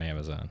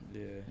goes on.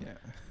 Yeah.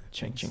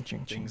 Ching, ching,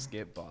 ching, ching. Things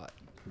get bought.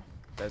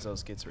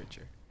 Bezos gets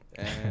richer.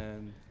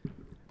 And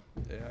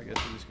yeah, I guess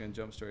we're just gonna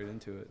jump straight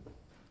into it.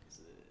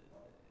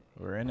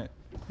 We're in it.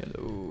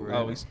 Hello. We're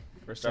Oh, in it.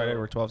 we're started. So-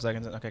 We're 12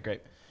 seconds in. Okay,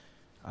 great.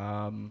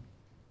 Are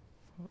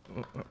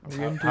we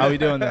How into are we it?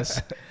 doing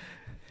this?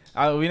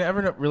 We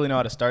never really know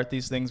how to start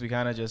these things. We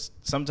kind of just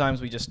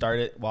sometimes we just start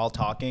it while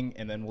talking,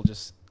 and then we'll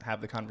just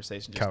have the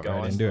conversation just Cut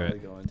going. right into Slowly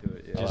it. go into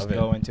it. Yeah. Just love it.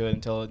 go into it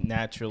until it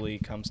naturally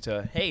comes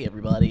to, hey,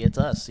 everybody, it's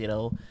us, you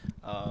know.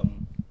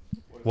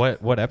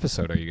 What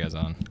episode are you guys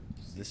on?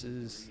 This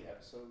is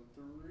episode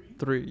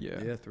 3,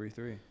 yeah. yeah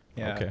 3-3.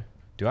 Yeah. Okay.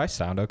 Do I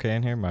sound okay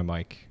in here? My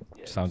mic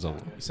sounds a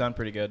You sound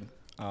pretty good.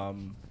 Yeah.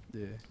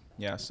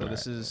 Yeah, so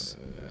this Alright. is,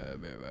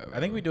 I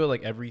think we do it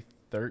like every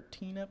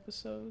 13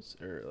 episodes,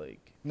 or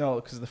like, no,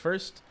 because the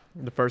first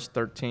The first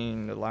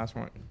 13, the last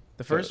one.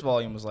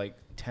 volume was like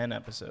 10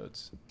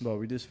 episodes. Well,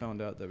 we just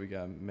found out that we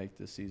gotta make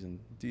this season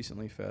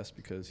decently fast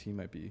because he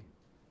might be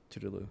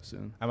Toodaloo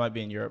soon. I might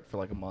be in Europe for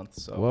like a month,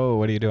 so Whoa,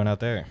 what are you doing out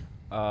there?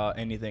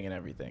 anything and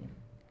everything.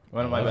 I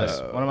One of my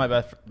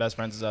love best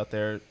friends is out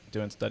there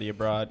doing study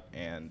abroad,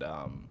 and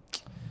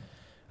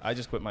I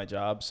just quit my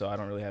job, so I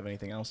don't really have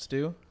anything else to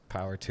do.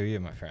 Power to you,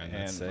 my friend.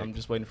 That's And sick. I'm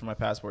just waiting for my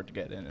passport to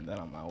get in, and then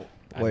I'm out.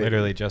 I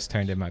literally just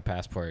turned in my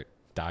passport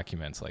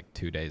documents like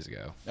 2 days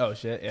ago. Oh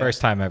shit! Yeah.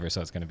 First time ever,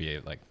 so it's gonna be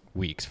like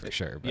weeks for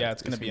sure. But Yeah,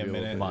 it's gonna be a gonna be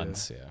minute. over.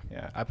 months. Yeah.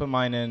 Yeah, I put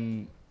mine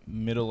in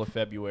middle of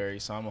February,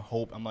 so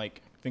I'm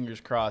like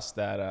fingers crossed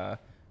that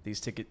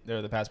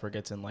the passport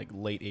gets in like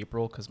late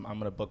April, because I'm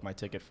gonna book my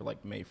ticket for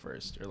like May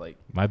 1st or like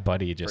My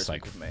buddy just first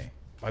like week of May.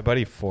 my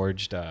buddy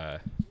forged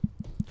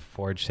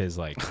his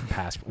like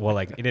passport. Well,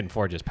 like he didn't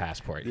forge his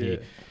passport. Yeah.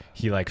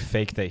 He like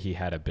faked that he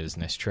had a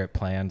business trip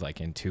planned like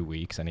in 2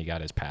 weeks, and he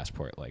got his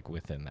passport like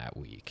within that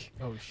week.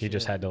 Oh He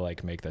just had to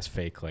like make this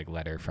fake like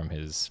letter from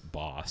his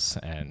boss,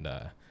 and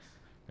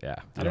yeah,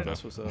 I don't know.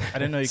 That's what's up. I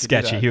didn't know you could do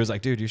Sketchy. that. He was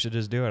like, dude, you should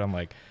just do it. I'm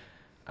like,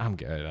 I'm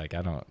good. Like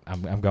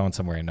I'm going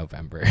somewhere in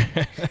November.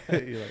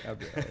 You're like, I'll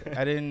be all right.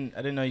 I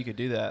didn't know you could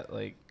do that.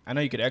 Like, I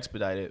know you could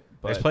expedite it,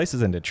 but There's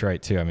places in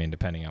Detroit too. I mean,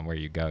 depending on where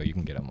you go, you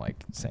can get them like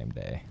same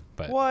day.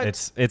 But What?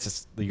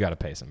 it's you got to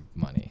pay some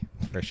money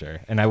for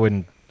sure. And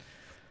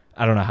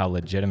I don't know how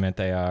legitimate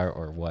they are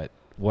or what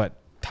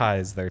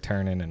ties they're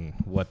turning and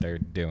what they're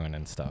doing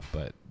and stuff.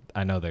 But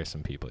I know there's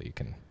some people you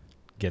can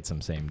get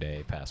some same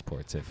day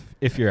passports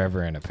if you're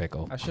ever in a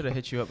pickle. I should have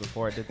hit you up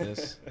before I did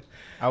this.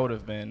 I would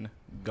have been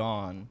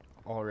gone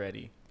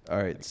already. All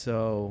right.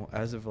 So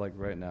as of like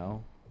right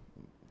now,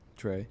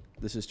 Trey,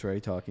 this is Trey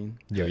talking.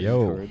 Yo, You've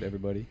yo. heard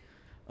everybody.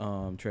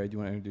 Trey, do you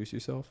want to introduce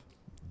yourself?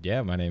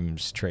 Yeah, my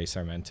name's Trey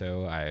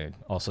Sarmento. I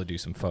also do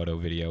some photo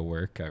video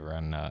work. I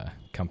run a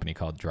company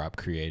called Drop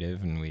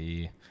Creative, and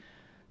we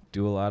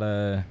do a lot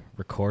of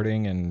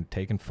recording and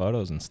taking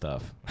photos and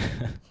stuff.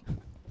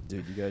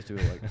 Dude, you guys do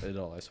it like it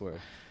all. I swear.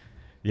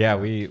 Yeah,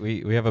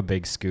 we have a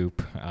big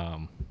scoop.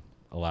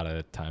 A lot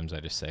of times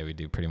I just say we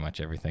do pretty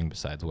much everything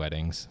besides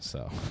weddings.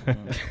 So,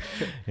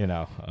 you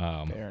know,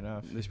 Fair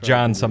enough. There's probably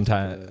John good reason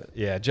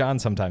for John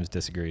that. sometimes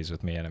disagrees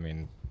with me, and I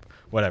mean,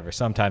 whatever.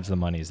 Sometimes the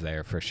money's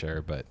there for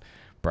sure, but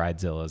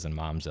bridezillas and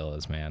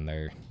momzillas, man,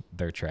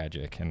 they're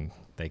tragic, and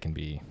they can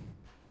be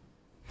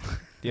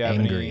Do you have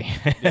angry.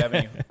 any? Do you have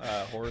any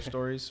horror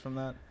stories from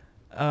that?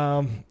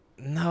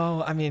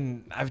 No, I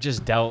mean, I've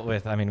just dealt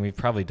with, I mean, we've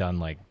probably done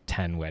like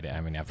 10 weddings.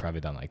 I mean, I've probably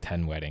done like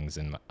 10 weddings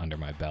under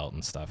my belt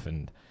and stuff.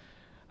 And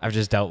I've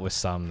just dealt with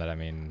some that, I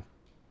mean,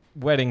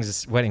 wedding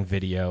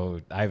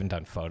video, I haven't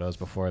done photos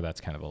before. That's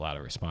kind of a lot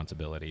of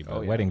responsibility,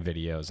 but wedding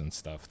videos and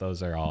stuff,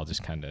 those are all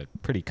just kind of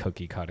pretty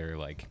cookie cutter,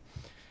 like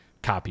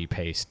copy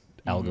paste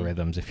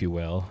algorithms, if you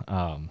will.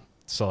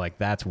 So like,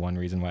 that's one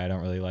reason why I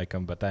don't really like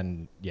them. But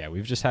then, yeah,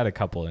 we've just had a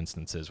couple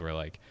instances where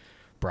like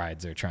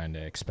brides are trying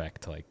to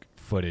expect like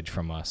footage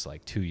from us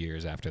like 2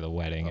 years after the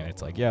wedding, and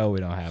it's like, yo, we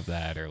don't have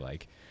that, or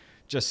like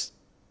just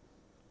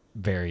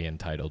very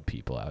entitled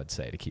people, I would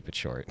say, to keep it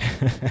short.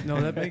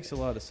 No, that makes a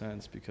lot of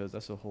sense because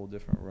that's a whole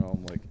different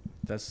realm. Like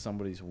that's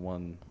somebody's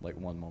one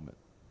moment.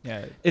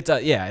 Yeah. It's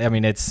I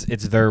mean, it's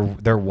their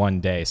one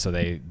day, so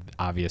they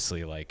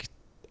obviously like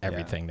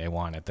everything they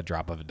want at the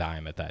drop of a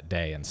dime at that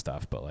day and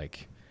stuff. But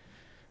like,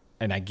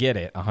 and I get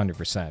it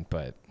 100%,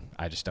 but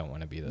I just don't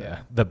want to be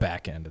the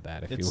back end of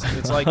that, if you will.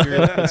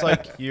 It's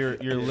like you're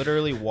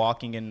literally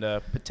walking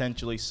into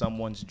potentially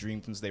someone's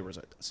dream since they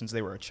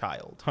were a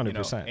child.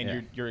 100%, and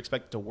yeah. you're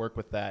expected to work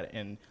with that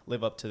and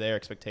live up to their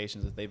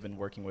expectations that they've been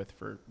working with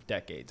for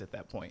decades at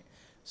that point.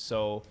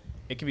 So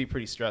it can be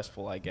pretty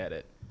stressful. I get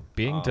it.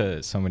 Being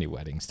to so many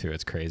weddings too,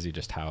 it's crazy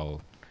just how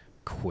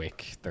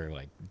quick they're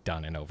like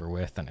done and over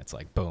with, and it's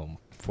like boom,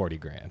 40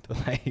 grand,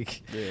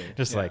 like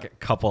like a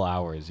couple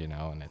hours, you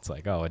know, and it's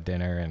like, oh, a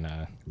dinner and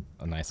a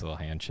nice little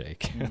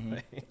handshake.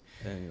 And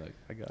you're like,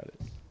 I got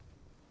it.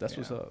 That's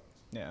what's up.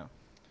 Yeah.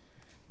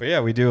 But yeah,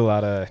 we do a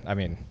lot of, I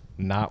mean,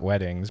 not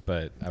weddings,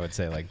 but I would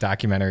say like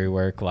documentary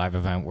work, live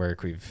event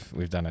work.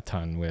 We've done a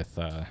ton with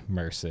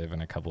Mersive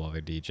and a couple other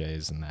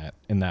DJs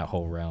in that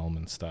whole realm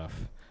and stuff.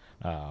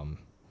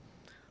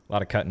 a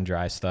lot of cut and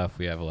dry stuff.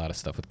 We have a lot of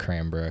stuff with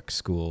Cranbrook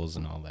schools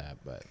and all that.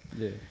 But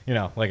Yeah. you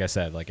know, like I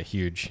said, like a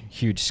huge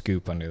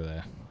scoop under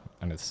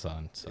the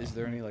sun. So. Is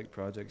there any like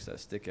projects that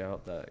stick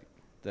out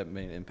that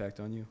made an impact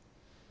on you?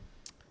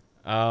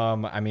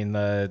 I mean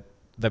the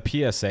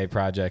PSA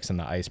projects and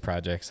the ice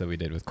projects that we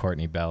did with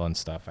Courtney Bell and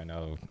stuff. I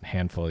know a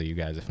handful of you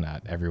guys, if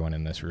not everyone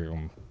in this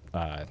room,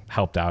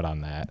 helped out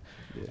on that.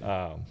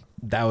 Yeah.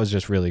 That was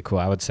just really cool.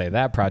 I would say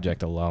that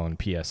project alone,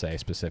 PSA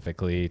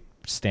specifically,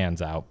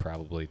 stands out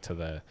probably to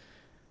the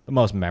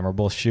most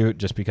memorable shoot,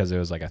 just because it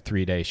was like a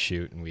 3-day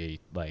shoot and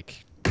we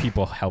like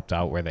people helped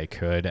out where they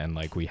could, and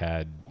like we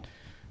had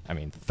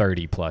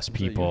 30 plus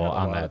people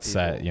on that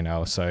set, you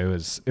know, so it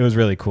was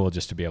really cool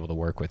just to be able to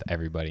work with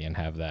everybody and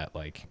have that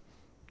like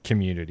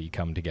community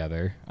come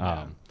together.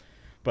 Yeah.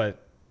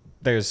 But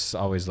there's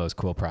always those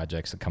cool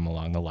projects that come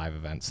along. The live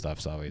event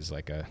stuff's always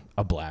like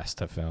a blast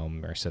to film.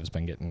 Mersiv's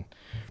been getting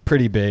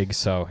pretty big,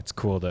 so it's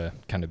cool to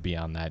kind of be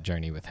on that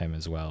journey with him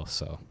as well.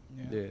 So,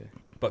 Yeah.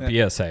 but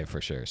PSA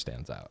for sure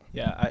stands out.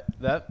 Yeah,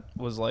 that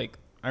was like,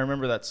 I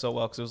remember that so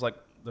well because it was like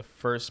the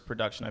first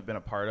production I've been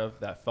a part of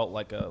that felt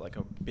like a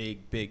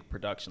big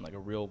production, like a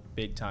real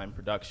big time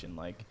production.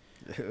 Like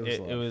it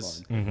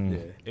was Mhm.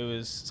 Yeah. it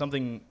was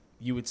something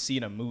you would see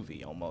in a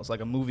movie, almost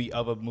like a movie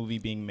of a movie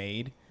being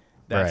made.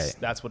 Right.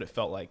 That's what it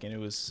felt like, and it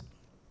was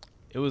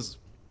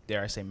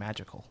dare I say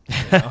magical. You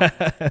know?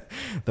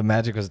 The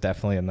magic was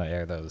definitely in the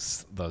air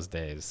those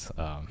days.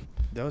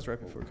 That was right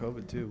before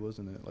COVID too,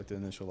 wasn't it? Like the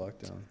initial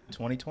lockdown.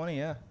 2020,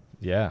 yeah.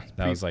 Yeah,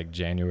 that was like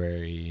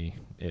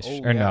January-ish. Oh,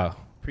 or yeah. no.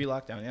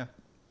 Pre-lockdown, yeah.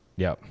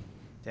 Yep.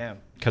 Damn.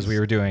 Because we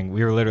were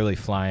literally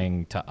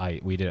flying to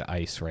ice. We did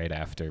ice right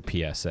after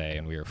PSA,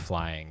 and we were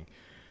flying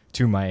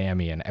to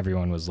Miami, and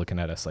everyone was looking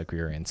at us like we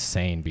were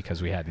insane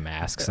because we had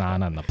masks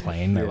on the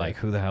plane. They're Yeah. like,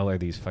 who the hell are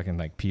these fucking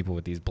like people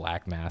with these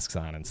black masks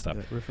on and stuff?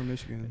 Yeah, we're from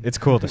Michigan. It's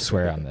cool to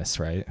swear on this,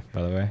 right?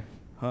 By the way,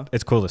 Huh?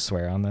 it's cool to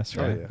swear on this,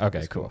 Oh, right? yeah, Okay,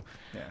 it's cool.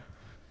 Yeah.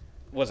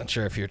 Wasn't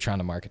sure if you were trying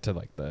to market to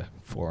like the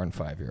 4 and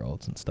 5 year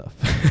olds and stuff.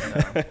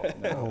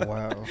 Oh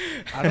wow.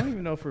 I don't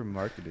even know if we're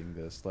marketing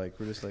this. Like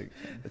we're just like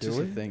it's just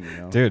a thing, you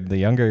know. Dude, the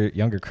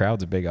younger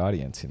crowd's a big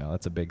audience. You know,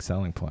 that's a big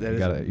selling point. That You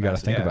is a gotta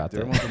massive- think yeah, about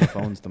They're that. ones on the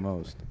phones the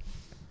most.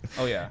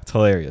 Oh yeah. It's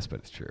hilarious, but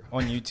it's true.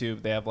 On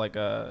YouTube, they have like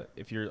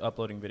if you're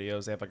uploading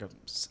videos, they have like a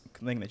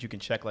thing that you can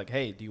check, like,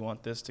 hey, do you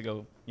want this to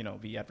go,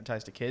 be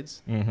advertised to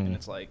kids? Mhm. And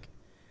it's like,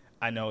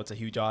 I know it's a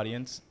huge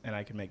audience and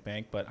I can make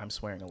bank, but I'm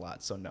swearing a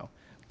lot, so no.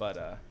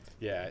 But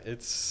Yeah,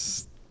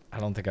 I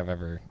don't think I've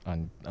ever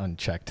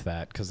unchecked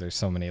that because there's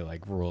so many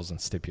like rules and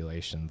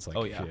stipulations. Like,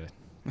 Oh, if yeah.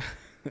 you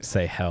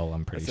say hell,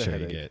 I'm pretty That's a sure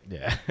you headache.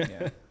 get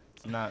yeah,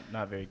 it's not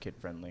very kid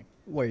friendly.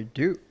 Wait,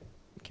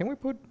 can we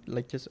put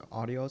like just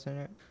audios in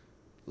it,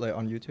 like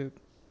on YouTube?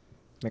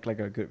 Make like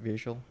a good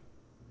visual.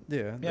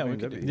 Yeah. Yeah, we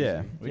could that'd do- be Yeah.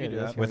 easy. We can do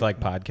that's that. with right.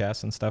 like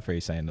podcasts and stuff. Are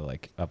you saying to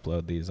like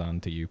upload these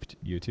onto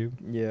YouTube?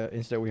 Yeah,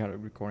 instead we had a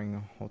recording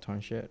a whole ton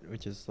of shit,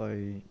 which is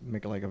like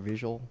make like a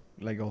visual,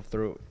 like go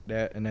through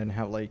that, and then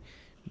have like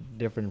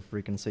different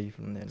frequency,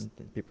 and then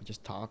people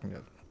just talking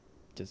to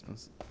just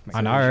make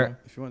On a our- visual.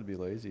 If you want to be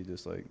lazy,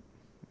 just like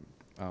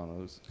I don't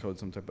know, just code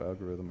some type of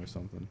algorithm or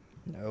something.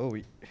 No,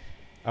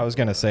 I was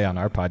gonna say on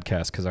our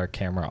podcast because our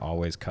camera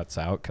always cuts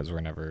out because we're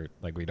never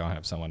like we don't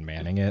have someone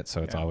manning it,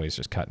 so it's Yeah. always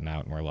just cutting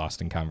out and we're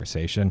lost in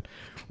conversation.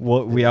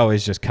 Well, we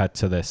always just cut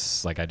to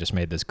this. Like I just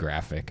made this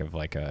graphic of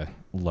like a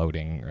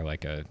loading or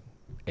like a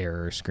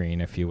error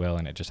screen, if you will,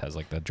 and it just has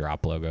like the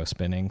drop logo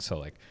spinning. So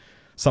like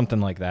something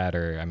like that,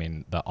 or I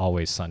mean the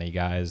Always Sunny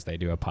guys, they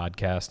do a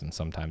podcast, and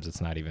sometimes it's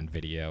not even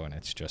video and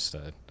it's just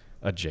a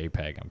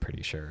JPEG. I'm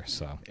pretty sure.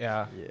 So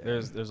Yeah, Yeah.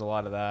 there's a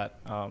lot of that.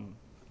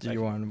 do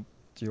you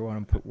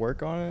want to put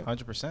work on it?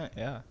 100%,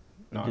 yeah.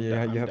 No, I'm Yeah,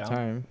 down- you I'm have down.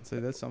 time. So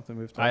that's something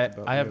we've talked I about.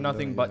 I We have haven't done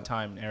nothing it but yet.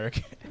 time,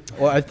 Eric.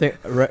 Well, I think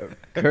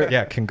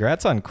yeah,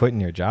 congrats on quitting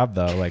your job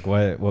though. Like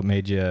what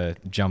made you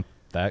jump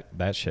that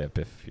ship,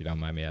 if you don't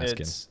mind me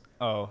asking?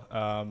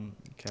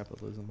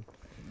 Capitalism.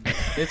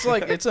 It's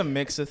like it's a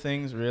mix of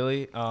things,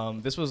 really.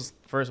 This was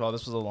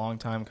a long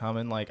time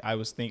coming. Like I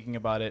was thinking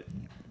about it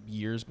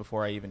years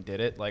before I even did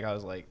it. Like I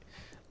was like,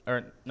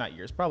 or not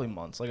years, probably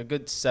months. Like a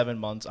good 7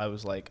 months. I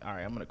was like, all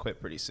right, I'm gonna quit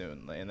pretty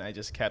soon. And I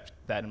just kept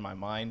that in my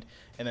mind.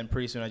 And then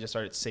pretty soon I just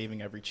started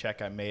saving every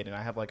check I made, and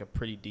I have like a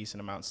pretty decent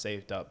amount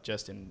saved up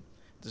just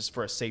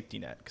for a safety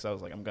net, because I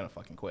was like, I'm gonna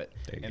fucking quit.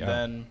 There you And go.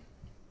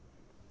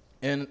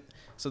 then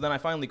so then I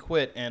finally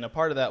quit, and a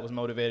part of that was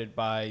motivated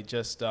by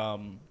just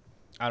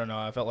I don't know.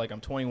 I felt like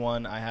I'm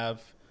 21. I have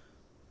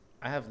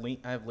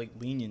like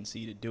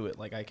leniency to do it.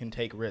 Like I can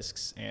take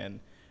risks,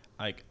 and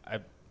like I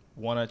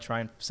want to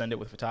try and send it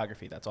with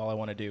photography. That's all I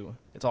want to do.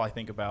 It's all I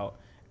think about.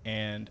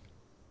 And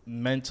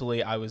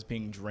mentally, I was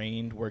being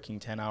drained working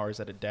 10 hours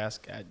at a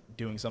desk at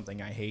doing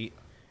something I hate.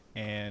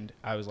 And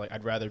I was like,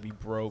 I'd rather be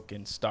broke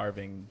and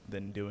starving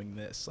than doing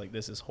this. Like,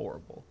 this is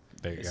horrible.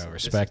 There you This- go.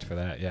 this- Respect for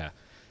that. Yeah.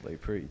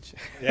 Like preach.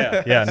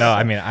 Yeah, no,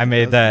 I mean, I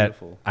made That's that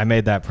beautiful. I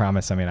made that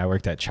promise. I mean, I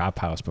worked at Chop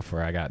House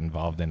before I got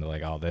involved into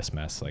like all this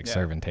mess, like Yeah.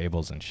 serving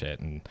tables and shit.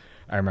 And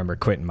I remember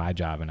quitting my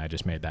job, and I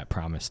just made that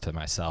promise to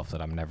myself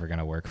that I'm never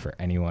gonna work for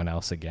anyone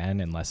else again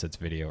unless it's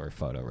video or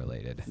photo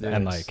related.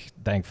 And Nice. like,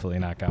 thankfully,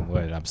 knock on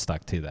wood, I'm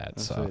stuck to that.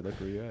 That's So right, look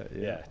where you're at.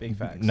 Yeah. Big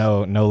facts.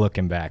 no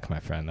looking back, my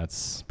friend.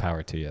 That's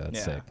power to you. That's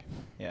Yeah. sick.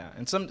 Yeah,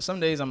 and some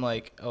days I'm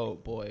like, oh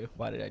boy,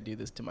 why did I do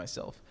this to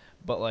myself?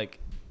 But like,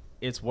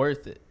 it's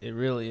worth it. It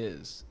really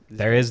is.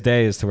 There is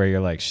days to where you're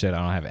like, shit, I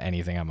don't have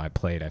anything on my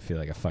plate. I feel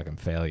like a fucking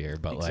failure.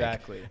 But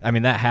Exactly. like, I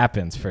mean, that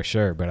happens for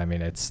sure. But I mean,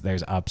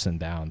 there's ups and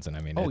downs. And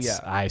I mean, Oh, it's, yeah.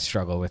 I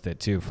struggle with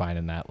it too,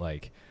 finding that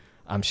like,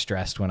 I'm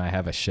stressed when I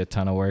have a shit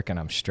ton of work and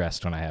I'm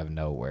stressed when I have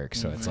no work.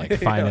 So it's like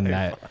finding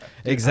that,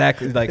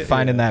 exactly, like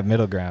finding that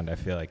middle ground, I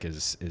feel like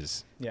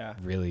is Yeah.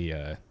 really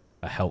a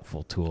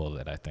helpful tool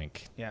that I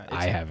think Yeah,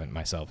 I haven't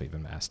myself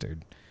even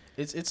mastered.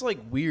 It's like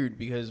weird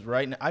because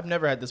right now I've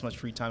never had this much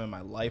free time in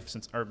my life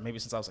since I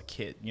was a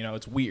kid. You know,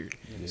 it's weird.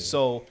 Yeah.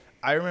 So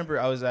I remember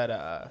I was at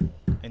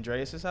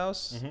Andreas's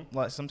house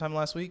Mhm. sometime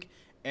last week,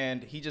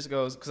 and he just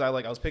goes, because I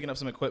was picking up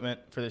some equipment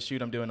for the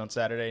shoot I'm doing on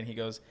Saturday, and he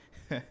goes,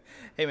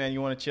 "Hey man,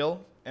 you want to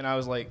chill?" And I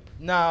was like,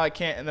 "Nah, I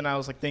can't." And then I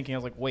was like thinking, I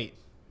was like, "Wait,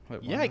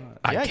 Wait, why yeah, not?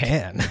 I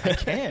can. I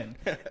can."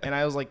 And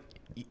I was like,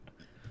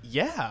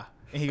 "Yeah."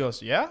 And he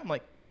goes, "Yeah." I'm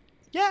like,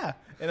 "Yeah."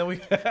 And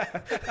then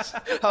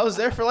I was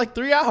there for like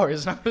 3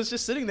 hours, and I was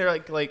just sitting there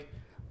like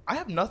I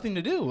have nothing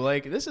to do.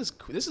 Like this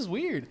is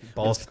weird.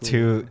 Both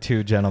cool.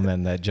 two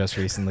gentlemen that just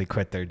recently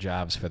quit their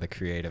jobs for the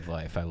creative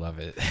life. I love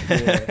it.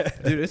 Yeah.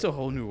 Dude, it's a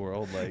whole new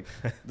world. Like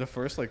the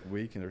first like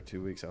week or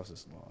 2 weeks, I was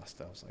just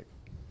lost. I was like,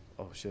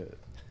 oh shit.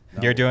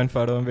 Now You're what? doing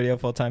photo and video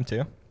full time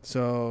too?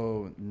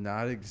 So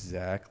not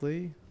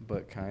exactly,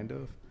 but kind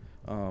of.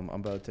 I'm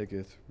about to take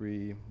a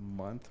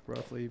 3-month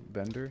roughly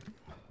bender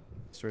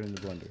straight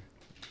into Blender.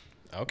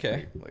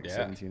 Okay. Like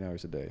 17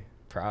 hours a day.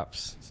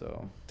 Props.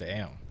 So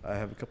Damn. I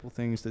have a couple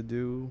things to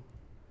do,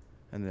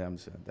 and then I'm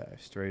just gonna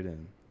dive straight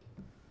in.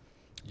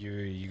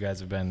 You guys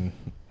have been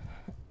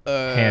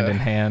hand in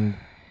hand.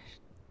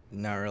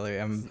 Not really.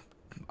 I'm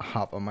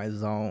hop on my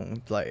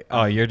zone. Like,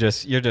 Oh, you're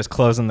just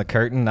closing the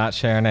curtain, not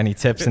sharing any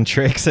tips and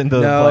tricks into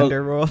the No.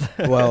 Blender world.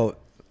 well,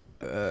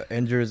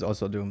 Andrew is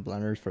also doing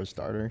blenders for a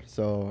starter,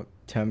 so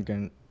Tim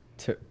can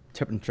tip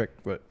and trick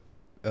with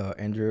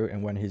Andrew,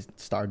 and when he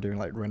start doing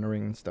like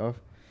rendering and stuff.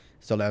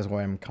 So that's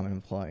why I'm coming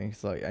and play.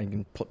 So I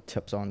can put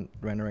tips on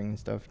rendering and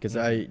stuff because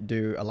I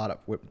do a lot of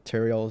with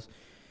materials.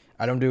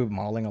 I don't do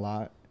modeling a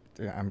lot.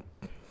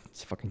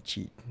 It's fucking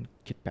cheat,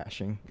 kid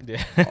bashing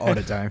Yeah. all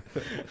the time.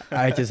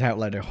 I just have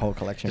like a whole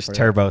collection. Just for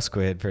turbo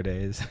squid for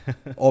days.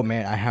 Oh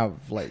man, I have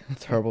like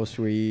Turbo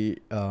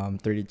Suite,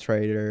 3D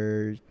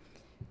Trader,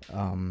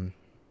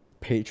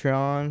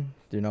 Patreon.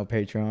 Do you know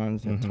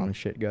Patreon? There's a ton of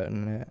shit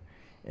getting it.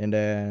 And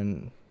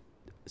then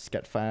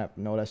Sketchfab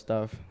and all that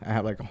stuff. I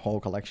have like a whole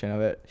collection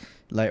of it.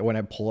 Like when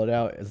I pull it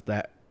out, it's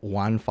that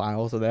one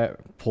file so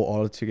that pull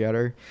all it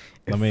together.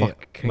 Let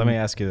me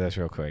ask you this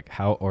real quick.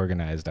 How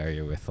organized are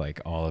you with like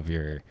all of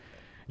your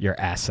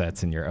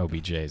assets and your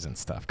OBJs and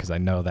stuff? Because I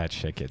know that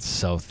shit gets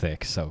so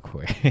thick so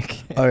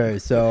quick. Okay,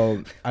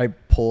 so I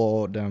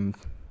pull them.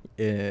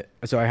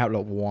 So I have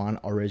like one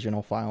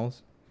original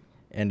files,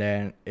 and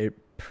then it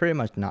pretty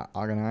much not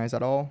organized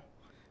at all.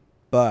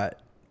 But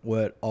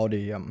with all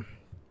the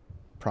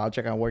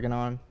project I'm working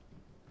on,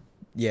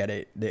 yeah,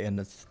 they in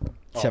the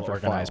All separate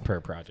organized file.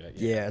 per project.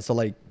 Yeah, so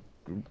like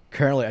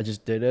currently I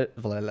just did it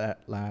for like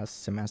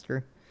last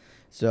semester,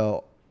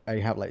 so I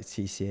have like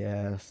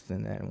CCS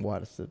and then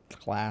what is the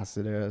class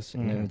it is,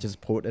 and then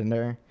just put in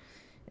there.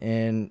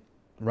 And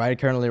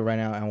right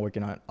now I'm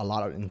working on a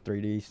lot of in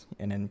 3Ds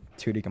and then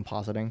 2D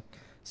compositing,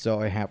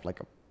 so I have like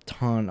a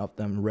ton of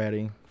them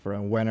ready for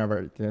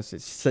whenever this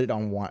is sit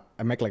on one.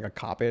 I make like a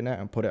copy of it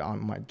and put it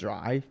on my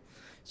drive.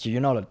 So you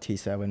know the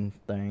T7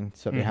 thing,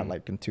 so they have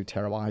like in 2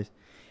 terabytes.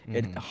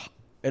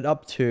 It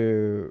up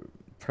to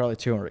probably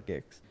 200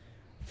 gigs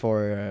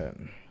for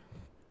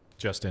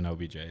Just in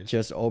OBJs.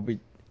 just OBJ,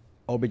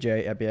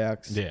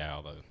 FBX. Yeah,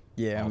 all the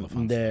Yeah, all the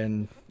fun and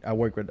then I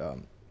work with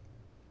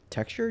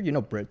texture, you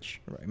know,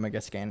 Bridge, right?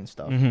 Megascan and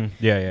stuff.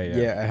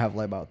 Yeah. I have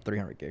like about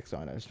 300 gigs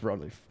on it. It's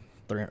probably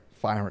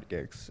 500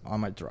 gigs on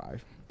my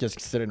drive. Just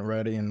sitting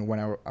ready, and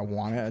whenever I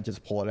want it, I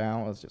just pull it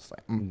out. It's just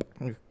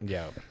like,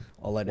 Yeah.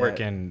 I'll let it.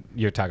 Working.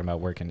 You're talking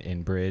about working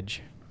in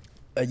Bridge.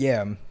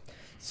 Yeah.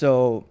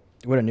 So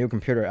with a new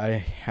computer, I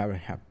haven't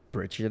have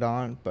Bridge it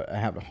on, but I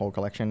have the whole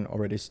collection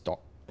already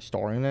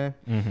storing it.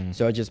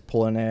 So I just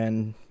pull it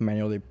in,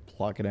 manually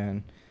plug it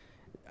in.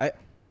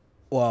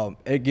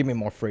 It give me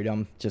more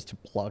freedom just to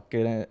plug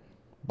it in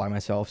by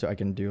myself, so I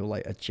can do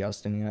like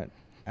adjusting it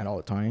at all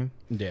the time.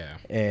 Yeah.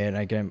 And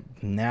I can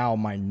now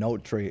my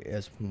note tree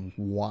is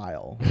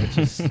wild, which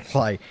is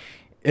like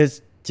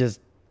it's just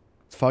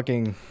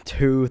fucking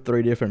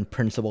 2-3 different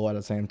principles at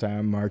the same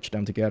time, merge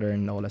them together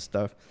and all that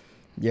stuff.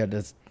 Yeah,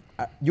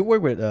 you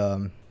work with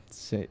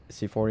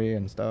C40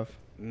 and stuff.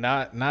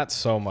 Not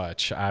so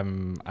much.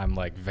 I'm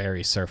like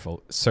very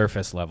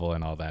surface level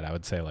and all that. I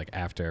would say like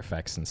After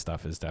Effects and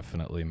stuff is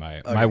definitely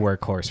my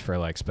workhorse for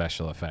like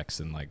special effects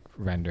and like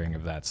rendering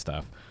of that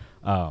stuff.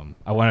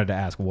 I wanted to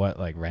ask, what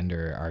like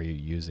render are you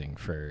using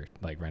for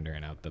like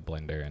rendering out the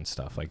Blender and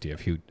stuff? Like, do you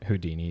have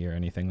Houdini or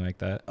anything like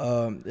that?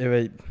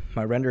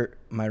 My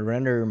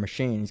render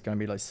machine is gonna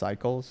be like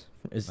Cycles.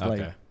 It's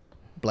like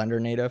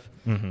Blender native,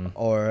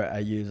 or I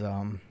use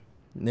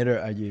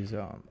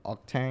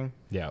Octane.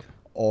 Yeah.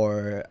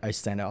 Or I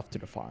send it off to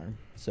the farm.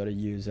 So they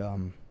use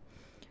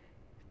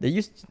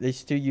they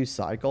still use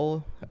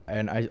Cycle,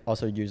 and I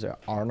also use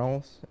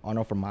Arnold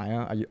for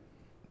Maya. I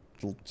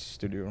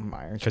Studio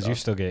Maya. Because you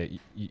still get,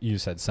 you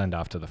said send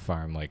off to the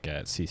farm like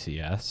at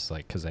CCS,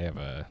 like because they have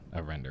a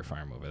render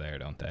farm over there,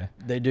 don't they?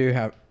 They do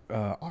have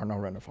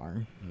Arnold render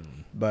farm,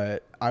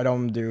 but I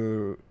don't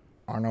do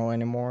Arnold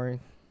anymore.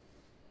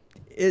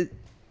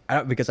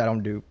 Because I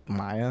don't do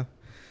Maya,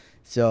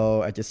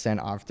 so I just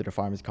send off to the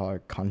farm. It's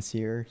called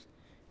Concierge,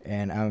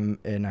 and I'm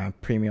in a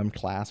premium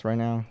class right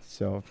now.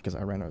 So because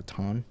I render a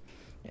ton,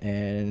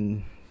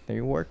 and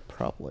they work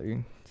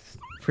probably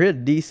pretty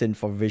decent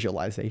for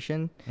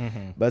visualization,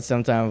 but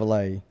sometimes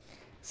like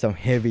some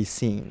heavy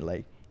scene,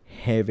 like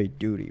heavy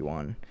duty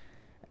one,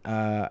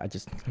 I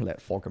just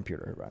let full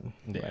computer run.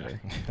 Yeah.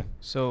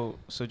 So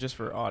just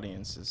for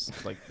audiences,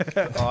 like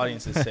for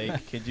audience's sake,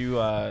 could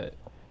you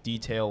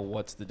detail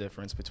what's the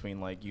difference between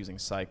like using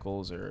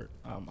Cycles or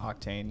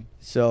Octane?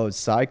 So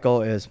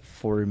Cycle is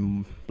for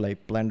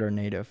like Blender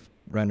native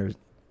render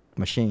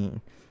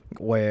machine,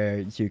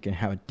 where you can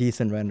have a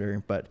decent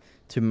render, but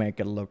to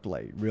make it look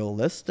like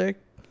realistic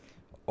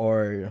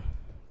or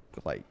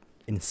like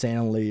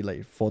insanely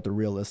like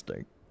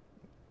photorealistic,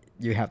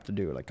 you have to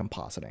do like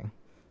compositing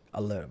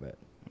a little bit.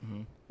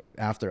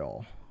 After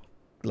all,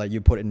 like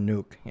you put in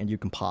Nuke and you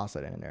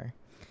composite in there,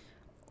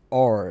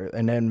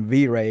 and then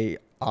V-Ray,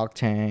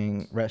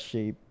 Octane,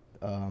 Redshape,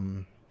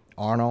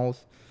 Arnold,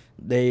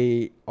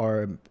 they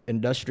are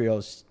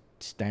industrial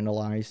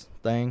standardized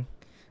thing,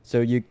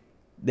 so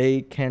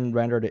they can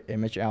render the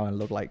image out and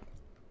look like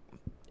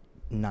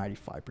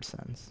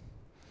 95%.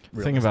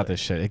 Think about this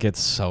shit. It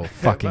gets so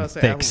fucking Say,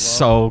 thick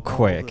so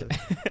quick.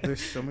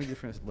 There's so many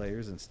different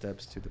layers and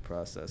steps to the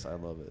process. I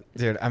love it.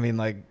 Dude, I mean,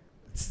 like,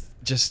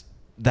 just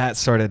that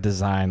sort of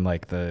design,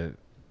 like the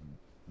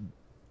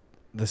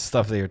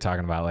stuff that you're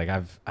talking about, like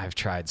I've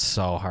tried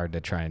so hard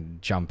to try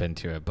and jump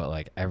into it, but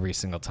like every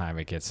single time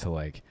it gets to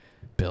like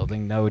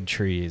building node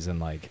trees and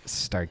like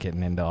start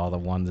getting into all the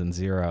ones and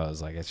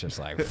zeros, like it's just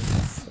like,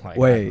 like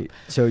wait,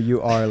 so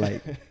you are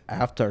like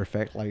After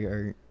Effects, like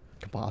you're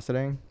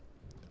compositing?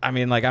 I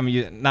mean, like I'm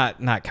not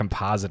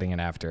compositing in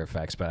After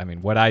Effects, but I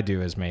mean what I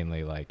do is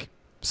mainly like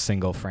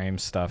single frame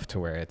stuff to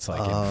where it's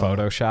like in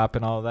Photoshop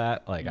and all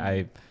that. Like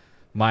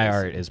my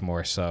art is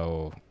more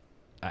so,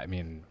 I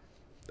mean,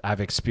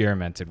 I've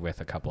experimented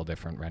with a couple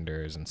different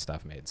renderers and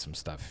stuff, made some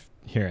stuff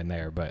here and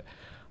there, but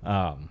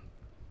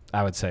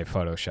I would say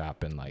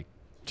Photoshop and like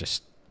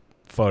just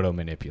photo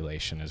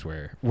manipulation is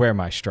where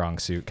my strong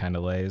suit kind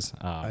of lays.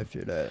 I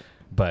feel that.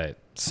 But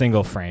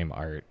single frame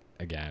art,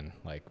 again,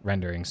 like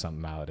rendering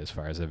something out as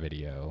far as a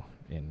video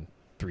in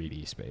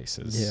 3D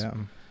spaces. Yeah,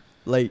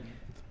 like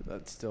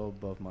that's still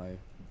above my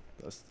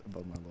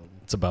level.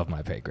 It's above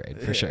my pay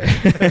grade for sure.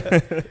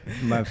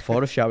 my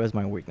Photoshop is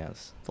my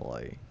weakness. So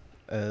like,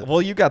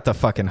 well, you got the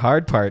fucking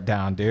hard part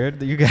down,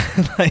 dude. You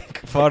got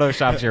like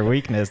Photoshop's your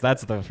weakness.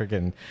 That's the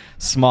freaking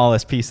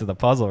smallest piece of the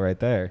puzzle right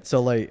there.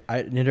 So like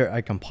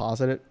I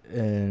composite it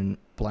in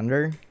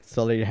Blender,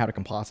 so they had a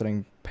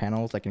compositing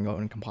panels. I can go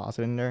and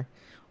composite in there,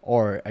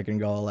 or I can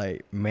go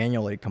like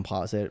manually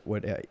composite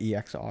with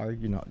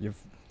EXR. You know, you're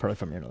probably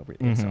familiar with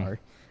EXR.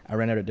 I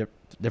rendered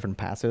different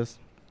passes,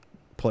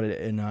 put it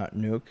in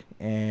Nuke,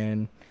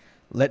 and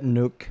let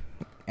Nuke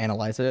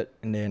analyze it,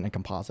 and then I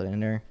composite in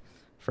there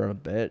for a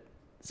bit.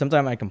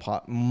 Sometimes I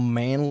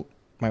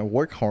my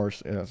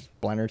workhorse is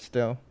Blender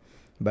still,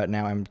 but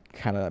now I'm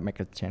kind of make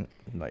a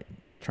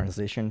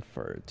transition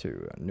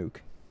to Nuke,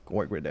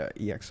 work with the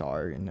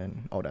EXR and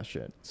then all that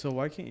shit. So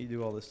why can't you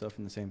do all this stuff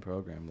in the same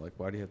program? Like,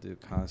 why do you have to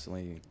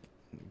constantly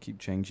keep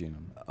changing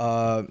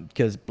them?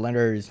 Because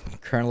Blender is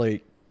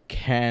currently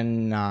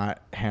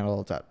cannot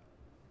handle that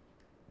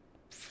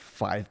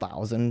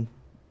 5,000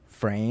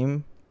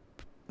 frame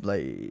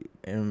like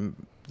in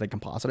like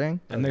compositing.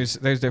 And there's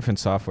different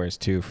softwares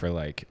too for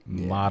like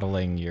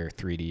modeling your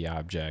 3D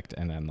object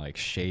and then like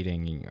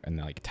shading and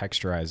like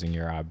texturizing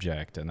your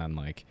object and then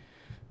like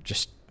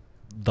just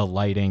the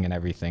lighting and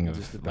everything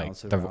Just of to like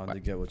bounce around to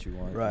get what you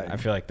want. Right. I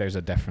feel like there's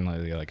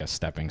definitely like a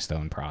stepping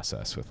stone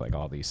process with like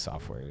all these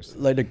softwares.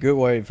 Like the good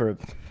way for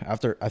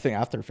After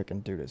Effects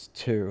can do this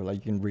too. Like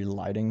you can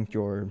relighting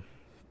your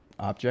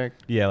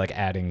object. Yeah, like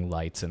adding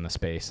lights in the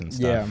space and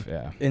stuff.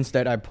 Yeah.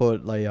 Instead, I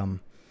put like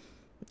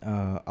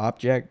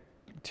object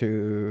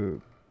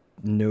to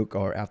Nuke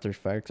or After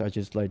Effects. I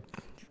just like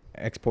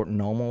export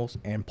normals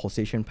and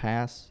position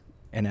pass,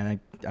 and then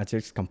I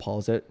just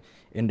compose it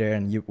in there.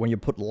 And when you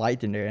put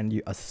light in there and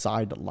you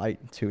assign the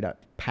light to that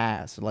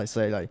pass, like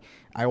say like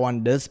I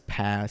want this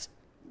pass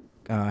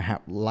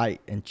have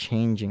light and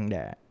changing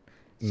that.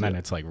 And then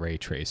it's like ray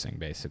tracing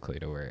basically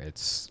to where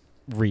it's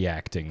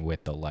reacting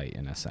with the light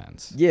in a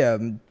sense. Yeah,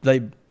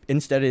 like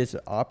instead it's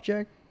an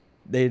object,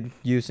 they're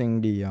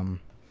using the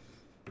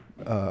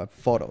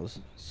photos.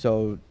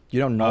 So you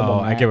don't know.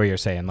 I get what you're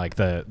saying. Like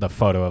the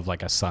photo of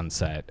like a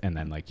sunset, and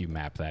then like you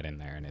map that in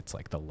there, and it's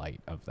like the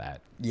light of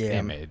that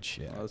image.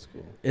 Yeah, Oh, that's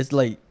cool. It's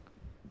like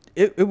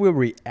it will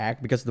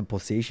react because of the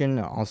position,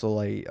 and also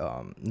like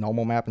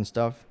normal map and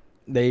stuff.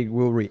 They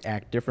will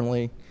react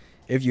differently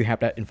if you have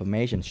that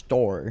information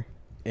stored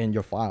in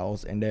your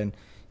files, and then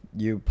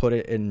you put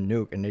it in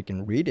Nuke, and they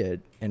can read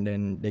it, and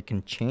then they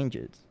can change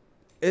it.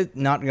 It's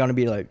not gonna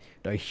be like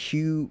the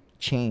huge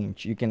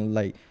change. You can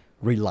like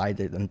relight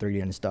it in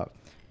 3D and stuff,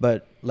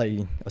 but like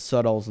a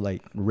subtle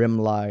like rim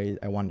light,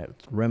 I want that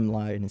rim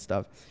light and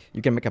stuff.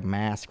 You can make a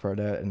mask for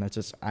that, and that's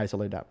just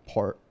isolate that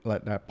part,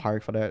 like that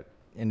part for that,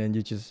 and then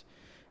you just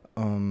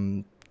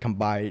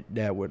combine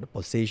that with the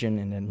position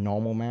and then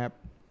normal map.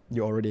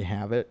 You already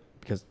have it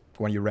because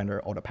when you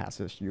render all the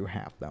passes, you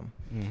have them,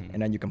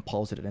 and then you can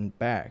pulse it in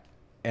back,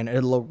 and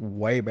it look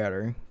way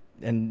better.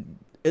 And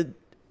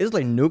it's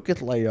like Nuke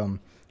is like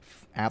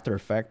After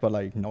Effect, but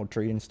like Node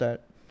 3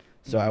 instead.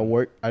 So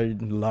I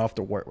love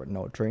to work with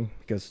Node 3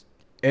 because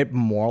it's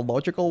more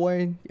logical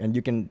way, and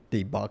you can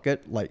debug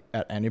it like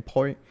at any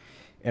point.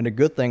 And the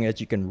good thing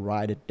is you can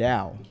write it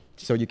down,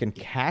 so you can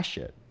cache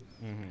it.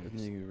 And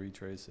you can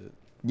retrace it.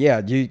 Yeah,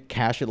 you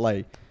cache it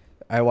like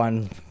I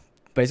want.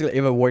 Basically,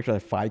 if it works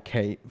like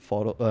 5K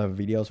photo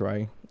videos,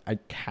 right? I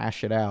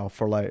cache it out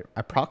for like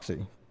a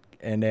proxy,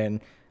 and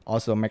then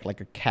also make like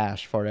a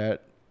cache for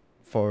that,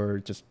 for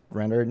just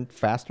rendering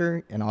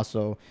faster, and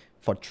also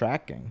for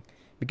tracking,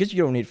 because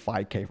you don't need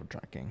 5K for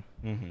tracking.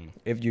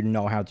 If you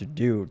know how to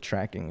do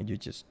tracking, you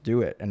just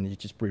do it and you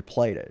just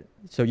replay it.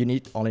 So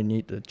you only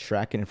need the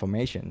tracking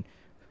information,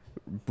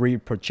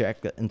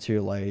 re-project it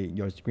into like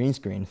your green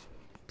screen,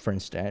 for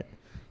instance,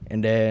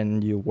 and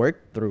then you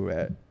work through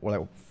it, or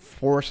like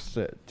force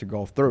it to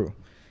go through,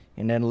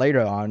 and then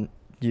later on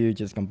you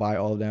just combine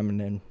all of them and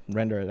then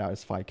render it out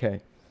as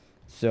 5K.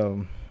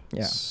 So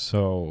yeah.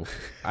 So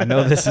I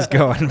know this is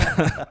going.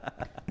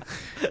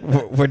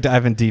 we're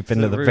diving deep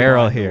into the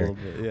barrel here,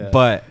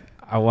 but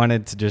I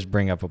wanted to just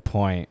bring up a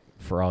point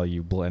for all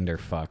you Blender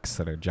fucks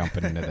that are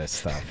jumping into this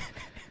stuff.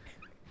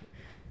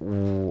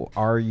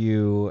 Are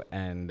you,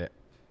 and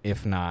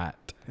if not,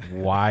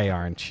 why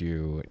aren't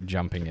you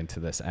jumping into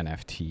this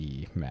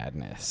NFT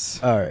madness?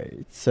 All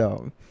right,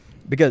 so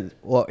because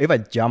if I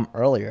jump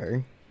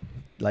earlier,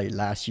 like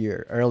last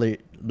year,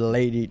 late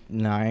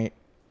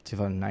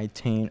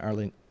 2019,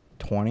 early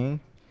 20,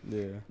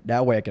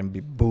 that way I can be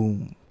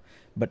boom.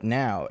 But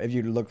now, if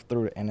you look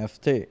through the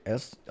NFT,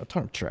 it's a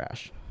ton of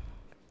trash.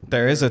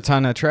 There is a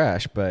ton of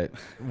trash, but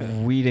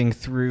weeding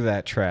through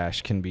that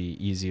trash can be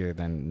easier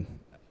than.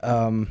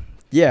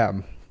 Yeah,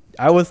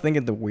 I was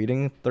thinking the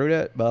weeding through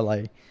that, but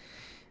like,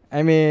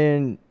 I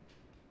mean,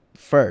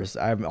 first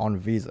I'm on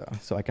visa,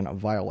 so I cannot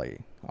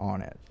violate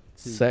on it.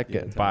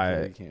 Second,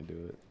 you can't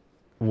do it.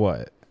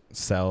 What?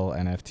 Sell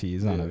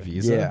NFTs on a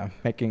visa? Yeah,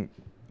 making.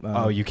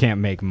 You can't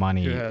make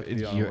money. You have to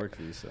be on a work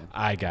visa.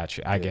 I got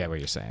you. I get what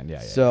you're saying. Yeah.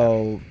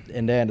 So,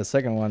 and then the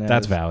second one.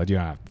 That's valid. You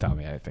don't have to tell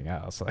me anything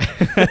else. And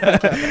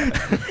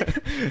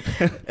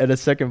the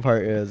second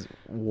part is,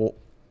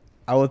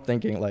 I was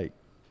thinking like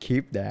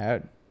keep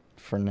that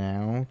for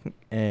now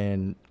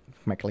and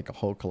make like a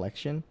whole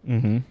collection.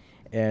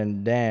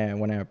 And then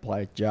when I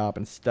apply job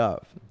and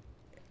stuff,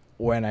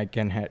 when I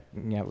can have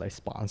like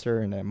sponsor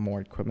and then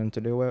more equipment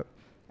to do it,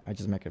 I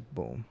just make it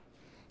boom.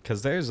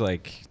 Because there's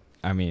like,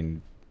 I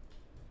mean,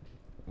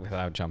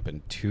 without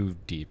jumping too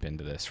deep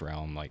into this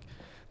realm, like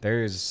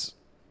there's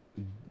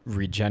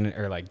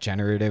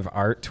generative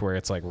art to where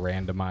it's like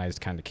randomized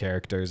kind of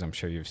characters. I'm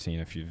sure you've seen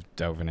if you've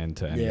dove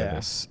into any of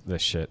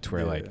this shit, to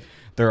where like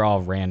they're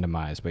all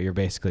randomized, but you're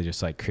basically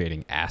just like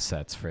creating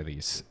assets for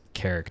these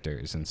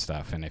characters and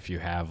stuff. And if you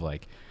have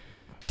like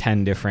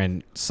 10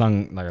 different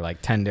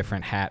 10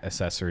 different hat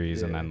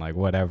accessories and then like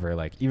whatever,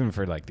 like even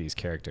for like these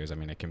characters, I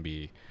mean, it can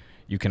be,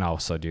 you can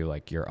also do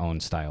like your own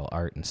style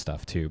art and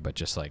stuff too, but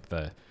just like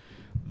the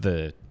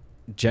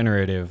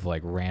generative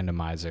like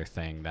randomizer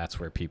thing, that's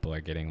where people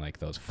are getting like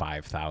those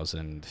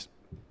 5,000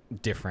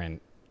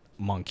 different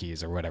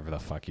monkeys or whatever the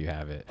fuck you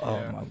have it.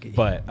 Monkey.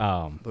 But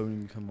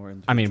when you become more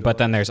I mean, but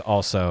then there's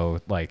also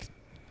like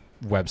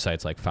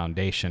websites like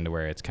Foundation, to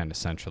where it's kind of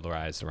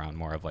centralized around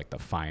more of like the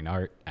fine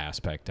art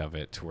aspect of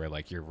it, to where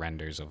like your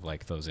renders of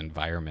like those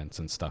environments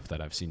and stuff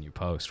that I've seen you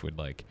post would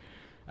like,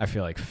 I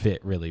feel like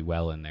fit really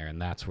well in there.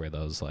 And that's where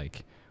those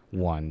like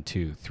 1,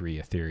 2, 3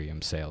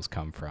 Ethereum sales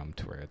come from,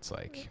 to where it's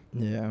like,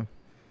 yeah,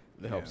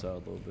 it helps out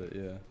a little bit.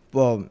 Yeah.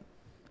 Well,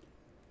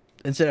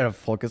 instead of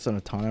focus on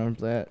a ton of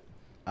that,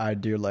 I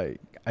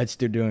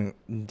still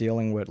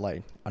dealing with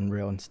like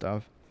Unreal and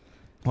stuff.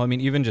 well, I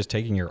mean, even just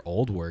taking your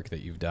old work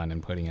that you've done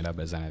and putting it up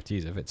as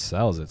NFTs, if it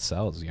sells, it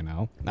sells, you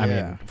know? I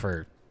mean,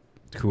 for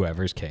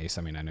whoever's case,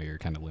 I mean, I know you're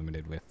kind of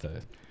limited with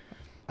the...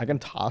 I can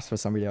toss for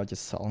somebody else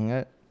just selling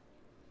it,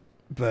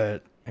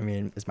 but, I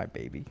mean, it's my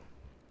baby.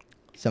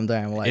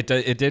 Sometimes I'm like,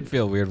 It did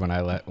feel weird when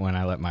I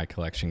let my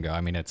collection go.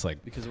 I mean, it's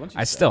like Because once you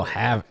I sell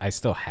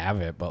still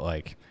have it, but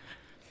like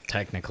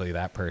technically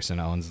that person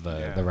owns the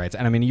Yeah. rights.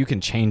 And I mean, you can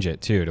change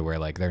it too to where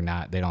like they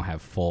don't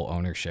have full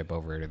ownership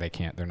over it, or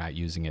they're not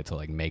using it to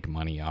like make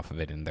money off of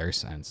it in their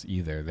sense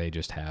either. They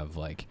just have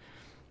like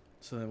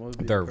So then what would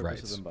be their the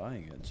purpose rights. of them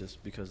buying it?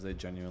 Just because they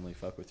genuinely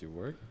fuck with your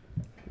work?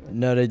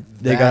 no, they're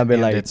that, gonna be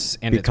and like it's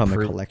become a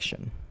proof-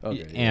 collection.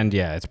 Okay, and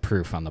yeah, it's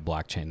proof on the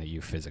blockchain that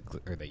you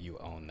physically or that you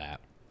own that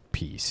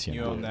piece. You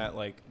You know? own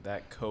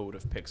that code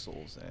of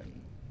pixels,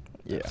 and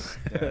Yeah.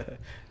 yeah.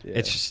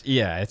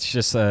 Yeah. It's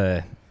just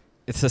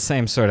it's the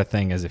same sort of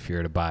thing as if you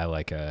were to buy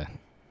like a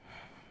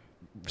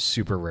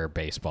super rare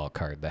baseball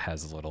card that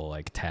has a little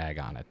like tag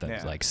on it that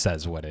Yeah. like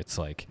says what its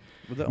like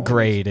But that only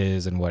grade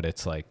is and what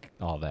it's like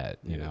all that,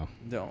 you Yeah. know.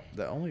 No,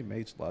 that only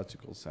makes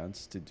logical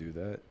sense to do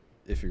that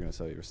if you're gonna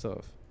sell your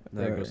stuff.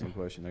 Then it goes to the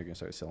question: are you gonna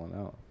start selling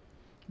out?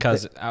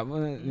 Cuz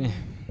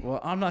Well,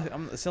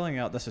 I'm selling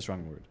out. That's a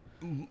strong word.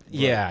 But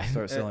yeah,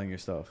 start selling your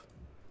stuff.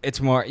 it's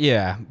more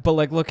but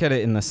like look at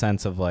it in the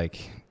sense of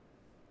like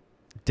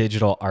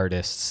digital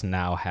artists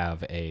now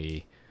have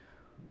a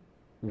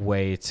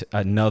way to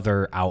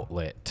another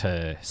outlet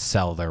to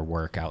sell their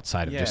work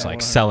outside of just Yeah,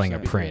 like selling a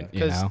 100%, print, you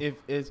Because know. if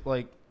it's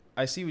like,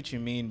 I see what you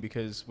mean,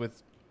 because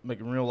with like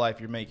in real life,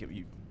 you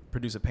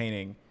produce a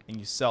painting and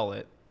you sell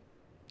it.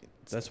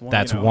 That's one.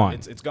 That's one.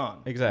 It's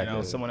gone. Exactly. You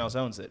know, someone else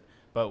owns it.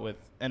 But with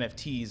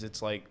NFTs,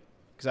 it's like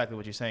exactly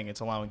what you're saying. It's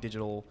allowing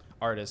digital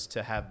artists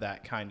to have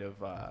that kind of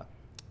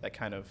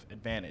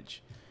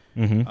advantage.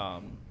 Mhm.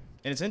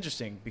 And it's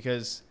interesting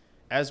because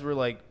as we're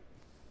like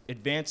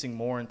advancing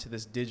more into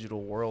this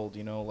digital world,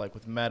 you know, like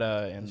with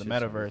Meta and the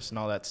metaverse and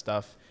all that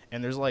stuff,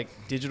 and there's like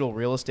digital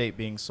real estate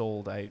being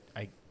sold, I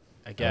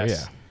guess.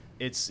 yeah.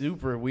 It's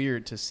super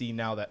weird to see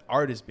now that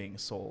art is being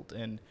sold,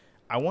 and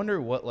I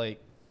wonder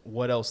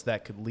what else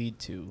that could lead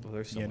to. Well,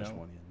 there's so you much know?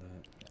 money in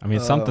that. I mean,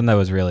 something that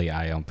was really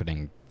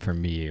eye-opening for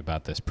me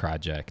about this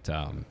project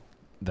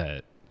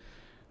that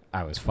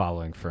I was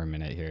following for a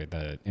minute here,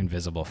 the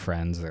Invisible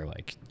Friends, they're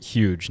like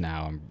huge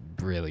now. I'm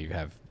really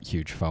have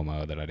huge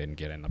FOMO that I didn't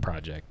get in the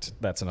project.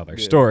 That's another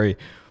story.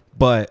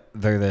 But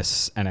they're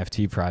this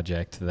NFT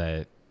project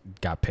that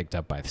got picked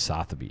up by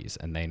Sotheby's,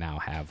 and they now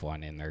have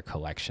one in their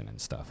collection and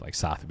stuff. Like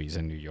Sotheby's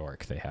in New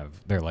York,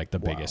 they're like the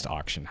biggest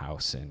auction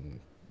house in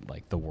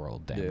like the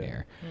world damn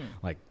near.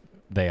 Like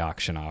they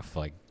auction off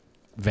like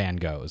Van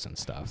Goghs and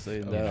stuff. So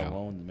you that know?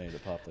 alone made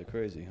it pop like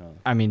crazy, huh?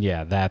 I mean,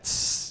 yeah,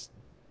 that's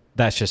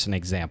just an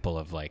example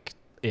of like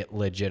it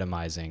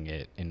legitimizing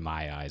it in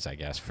my eyes, I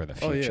guess, for the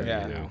Oh, yeah, future.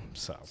 yeah. You know,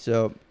 so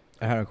So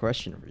I had a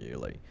question for you.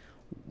 Like,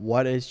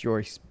 what's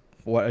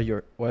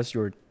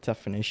your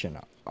definition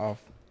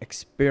of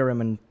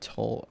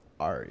experimental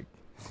art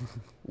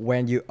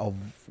when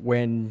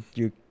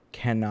you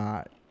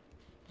cannot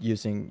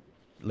using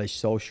like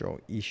social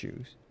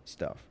issues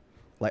stuff,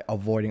 like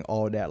avoiding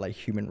all that like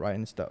human rights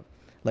and stuff,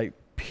 like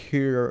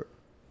pure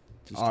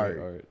Just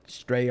art,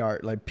 straight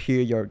art, like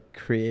pure your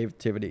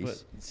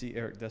creativities. But see,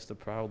 Eric, that's the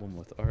problem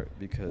with art,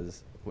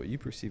 because what you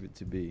perceive it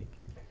to be,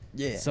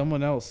 Yeah.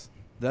 someone else,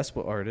 that's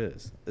what art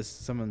is. It's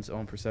someone's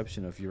own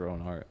perception of your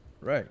own art.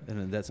 Right. And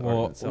then that's art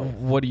well, in itself.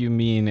 what do you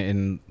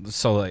mean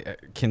so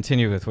like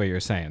continue with what you're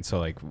saying? So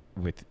like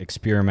with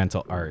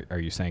experimental art, are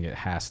you saying it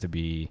has to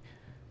be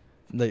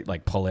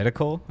like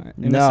political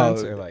in a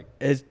sense, or like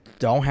it's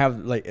don't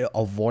have like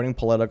avoiding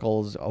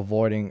politicals,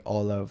 avoiding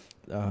all of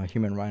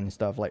human rights and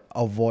stuff, like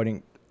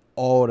avoiding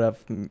all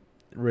of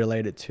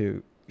related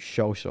to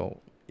social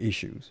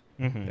issues.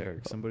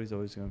 Eric, somebody's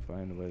always going to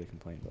find a way to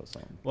complain about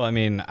something. Well, I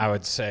mean, I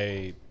would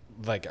say,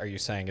 like, are you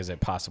saying is it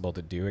possible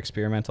to do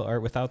experimental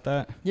art without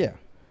that? Yeah.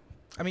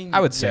 I mean,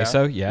 I would say yeah,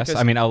 so. Yes. because-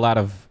 I mean, a lot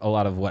of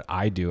what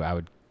I do, I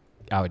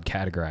would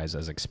categorize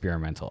as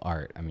experimental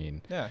art. I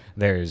mean, Yeah.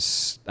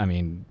 there's,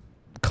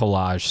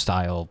 collage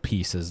style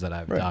pieces that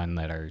I've Right. done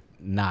that are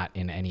not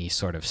in any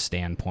sort of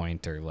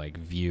standpoint or like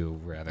view,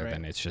 rather Right.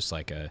 than it's just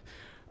like a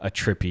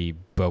trippy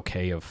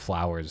bouquet of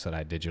flowers that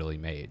I digitally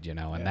made, you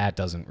know, and Yeah. that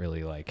doesn't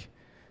really like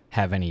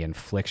have any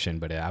infliction,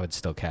 but I would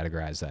still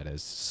categorize that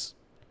as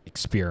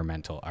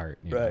experimental art.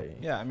 You know? Right.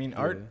 Yeah, I mean,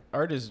 Yeah.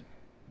 art is,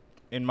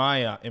 in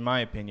my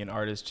opinion,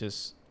 art is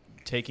just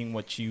taking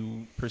what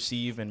you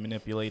perceive and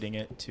manipulating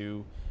it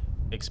to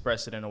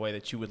express it in a way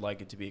that you would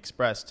like it to be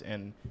expressed.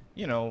 And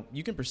you know,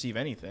 you can perceive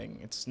anything.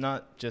 It's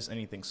not just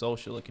anything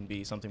social. It can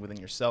be something within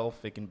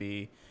yourself. It can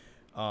be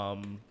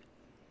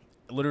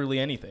literally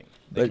anything.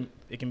 But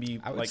It can be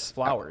I would like s-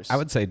 flowers. I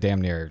would say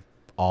damn near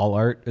all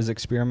art is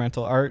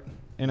experimental art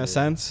in a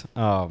sense.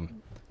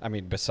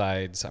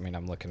 Besides,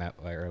 I'm looking at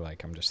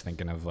I'm just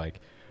thinking of like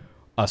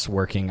us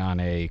working on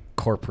a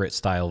corporate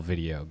style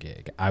video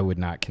gig. I would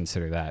not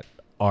consider that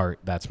art.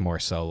 That's more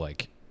so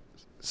like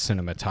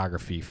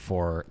cinematography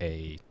for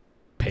a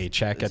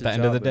paycheck It's at the a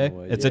end of the job in a day.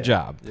 way, It's a yeah.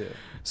 job. Yeah.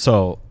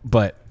 So,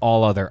 but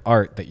all other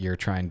art that you're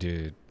trying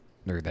to,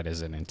 or that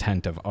is an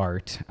intent of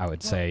art, I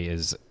would say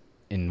is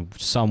in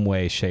some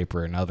way, shape,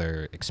 or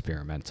another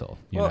experimental.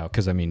 You Well- know,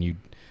 because I mean,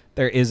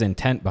 there is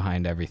intent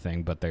behind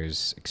everything, but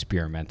there's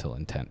experimental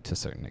intent to a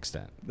certain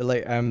extent. But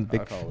like I'm I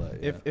big. call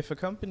that. Yeah. If a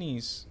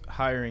company's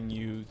hiring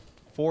you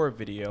for a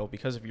video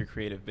because of your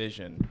creative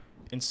vision,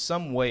 in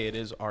some way it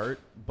is art,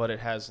 but it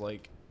has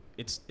like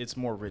it's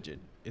more rigid.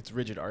 It's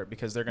rigid art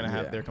because they're gonna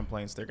have Yeah. their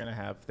complaints, they're gonna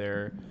have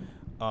their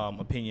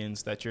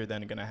opinions that you're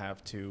then gonna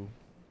have to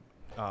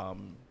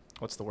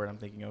what's the word I'm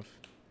thinking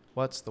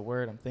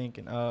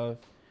of?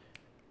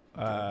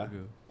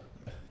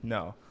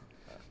 No,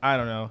 I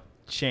don't know.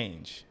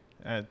 Change.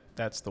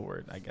 That's the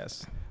word, I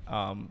guess.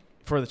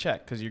 For the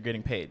check because you're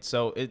getting paid.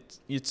 So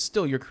it's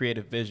still your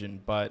creative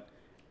vision, but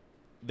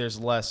there's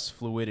less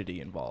fluidity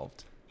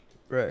involved.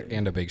 Right.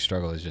 And a big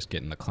struggle is just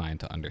getting the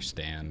client to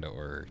understand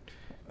or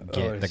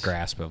get the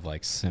grasp of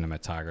like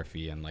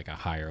cinematography and like a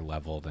higher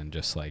level than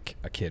just like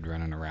a kid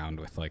running around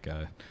with like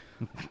a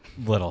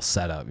little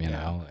setup, you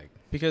know? Like,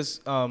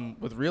 Because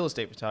with real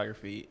estate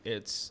photography,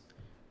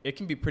 it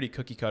can be pretty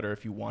cookie cutter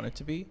if you want it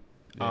to be,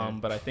 Yeah.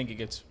 but I think it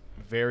gets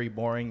very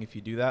boring if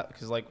you do that.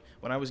 Because like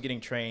when I was getting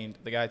trained,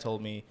 the guy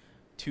told me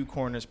 2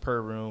 corners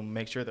per room,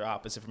 make sure they're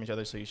opposite from each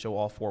other so you show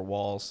all 4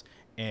 walls,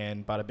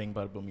 and bada bing,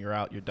 bada boom, you're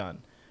out, you're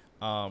done.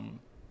 And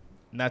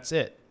that's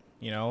it,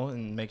 you know,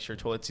 and make sure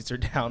toilet seats are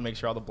down, make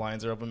sure all the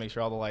blinds are open, make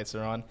sure all the lights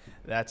are on.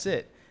 That's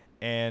it.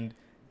 And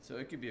So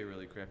it could be a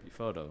really crappy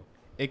photo.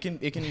 it can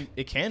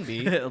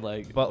be,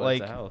 like, but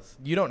what's like a house?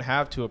 you don't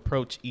have to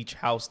approach each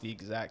house the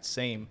exact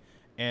same.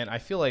 And I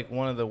feel like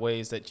one of the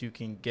ways that you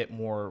can get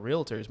more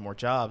realtors, more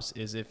jobs,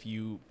 is if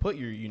you put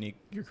your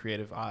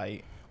creative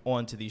eye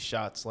onto these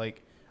shots.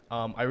 Like,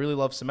 I really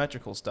love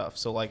symmetrical stuff.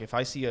 So like if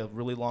I see a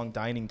really long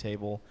dining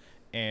table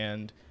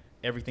and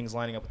everything's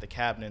lining up with the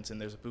cabinets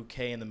and there's a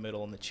bouquet in the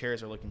middle and the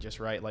chairs are looking just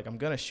right, like I'm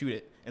going to shoot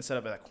it instead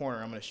of at that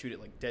corner. I'm going to shoot it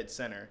like dead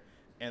center.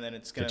 And then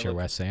it's going get to your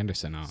look Wes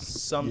Anderson on.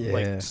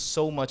 like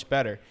so much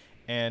better.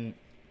 And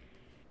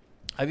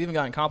I've even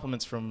gotten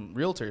compliments from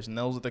realtors, and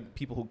those are the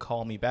people who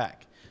call me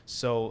back.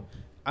 So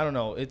I don't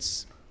know.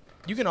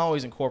 You can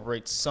always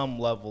incorporate some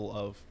level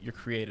of your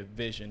creative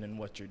vision in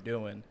what you're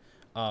doing.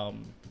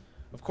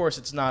 Of course,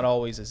 it's not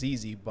always as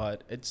easy,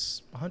 but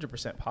it's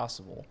 100%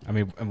 possible. I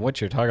mean, and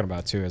what you're talking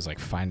about too is like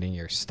finding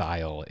your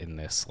style in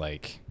this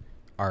like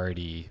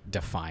already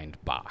defined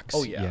box.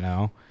 Oh, yeah. You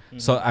know? Mm-hmm.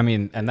 So I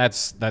mean, and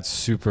that's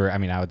super, I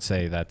mean, I would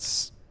say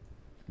that's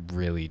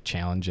really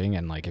challenging,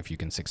 and like if you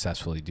can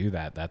successfully do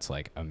that, that's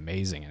like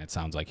amazing. And it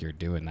sounds like you're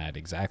doing that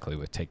exactly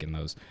with taking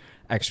those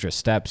extra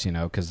steps, you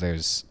know, because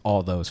there's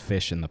all those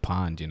fish in the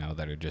pond, you know,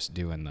 that are just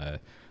doing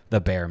the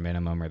bare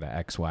minimum or the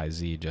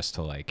XYZ just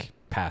to like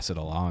pass it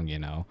along, you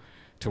know,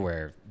 to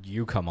where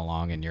you come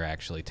along and you're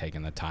actually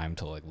taking the time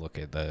to like look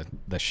at the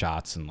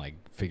shots and like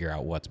figure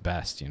out what's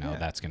best, you know. Yeah.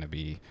 That's going to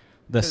be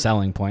the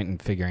selling point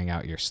and figuring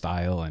out your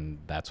style, and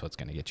that's what's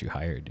going to get you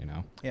hired, you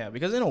know. Yeah,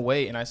 because in a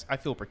way, and I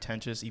feel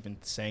pretentious even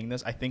saying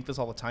this, I think this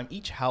all the time,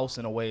 each house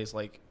in a way is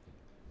like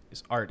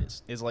is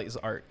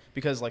art,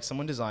 because like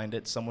someone designed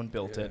it, someone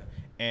built it,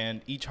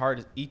 and each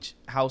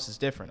house is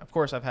different. Of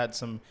course, I've had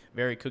some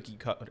very cookie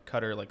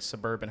cutter like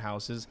suburban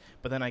houses,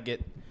 but then I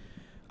get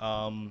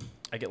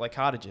like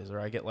cottages, or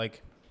I get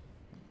like,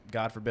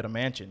 God forbid, a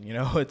mansion. You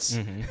know, it's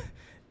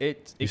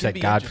it. You can said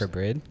be God interesting.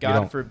 forbid.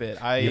 God forbid.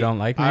 You don't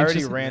like I already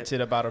mansions? ranted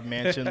about a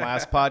mansion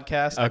last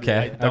podcast.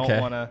 Okay,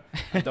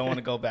 I don't want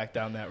to go back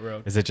down that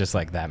road. Is it just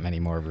like that many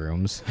more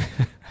rooms?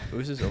 It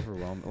was just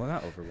overwhelming. Well,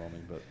 not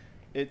overwhelming, but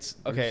It's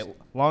okay.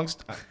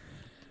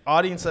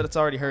 Audience that's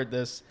already heard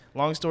this.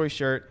 Long story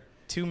short,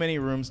 too many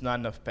rooms, not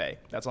enough pay.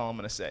 That's all I'm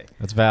gonna say.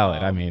 That's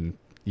valid. I mean,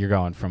 you're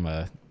going from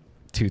a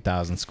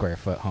 2,000 square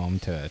foot home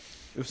to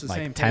it was the like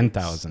same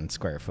 10,000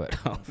 square foot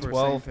home.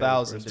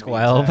 12,000.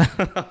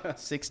 12.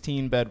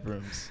 16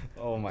 bedrooms.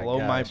 Oh my Blow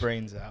my gosh.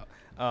 brains out.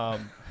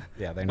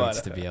 Yeah, there But,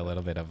 needs to be a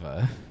little bit of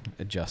a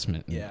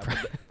adjustment. in Yeah, pri-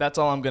 but that's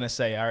all I'm gonna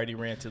say. I already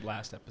ranted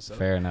last episode.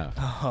 Fair enough.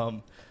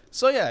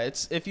 So yeah,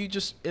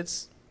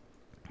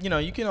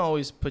 you can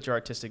always put your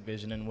artistic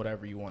vision in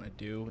whatever you want to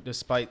do,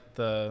 despite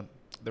the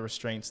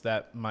restraints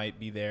that might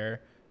be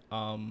there.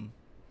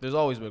 There's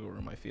always wiggle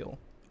room, I feel,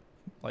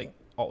 like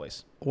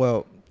always.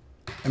 Well,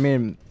 I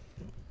mean,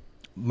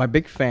 my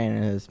big fan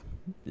is,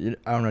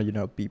 I don't know, you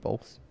know,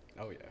 Peoples.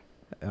 Oh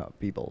yeah.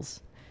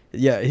 Peoples.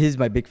 Yeah, he's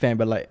my big fan,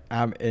 but like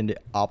I'm in the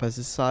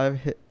opposite side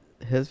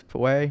of his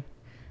way.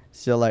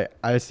 So like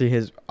I see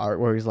his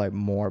artwork is like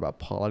more about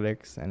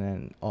politics, and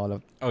then all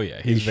of Oh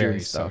yeah, he's issues very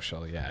and stuff.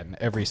 social. Yeah, and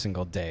every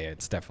single day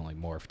it's definitely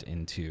morphed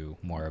into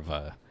more of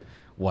a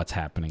what's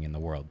happening in the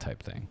world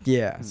type thing.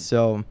 Yeah.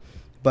 So,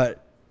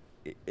 but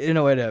in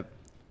a way that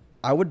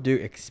I would do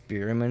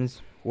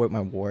experiments with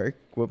my work,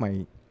 with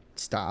my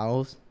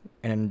styles,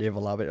 and then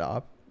develop it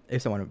up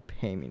if someone would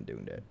pay me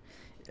doing that.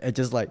 It's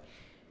just like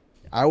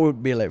I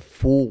would be like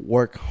full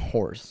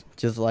workhorse,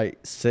 just like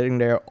sitting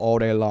there all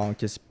day long,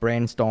 just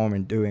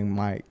brainstorming, doing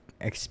my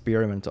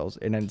experimentals,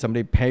 and then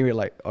somebody pay me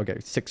like, okay,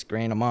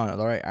 $6,000 a month.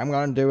 All right, I'm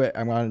gonna do it.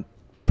 I'm gonna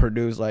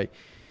produce like,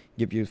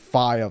 give you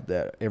 5 of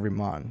that every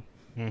month.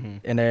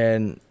 And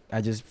then I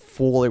just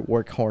fully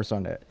work hard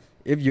on it.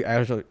 If you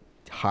actually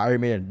hire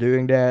me and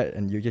doing that,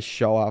 and you just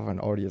show off on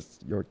all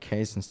your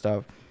case and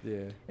stuff,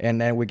 Yeah. and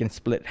then we can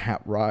split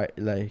half right,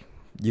 like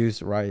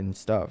use right and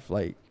stuff.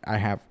 Like I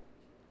have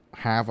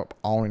half of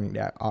owning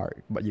that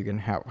art, but you can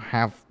have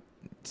half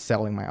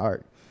selling my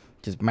art.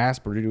 Just mass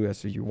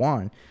produce as you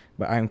want,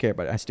 but I don't care.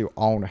 But I still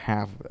own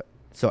half of it,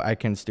 so I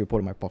can still put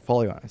in my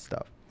portfolio and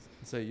stuff.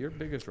 So your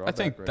biggest I drawback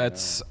think right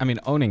that's, now. I mean,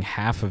 owning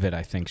half of it,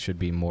 I think, should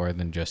be more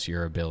than just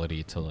your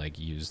ability to like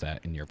use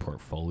that in your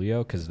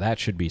portfolio, because that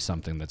should be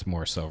something that's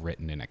more so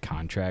written in a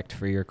contract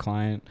for your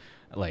client,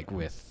 like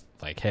with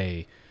like,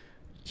 hey,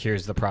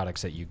 here's the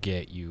products that you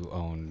get, you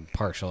own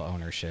partial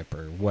ownership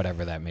or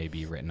whatever that may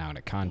be written out in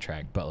a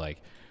contract. But like,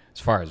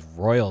 as far as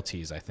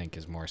royalties, I think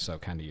is more so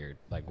kind of your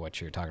like what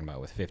you're talking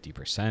about with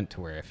 50%,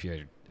 where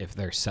if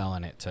they're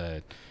selling it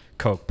to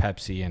Coke,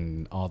 Pepsi,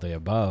 and all the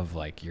above,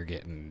 like you're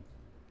getting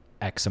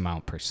X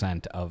amount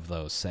percent of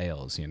those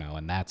sales, you know,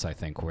 and that's, I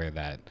think, where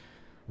that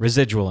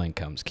residual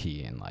income's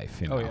key in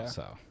life, you know. Oh, yeah.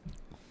 So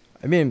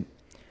I mean,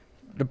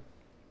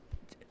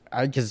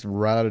 I just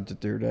rather to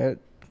do that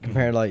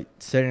compared like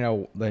sitting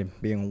out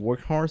like being a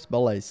workhorse, but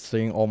like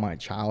seeing all my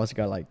childs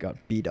got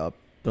beat up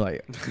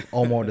like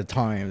almost the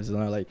times. You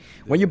know, like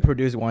when you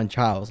produce one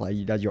child, it's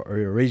like that's your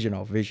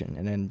original vision,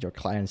 and then your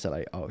clients are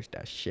like, oh, it's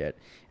that shit,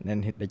 and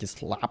then they just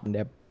slap in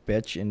that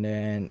bitch, and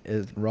then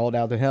it's rolled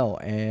out the hill,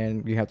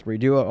 and you have to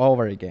redo it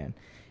over again.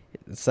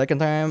 The second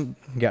time,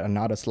 get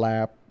another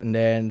slap, and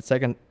then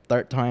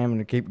third time,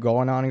 and keep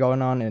going on and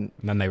going on, and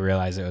then they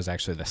realized it was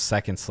actually the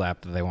second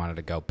slap that they wanted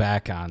to go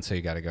back on, so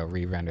you got to go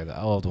re-render the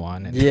old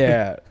one. And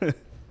yeah,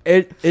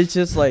 it's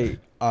just like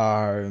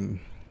I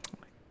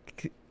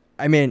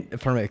mean,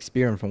 from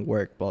experience from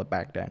work, but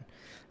back then,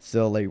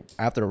 so like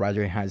after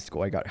graduating high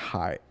school, I got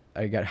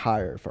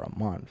hired for a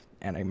month,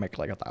 and I make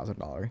like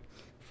 $1,000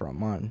 for a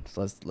month.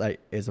 So it's like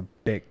it's a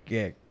big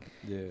gig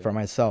for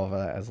myself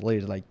as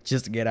lead. Like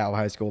just to get out of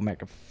high school,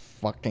 make a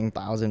fucking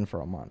 1,000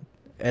 for a month.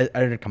 I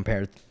didn't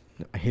compare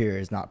here,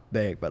 it's not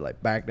big, but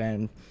like back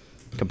then,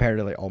 compared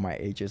to like all my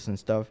ages and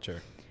stuff. Sure.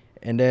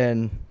 And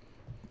then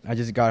I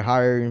just got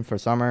hired for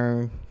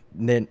summer.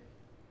 And then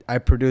I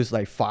produced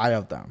like 5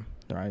 of them,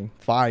 right?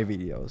 5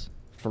 videos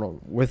for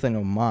within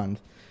a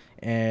month,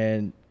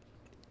 and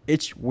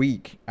each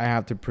week I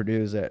have to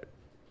produce it.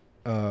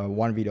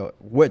 One video,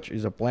 which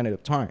is a plenty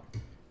of time.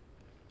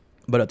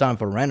 But the time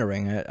for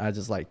rendering it, I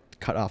just like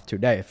cut off 2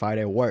 days,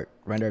 5-day work,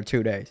 render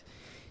 2 days.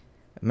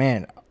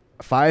 Man,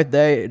 5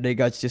 day they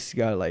just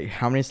got like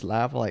how many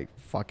slab like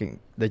fucking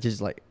they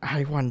just like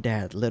I want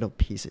that little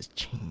pieces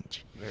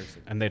change.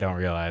 And they don't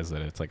realize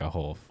that it's like a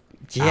whole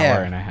Yeah.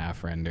 hour and a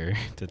half render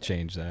to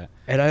change that.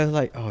 And I was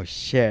like, oh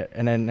shit.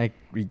 And then like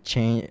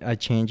I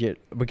change it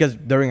because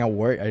during our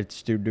work I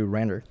still do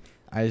render.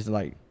 I just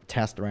like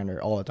test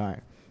render all the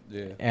time.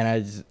 Yeah. And I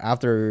just,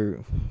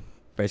 after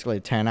basically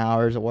 10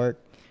 hours of work,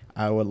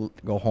 I would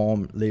go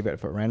home, leave it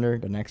for render.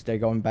 The next day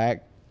going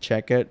back,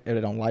 check it. If I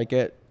don't like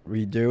it,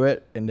 redo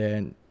it, and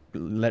then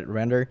let it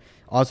render.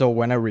 Also,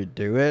 when I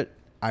redo it,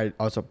 I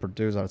also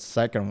produce a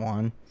second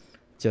one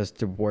just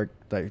to work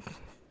like,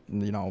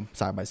 you know,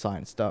 side by side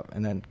and stuff,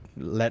 and then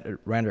let it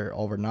render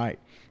overnight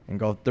and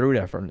go through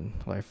that for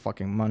like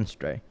fucking months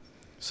straight.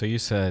 So you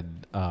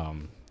said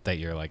that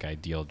your like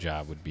ideal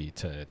job would be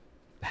to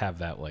have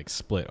that like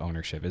split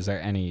ownership. Is there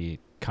any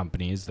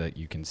companies that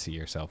you can see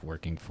yourself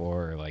working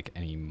for, or like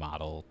any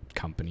model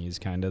companies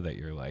kind of that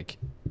you're like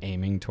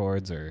aiming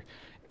towards,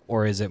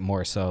 or is it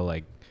more so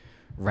like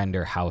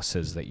render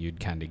houses that you'd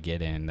kind of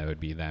get in that would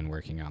be then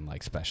working on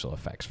like special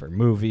effects for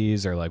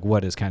movies, or like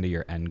what is kind of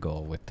your end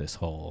goal with this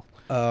whole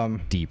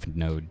deep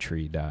node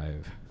tree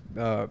dive?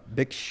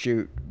 Big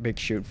shoot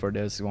for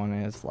this one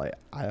is like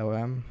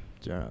IOM,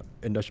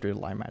 Industrial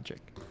Light Magic.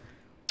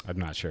 I'm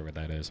not sure what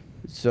that is.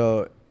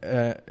 So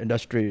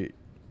Industry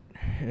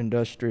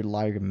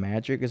Light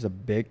Magic is a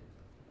big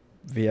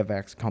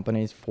VFX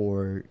companies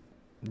for,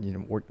 you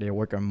know, they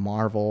work on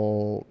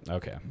Marvel,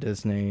 Okay.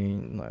 Disney,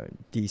 like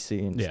DC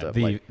and Yeah, stuff.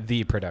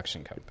 the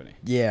production company.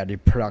 Yeah, the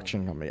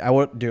production company. I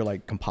would do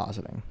like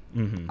compositing.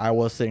 Mm-hmm. I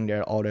was sitting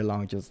there all day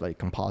long just like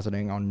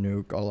compositing on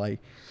Nuke or like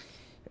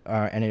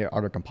any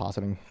other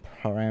compositing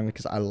program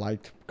because I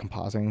liked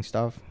compositing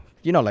stuff.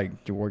 You know, like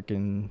you're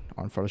working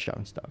on Photoshop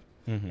and stuff.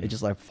 Mm-hmm. It's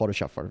just like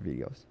Photoshop for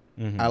videos.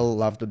 Mm-hmm. I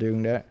love to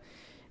doing that.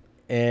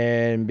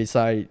 And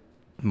besides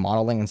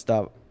modeling and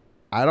stuff,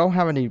 I don't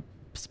have any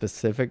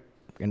specific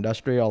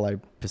industry or like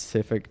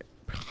specific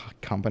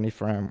company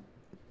firm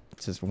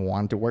just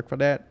want to work for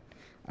that.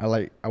 I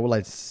would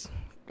like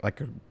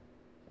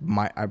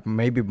I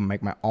maybe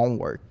make my own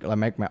work, like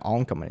make my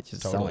own company,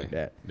 just sound like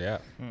that. Yeah.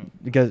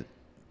 Because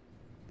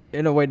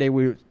in a way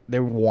they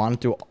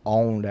want to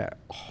own that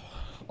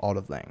all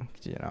the things,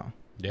 you know.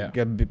 Yeah.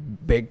 Because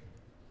big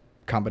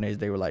companies,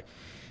 they were like,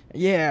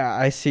 yeah,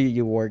 I see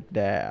you work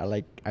there.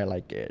 I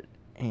like it,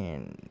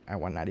 and I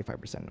want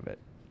 95% of it.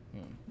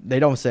 They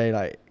don't say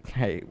like,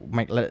 hey,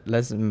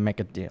 let's make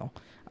a deal.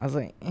 I was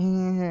like,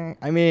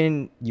 I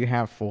mean, you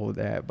have full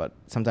there, but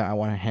sometimes I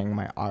want to hang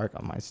my art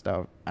on my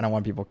stuff. I don't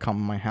want people come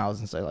to my house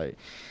and say like,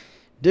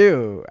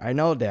 dude, I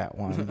know that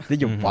one.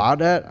 Did you buy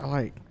that? I'm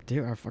like,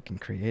 dude, I fucking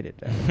created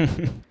that.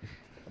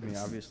 I mean,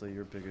 obviously,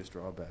 your biggest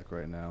drawback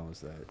right now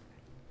is that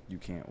you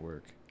can't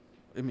work.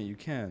 I mean, you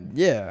can.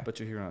 Yeah. But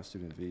you're here on a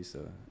student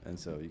visa, and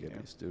so you get to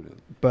be a student.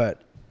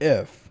 But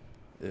if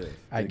If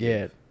I big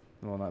get if.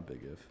 Well, not big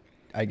if.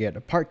 I get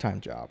a part-time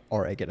job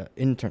or I get an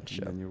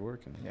internship, Then you're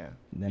working. Yeah.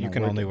 then You I'm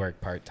can only working.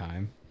 work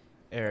part-time.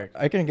 Eric.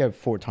 I can get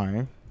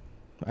full-time.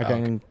 I Oh,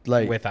 can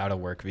like Without a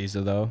work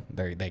visa, though,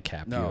 they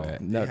cap No, you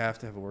at. No. you have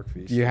to have a work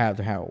visa. you have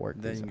to have a work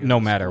Then visa. you can No go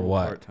to matter school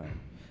what. part-time.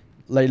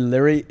 Like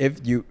literally,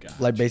 if you Gotcha.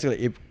 like basically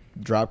if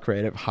Drop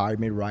Creative hired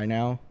me right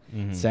now,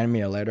 Mhm. send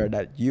me a letter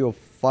that you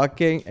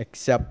fucking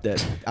accept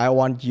it. I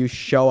want you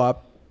show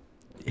up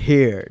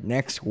here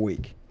next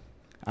week.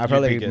 I You'd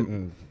probably be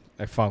getting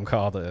a phone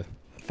call to.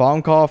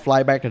 phone call,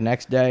 fly back the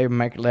next day,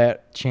 make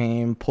that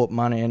chain, put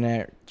money in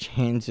there,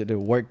 change to the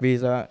work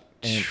visa,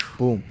 and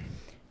boom.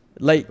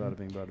 Like Bada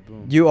bing, bada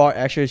boom. you are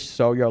actually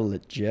so you're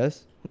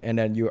legit, and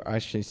then you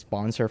actually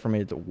sponsor for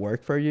me to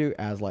work for you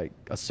as like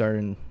a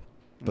certain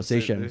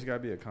position. There's got to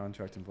be a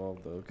contract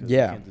involved though, because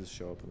Yeah. you can't just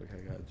show up like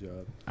I got a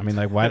job, I mean,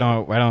 like, why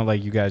don't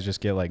like you guys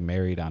just get like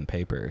married on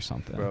paper or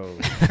something? bro.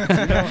 You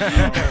know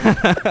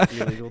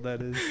how illegal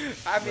that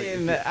is.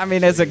 I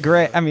mean, it's a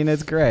gray. I mean,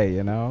 it's gray,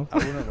 you know. I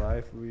wouldn't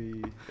lie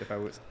if I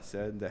was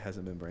said that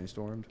hasn't been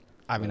brainstormed.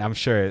 I mean, I'm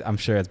sure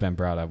it's been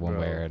brought up one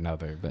way Bro, or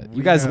another. But we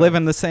you guys have- live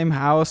in the same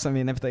house. I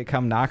mean, if they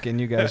come knocking,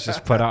 you guys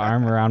just put an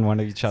arm around one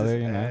of each other,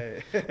 you know.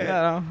 Hey.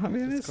 Yeah, I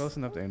mean, It's close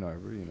enough to Ann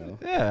Arbor, you know.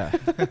 Yeah.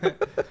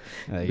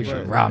 You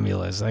But-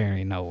 Romulus, there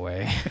ain't no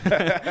way.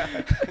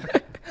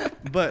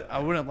 But I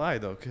wouldn't lie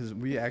though, because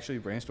we actually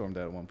brainstormed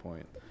that at one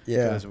point.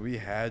 Yeah. Because we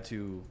had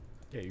to,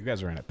 Yeah, you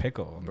guys were in a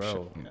pickle,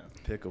 bro,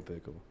 pickle.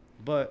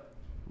 But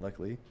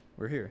luckily,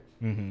 we're here.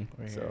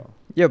 Mm-hmm. So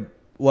Yeah.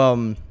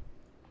 Well.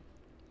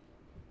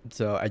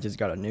 So I just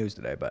got a news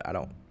today, but I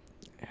don't.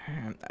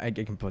 I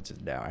can put this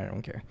down. I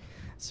don't care.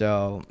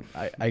 So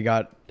I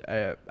got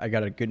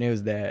a good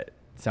news that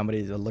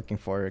somebody's looking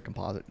for a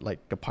composite, like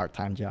a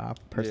part-time job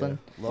person.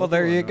 Yeah. Well, Local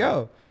there or you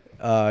not?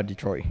 go.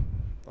 Detroit.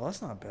 Oh,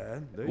 that's not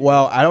bad. There you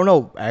Well, go. I don't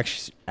know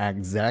actually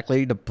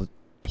exactly the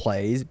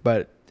place,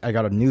 but I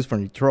got a news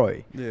from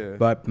Detroit. Yeah.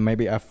 But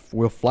maybe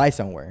will fly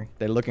somewhere.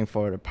 They're looking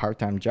for a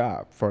part-time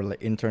job for like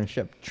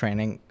internship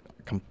training,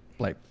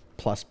 like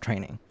plus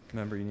training.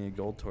 Remember, you need a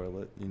gold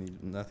toilet. You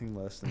need nothing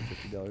less than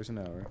 $50 an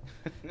hour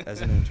as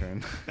an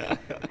intern.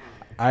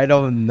 I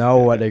don't know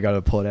what they're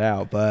gonna put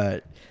out,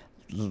 but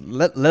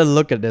let's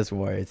look at this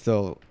way.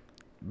 So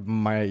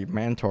my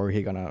mentor,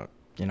 he gonna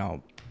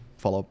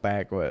follow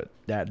back with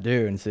that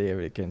dude and see if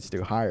he can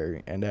still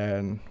hire. And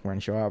then when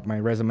show up, my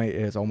resume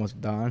is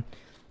almost done,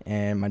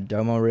 and my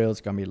demo reel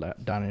is gonna be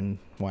done in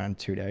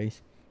 1-2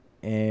 days.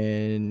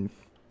 And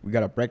we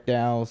got a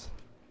breakdowns,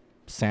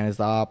 send it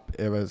up.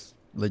 It was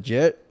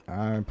legit.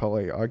 I'm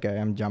probably okay.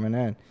 I'm jumping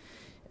in,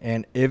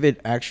 and if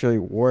it actually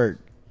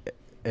worked,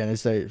 and it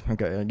say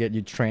okay, I get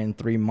you trained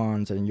 3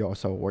 months, and you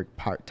also work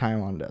part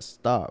time on that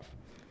stuff,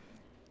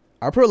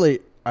 I'm probably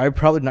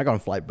not gonna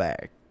fly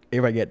back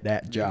if I get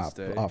that You'll job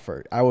stay.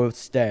 offered. I will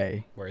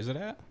stay. Where is it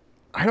at?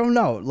 I don't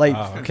know. Like,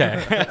 Oh,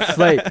 okay. it's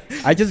like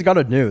I just got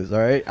a news. All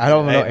right, I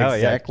don't know Hey, oh, yeah,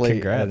 exactly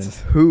congrats.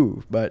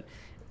 who, but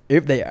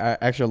if they are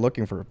actually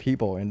looking for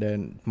people, and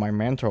then my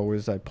mentor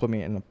was like put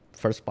me in the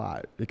first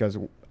spot because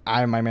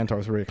my mentor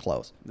was really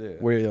close, Yeah.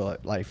 really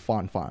like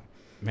fun.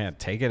 Man,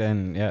 take it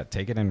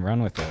and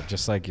run with it.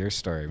 Just like your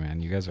story,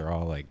 man. You guys are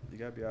all like You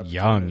gotta be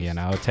young, opportunists. you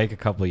know. Take a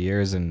couple of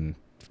years and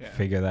Yeah.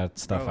 figure that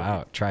stuff Bro,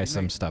 out. Try they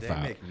some make- stuff they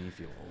out. make me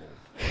feel old.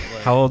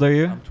 Like, How old are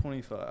you? I'm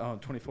 25. Oh, I'm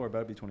 24. About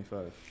to be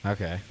 25.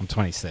 Okay, I'm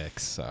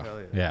 26. So Hell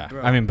yeah. yeah,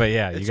 Bro, I mean, but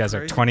yeah, you it's guys are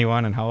crazy.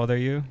 21, and how old are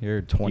you? You're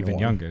even 21.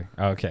 younger.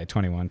 Okay,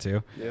 21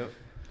 too. Yep.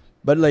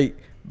 But like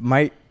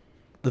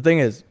the thing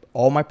is,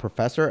 all my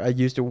professor I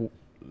used to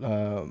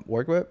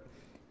work with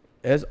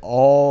is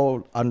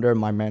all under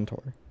my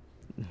mentor.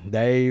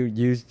 They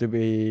used to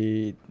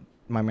be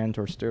my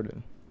mentor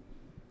student.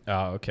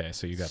 Oh, okay.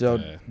 So you got So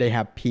the they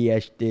have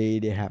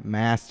PhD, they have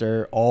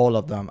master, all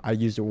of them. I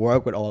used to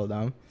work with all of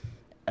them,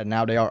 and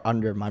now they are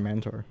under my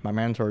mentor. My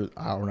mentor,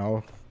 I don't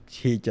know,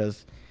 he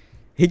just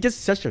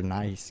such a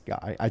nice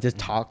guy. I just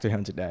talked to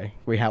him today.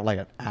 We have like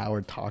an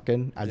hour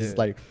talking. I just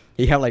Yeah. like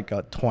he had like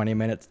a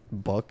 20-minute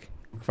book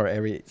for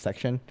every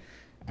section.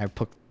 I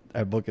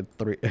booked it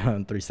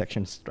three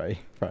sections straight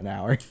for an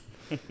hour.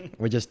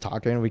 We're just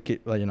talking. We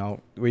keep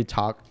we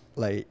talk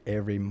like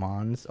every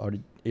month or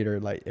either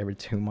like every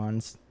 2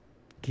 months.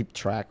 Keep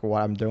track of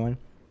what I'm doing.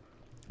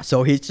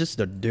 So he's just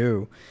a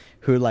dude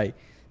who like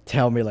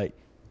tell me like,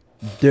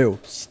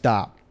 dude,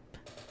 stop.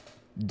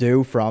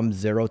 Do from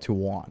 0 to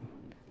 1,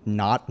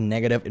 not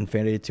negative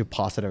infinity to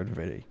positive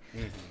infinity.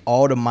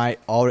 All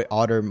the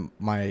other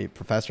my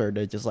professor,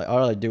 they just like,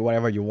 oh, like, do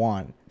whatever you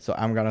want. So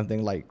I'm gonna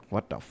think like,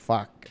 what the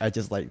fuck? I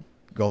just like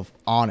go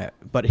on it.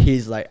 But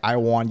he's like, I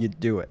want you to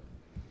do it.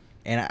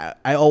 And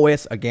I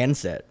always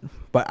against it,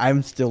 but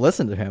I'm still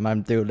listening to him.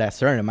 I'm doing that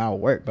certain amount of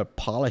work, but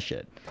polish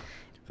it.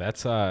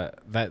 That's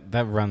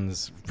that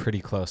runs pretty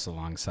close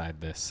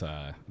alongside this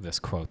this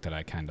quote that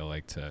I kind of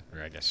like to,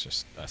 or I guess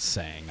just a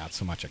saying, not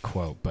so much a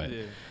quote, but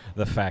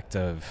the fact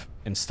of,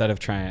 instead of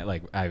trying,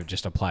 like, I would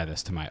just apply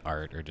this to my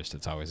art, or just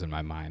it's always in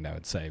my mind, I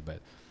would say, but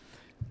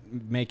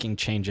making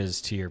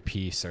changes to your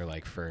piece, or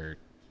like for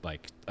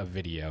like a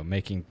video,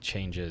 making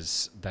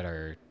changes that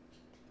are,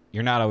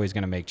 you're not always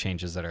going to make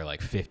changes that are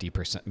like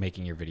 50%,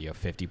 making your video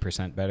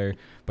 50% better,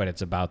 but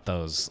it's about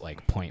those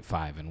like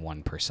 0.5 and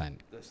 1%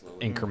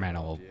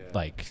 incremental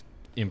like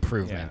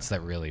improvements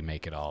that really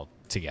make it all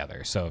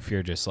together. So if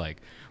you're just like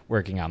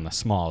working on the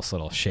smallest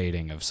little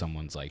shading of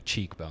someone's like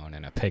cheekbone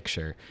in a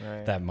picture,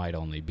 that might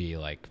only be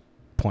like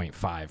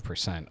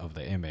 0.5% of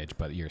the image,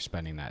 but you're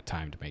spending that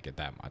time to make it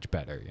that much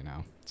better, you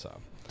know?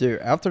 So Dude,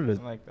 after I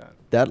like that.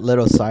 that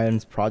little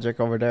science project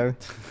over there,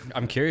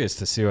 I'm curious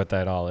to see what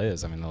that all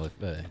is. I mean,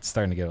 it's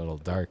starting to get a little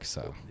dark,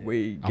 so I'm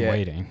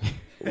waiting.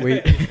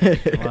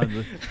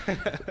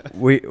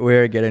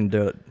 We're getting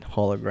the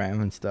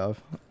hologram and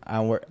stuff.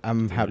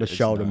 I'm have the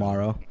show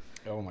tomorrow.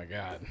 Oh my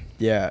god.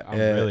 Yeah, I'm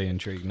really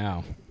intrigued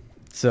now.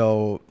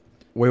 So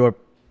we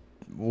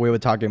were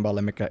talking about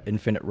like make an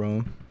infinite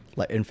room,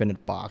 like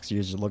infinite box.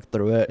 You just look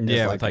through it. And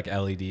Yeah, it's with like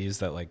LEDs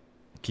that like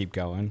keep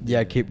going.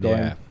 Yeah, keep going.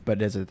 Yeah. But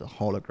there's a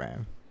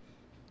hologram.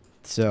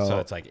 So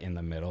it's like in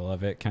the middle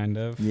of it, kind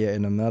of. Yeah,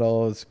 in the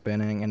middle,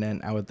 spinning, and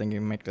then I was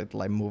thinking make it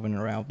like moving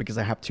around because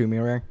I have two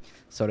mirror,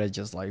 so they're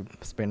just like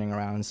spinning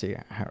around and see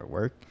how it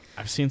works.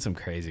 I've seen some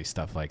crazy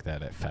stuff like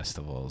that at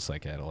festivals,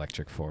 like at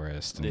Electric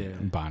Forest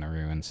and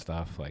Bonnaroo and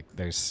stuff. Like,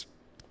 there's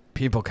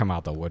people come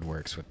out the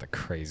woodworks with the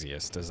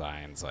craziest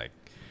designs, like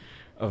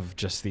of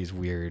just these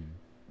weird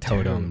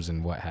totems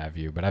and what have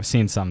you. But I've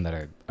seen some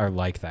that are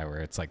like that,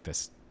 where it's like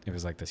this. It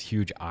was like this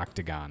huge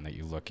octagon that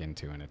you look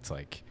into, and it's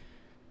like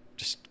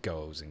just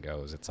goes and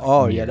goes. It's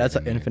like that's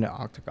an infinite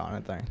octagon,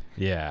 I think.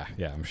 Yeah,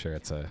 I'm sure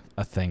it's a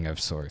thing of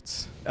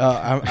sorts.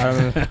 I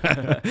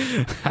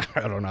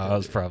I don't know. I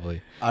was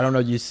probably. I don't know.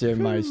 You see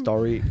my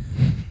story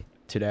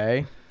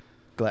today.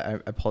 I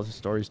posted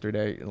stories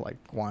today like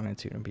 1 and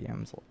 2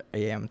 p.m.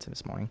 a.m. to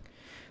this morning,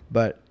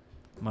 but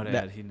my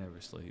dad, he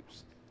never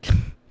sleeps.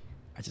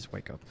 I just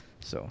wake up.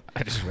 So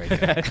I just wake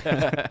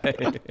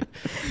up.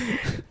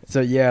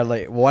 So yeah,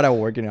 like what I'm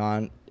working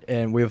on,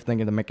 and we were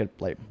thinking to make it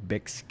like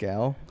big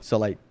scale. So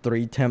like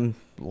 3 Tim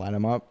line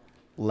them up,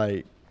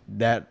 like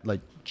that,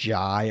 like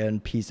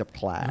giant piece of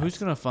glass. Who's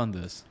gonna fund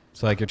this?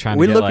 So like you're trying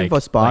We're to get looking for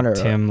spawner.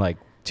 like Tim, like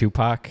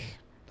Tupac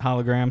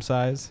hologram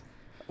size.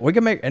 We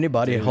can make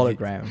anybody a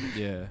hologram.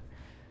 Yeah.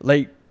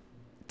 Like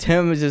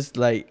Tim is just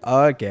like,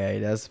 okay,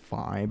 that's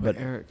fine, but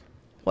Eric,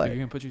 what? are you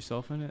gonna put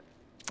yourself in it?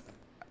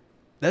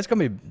 That's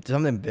gonna be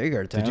something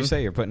bigger, Tim. Did you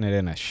say you're putting it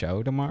in a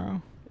show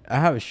tomorrow? I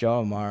have a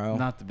show tomorrow.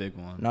 Not the big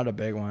one. Not a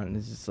big one.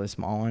 It's just a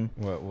small one.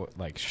 What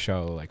like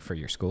show, like for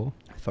your school?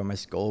 For my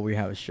school, we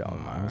have a show I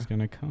tomorrow. was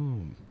gonna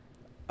come.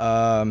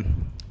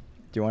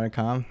 Do you want to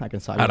come? I can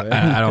sign you in.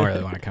 I don't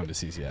really want to come to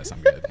CCS.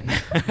 I'm good.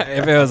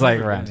 If it was like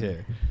around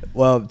here.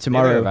 Well,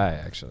 tomorrow Bye,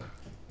 actually.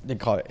 they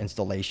call it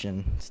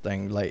installation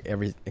thing. Like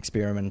every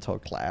experimental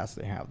class,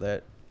 they have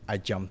that. I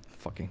jumped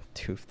fucking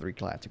 2-3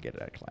 class to get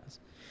that class.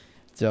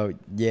 So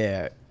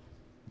yeah,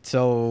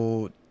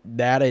 so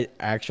that is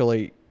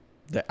actually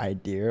the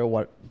idea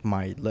what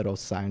my little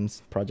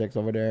science projects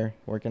over there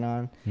working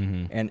on.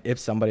 Mm-hmm. And if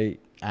somebody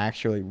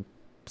actually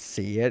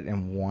see it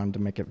and want to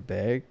make it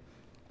big,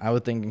 I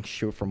was thinking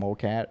shoot for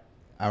MoCat.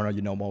 I don't know,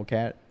 you know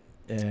MoCat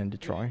in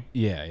Detroit?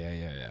 Yeah.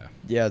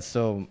 Yeah,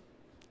 so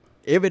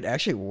if it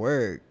actually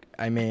worked,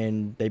 I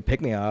mean, they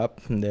pick me up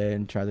and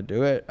then try to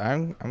do it.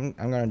 I'm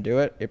gonna do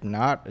it. If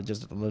not, it's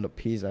just a little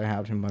piece I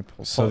have in my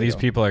portfolio. So these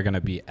people are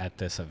gonna be at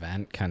this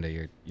event, kind of.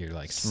 You're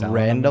like selling them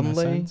in a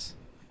randomly. sense?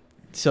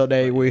 So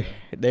they like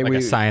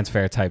a science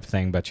fair type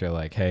thing, but you're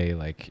like, hey,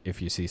 like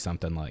if you see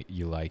something like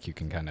you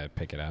can kind of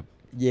pick it up.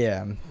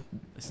 Yeah.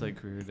 It's like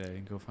career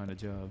day. Go find a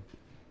job.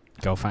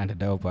 Go find a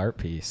dope art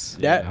piece.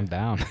 That- I'm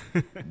down.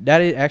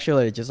 That is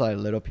actually just like a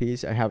little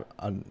piece. I have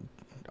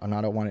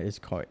another one is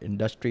called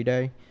Industry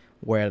Day,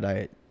 where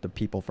the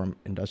people from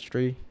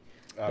industry.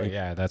 Oh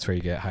yeah, that's where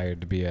you get hired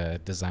to be a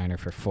designer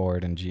for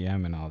Ford and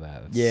GM and all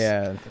that.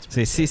 Yeah.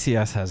 See,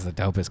 CCS has the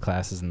dopest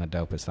classes and the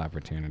dopest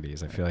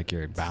opportunities. I feel like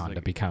you're bound like-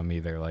 to become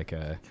either like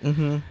a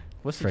Mm-hmm.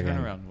 What's the Friggin-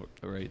 turnaround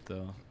rate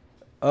though?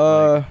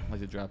 Like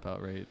the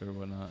dropout rate or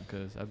whatnot?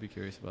 Because I'd be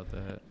curious about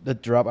that. The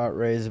dropout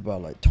rate is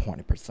about like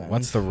 20%.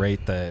 what's the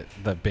rate that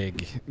the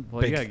big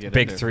Well, you gotta get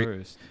big in there three?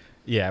 first.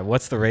 Yeah,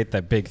 what's the rate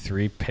that Big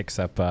Three picks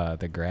up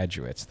the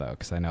graduates though?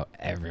 Because I know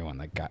everyone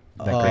that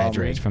Um,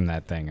 graduates from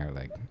that thing are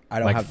like I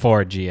don't like have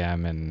Ford,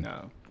 GM, and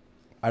No.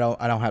 I don't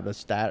have the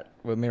stat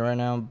with me right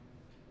now,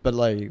 but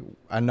like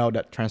I know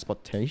that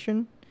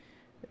transportation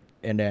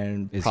and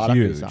then is product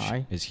huge.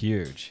 design. Is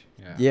huge.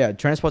 Yeah,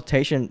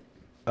 transportation,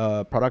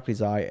 product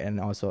design, and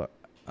also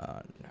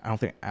I don't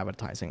think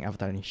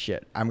advertising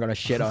shit. I'm gonna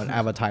shit on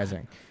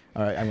advertising.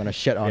 All right, I'm gonna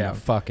shit on Yeah, them.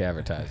 fuck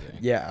advertising.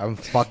 Yeah, I'm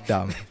fucked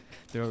them.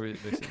 They're sitting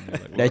there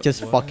like, They're what-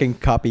 just what? fucking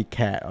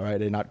copycat. All right,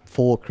 they're not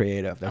full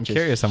creative. They're I'm just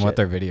curious on shit. what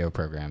their video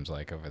program's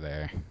like over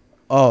there.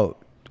 Oh,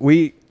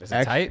 we Is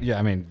it tight? Yeah,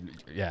 I mean,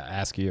 yeah.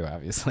 Ask you,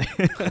 obviously.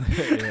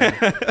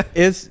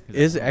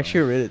 it's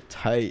actually really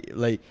tight.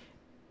 Like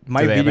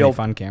my Do they have video, any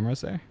fun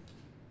cameras there?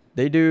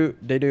 they do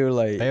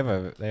like They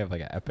have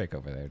like an Epic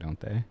over there, don't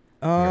they?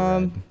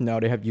 no,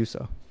 they have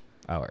Yusa.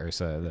 Oh,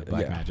 Ursa, the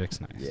Black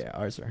Magic's nice. Yeah,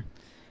 ours are.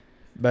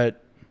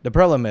 But the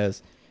problem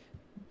is,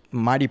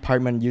 my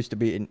department used to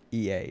be in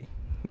EA,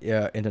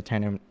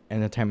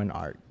 entertainment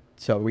art.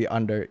 So we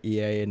under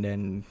EA, and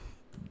then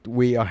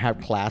we have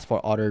class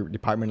for other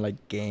department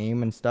like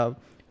game and stuff,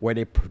 where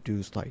they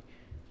produce like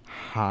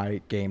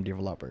high game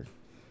developer.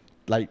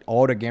 Like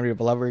all the game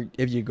developer,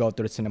 if you go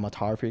to the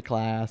cinematography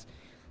class,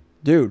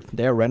 dude,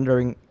 their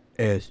rendering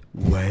is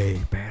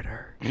way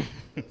better.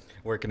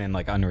 Working in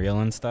like Unreal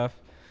and stuff.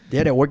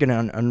 Yeah, they're working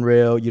on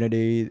Unreal,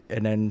 Unity,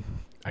 and then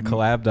I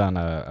collabed on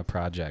a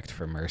project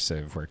for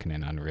Immersive working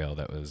in Unreal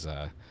that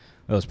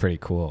was pretty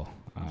cool.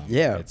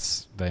 Yeah.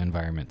 It's the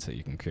environments that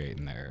you can create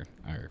in there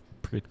are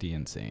pretty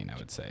insane, I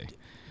would say.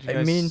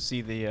 Did you guys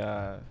see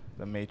the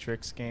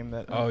Matrix game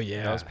that that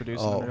was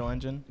produced in Unreal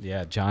Engine?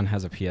 Yeah, John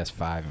has a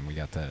PS5 and we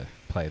got to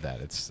play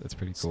that. It's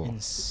pretty cool.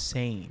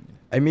 Insane.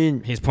 I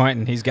mean, He's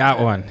pointing. He's got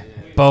one.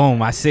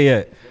 Boom! I see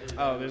it.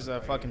 Oh, there's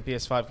a fucking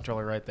PS5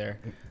 controller right there.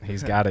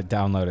 He's got it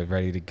downloaded,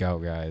 ready to go,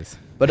 guys.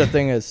 but the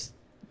thing is,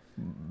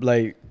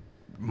 like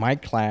my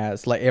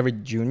class, like every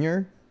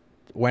junior,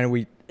 when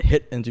we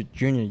hit into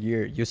junior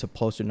year, you're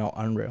supposed to know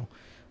Unreal.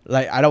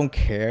 Like I don't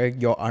care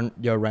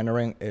your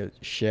rendering is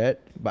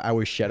shit, but I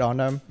will shit on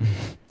them.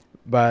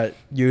 But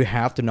you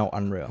have to know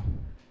Unreal.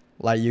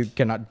 Like you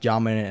cannot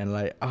jump in and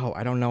like, oh,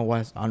 I don't know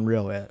what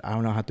Unreal is. I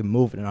don't know how to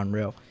move in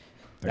Unreal.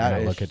 They're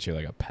gonna look at you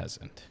like a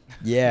peasant.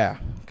 Yeah,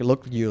 could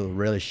look at you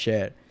really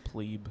shit.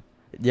 Plebe.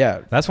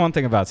 Yeah, That's one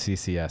thing about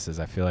CCS is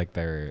I feel like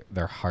they're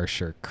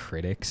harsher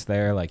critics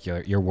there. Like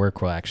your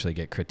work will actually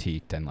get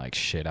critiqued and like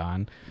shit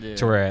on. Yeah.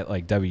 To where at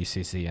like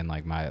WCC and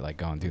like my like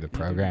going through the You did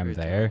a program great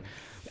there, job.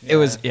 it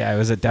was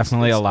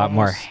definitely It's a lot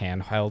more almost-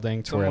 hand holding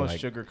It's to where almost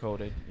like sugar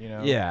coated, you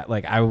know. yeah,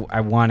 like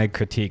I wanted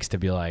critiques to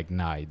be like,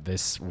 nah,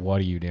 what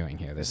are you doing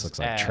here? This This looks is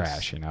like ass,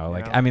 trash, you know? you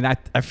Like know? I mean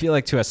I feel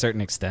like to a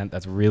certain extent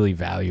that's really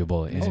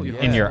valuable in, Oh, yeah.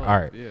 in your Yeah.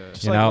 art. Yeah.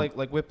 Just You like, know?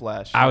 like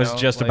Whiplash. I you was know?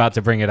 just Like, about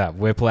to bring it up.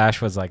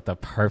 Whiplash was like the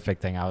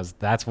perfect thing.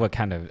 That's what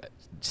kind of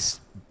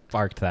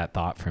sparked that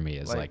thought for me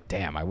is Like- like,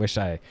 damn, I wish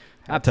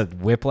not to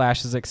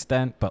Whiplash's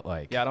extent, but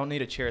like Yeah, I don't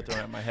need a chair thrown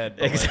at my head.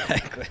 But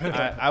exactly.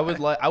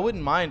 Like, I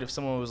wouldn't mind if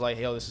someone was like,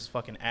 "Hey, this is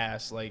fucking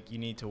ass. Like, you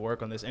need to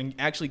work on this and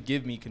actually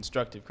give me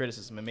constructive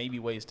criticism and maybe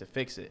ways to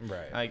fix it."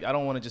 Right. Like, I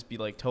don't want to just be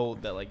like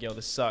told that like, "Yo,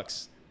 this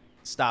sucks.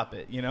 Stop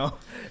it." You know,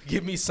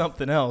 give me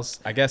something else.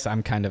 I guess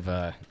I'm kind of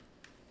a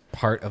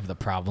part of the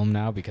problem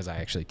now because I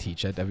actually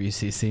teach at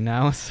WCC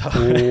now. So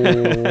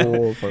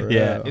oh, for real.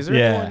 Yeah. Is there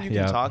anyone you can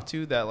yeah. talk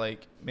to that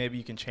like maybe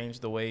you can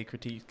change the way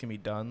critique can be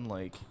done?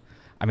 Like,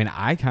 I mean,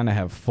 I kind of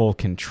have full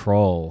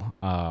control.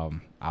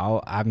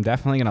 I'm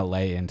definitely gonna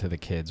lay into the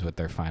kids with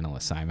their final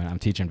assignment. I'm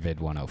teaching Vid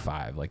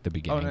 105, like the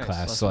beginning nice.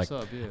 class. That's So like,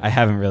 what's up, yeah. I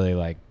haven't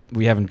really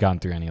we haven't gone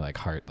through any like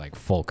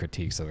full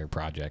critiques of their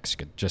projects,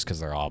 just because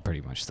they're all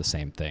pretty much the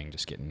same thing.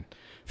 Just getting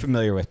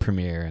familiar with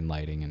Premiere and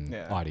lighting and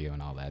Yeah. audio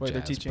and all that wait, jazz.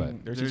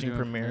 they're teaching doing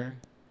Premiere.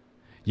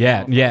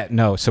 Yeah,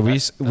 no. So we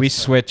That's we tough.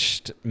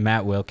 switched.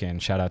 Matt Wilkin,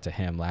 shout out to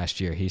him.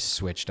 Last year, he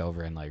switched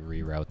over and like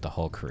rewrote the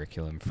whole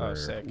curriculum for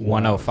sick.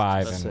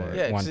 105 That's and sick.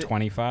 Yeah, 'cause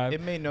 125.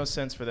 It made no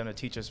sense for them to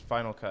teach us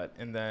Final Cut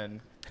and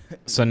then.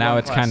 So now one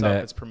it's class up,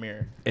 kinda- it's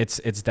Premiere. It's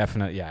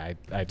definitely, yeah,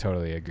 I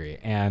totally agree.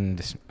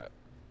 And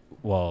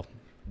well,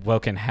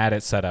 Wilkin had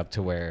it set up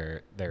to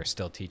where they're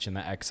still teaching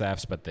the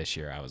XFs, but this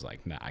year I was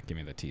like, nah, give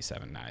me the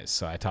T7Is.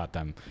 So I taught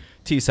them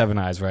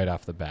T7Is right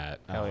off the bat.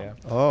 Hell yeah.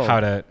 Oh.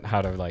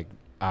 How to like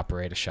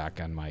operate a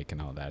shotgun mic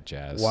and all that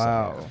jazz. So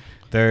Wow.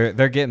 they're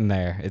getting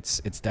there.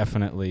 It's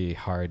definitely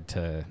hard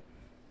to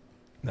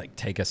like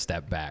take a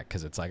step back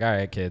because it's like, all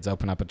right, kids,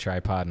 open up a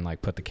tripod and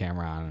like put the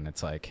camera on, and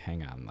it's like,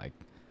 hang on, like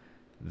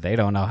they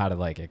don't know how to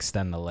like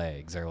extend the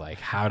legs or like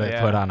how to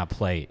Yeah. put on a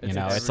plate. You It's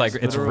know, every it's like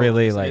it's literal-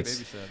 really it's like baby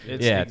step,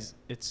 It's Yeah.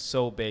 it's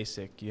so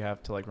basic. You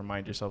have to like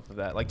remind yourself of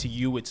that. Like to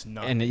you, it's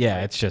not. and yeah,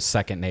 Like, it's just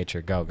second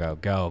nature. Go go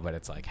go. But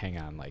it's like, hang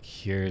on, like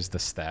here's the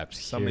steps.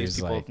 some of these here's,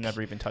 people like, have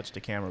never even touched a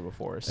camera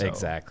before. So.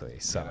 exactly.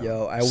 So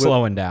Yo, I will.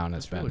 slowing down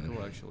has That's been really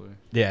cool, actually.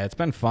 yeah, it's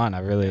been fun.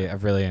 I've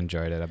really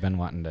enjoyed it. I've been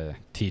wanting to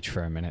teach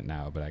for a minute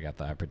now, but I got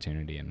the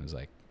opportunity and was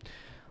like,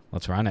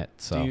 let's run it.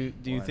 So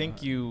Do you Why think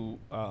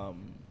not?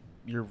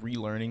 you're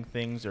relearning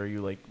things, or are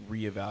you like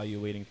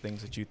reevaluating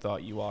things that you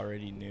thought you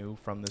already knew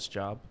from this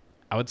job?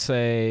 I would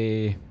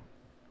say,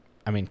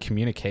 I mean,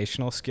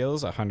 communicational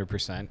skills,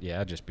 100%.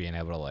 Yeah, just being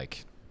able to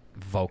like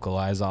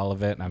vocalize all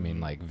of it. I mean,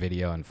 Mhm. like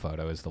video and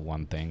photo is the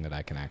one thing that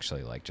I can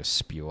actually like just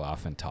spew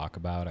off and talk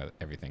about.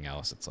 Everything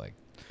else, it's like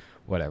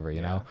whatever,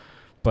 you know.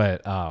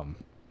 But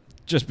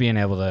just being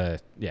able to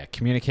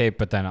communicate,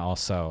 but then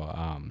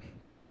also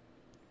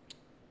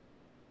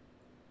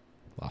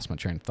lost my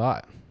train of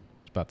thought. I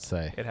was about to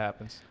say, It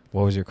happens.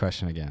 what was your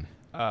question again?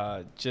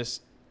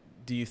 Just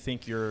do you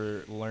think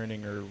you're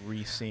learning or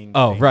re-seeing?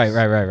 Oh, things?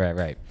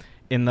 right.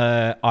 In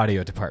the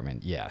audio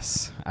department,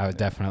 yes. I would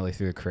definitely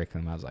through the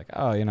curriculum. I was like,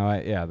 oh, you know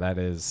what? Yeah, that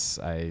is.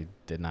 I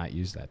did not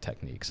use that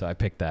technique, so I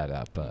picked that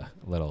up. A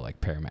little like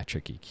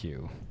parametric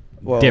EQ.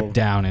 Well- Dip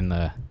down in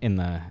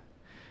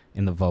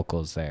the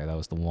vocals there. That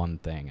was the one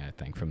thing I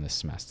think from this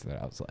semester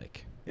that I was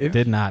like,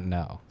 did not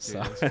know. So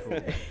Yeah, that's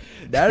cool.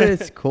 That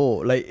is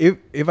cool. Like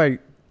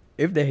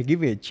if they give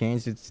me a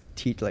chance to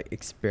teach like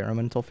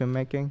experimental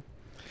filmmaking.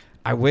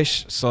 I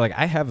wish so. Like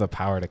I have the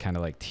power to kind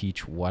of like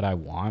teach what I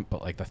want,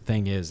 but like the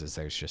thing is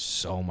there's just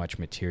so much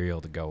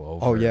material to go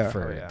over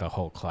for the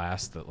whole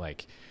class that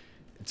like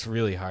it's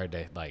really hard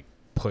to like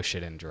push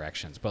it in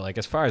directions. But like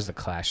as far as the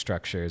class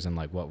structures and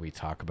like what we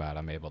talk about,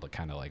 I'm able to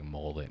kind of like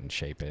mold it and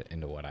shape it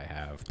into what I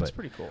have. But That's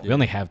pretty cool. we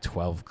only have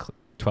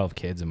 12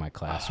 kids in my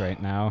class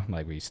right now.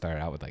 Like we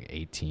started out with like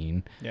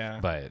 18. Yeah.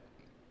 But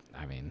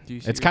I mean, Do you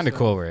see it's kind of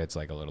yourself- cool where it's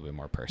like a little bit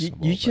more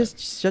personable. You but- just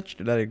such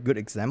like a good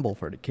example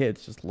for the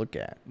kids. Just look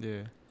at.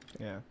 Yeah.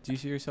 Yeah. Do you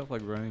see yourself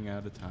like running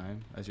out of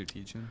time as you're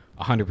teaching?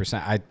 100%.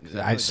 I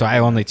like so I definitely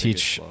only have to take it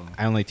teach slow.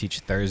 I only teach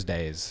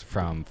Thursdays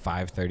from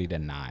 5:30 to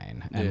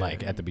 9. And Yeah.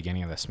 like at the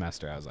beginning of the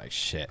semester I was like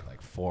shit,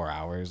 like 4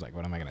 hours, like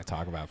what am I going to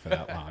talk about for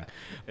that long?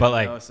 But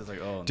like Now it's just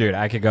like, oh, dude, no.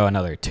 I could go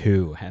another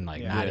 2 and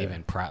like Yeah. not Yeah.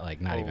 even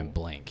not even Oh.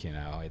 blink, you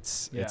know.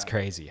 It's Yeah.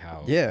 crazy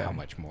how Yeah. how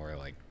much more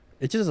like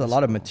It's just a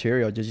lot of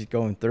material just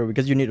going through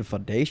because you need a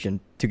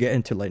foundation to get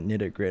into like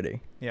nitty gritty.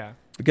 Yeah.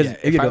 Because yeah,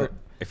 if you go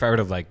if I were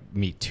to like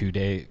meet 2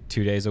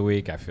 days a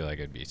week, I feel like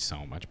it'd be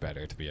so much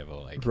better to be able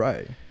to like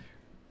right,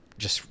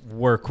 just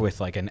work with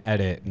like an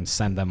edit and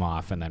send them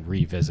off and then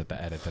revisit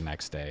the edit the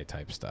next day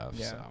type stuff.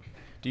 Yeah. So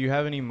Do you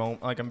have any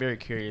like I'm very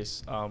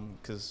curious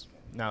because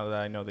now that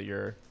I know that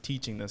you're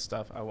teaching this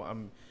stuff,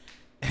 I'm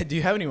do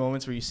you have any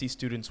moments where you see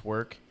students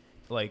work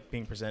like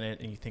being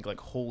presented and you think like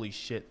holy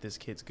shit this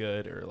kid's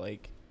good or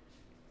like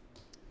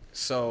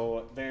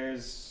So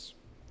there's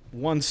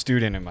one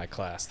student in my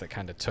class that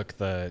kind of took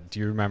do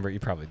you remember, you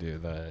probably do,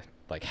 the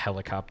like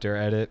helicopter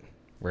edit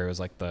where it was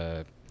like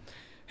the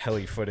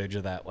heli footage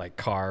of that like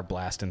car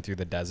blasting through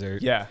the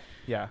desert? yeah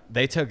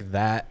They took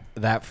that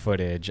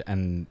footage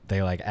and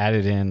they like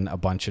added in a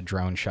bunch of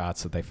drone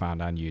shots that they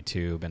found on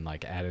YouTube and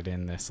like added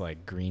in this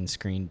like green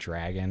screen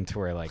dragon to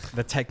where like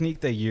the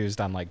technique they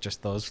used on like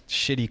just those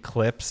shitty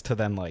clips to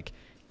then like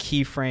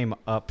keyframe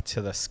up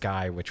to the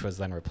sky, which was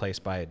then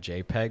replaced by a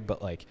JPEG,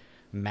 but like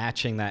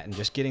matching that and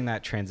just getting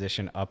that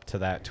transition up to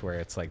that to where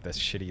it's like this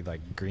shitty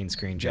like green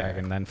screen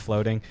dragon then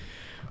floating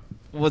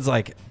was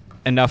like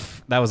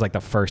enough. That was like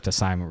the first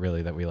assignment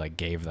really that we like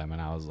gave them,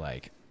 and I was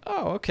like,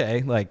 oh,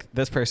 okay, like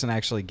this person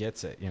actually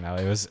gets it, you know.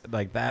 It was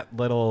like that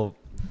little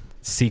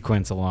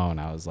sequence alone,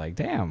 I was like,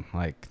 damn,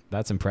 like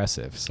that's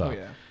impressive. So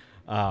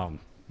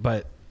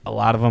but a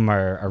lot of them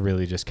are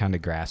really just kind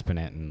of grasping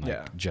it and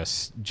like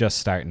just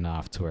starting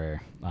off to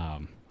where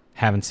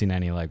haven't seen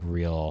any like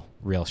real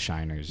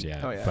shiners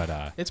yet.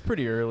 But it's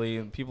pretty early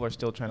and people are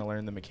still trying to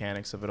learn the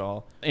mechanics of it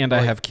all. and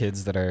Like- I have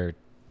kids that are,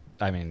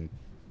 I mean,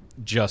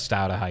 just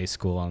out of high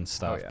school and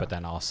stuff, yeah. but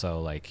then also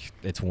like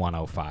it's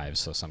 105,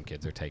 so some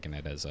kids are taking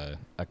it as a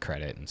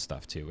credit and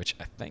stuff too, which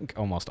I think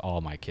almost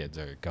all my kids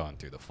are going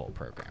through the full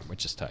program,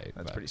 which is tight.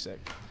 That's but pretty sick.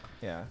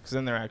 Yeah, because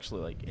then they're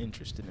actually like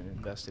interested and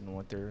invested in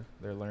what they're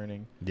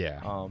learning. yeah.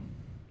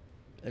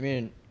 I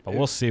mean, But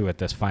we'll see with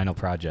this final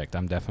project.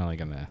 I'm definitely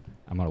gonna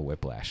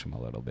whiplash him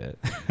a little bit.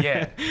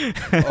 Yeah.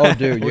 oh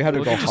dude, you had to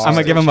We'll go get you hard. I'm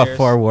gonna give him a chairs.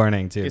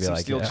 forewarning too. Get Be some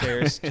like, steel yeah.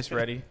 chairs just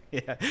ready.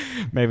 Yeah,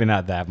 maybe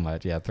not that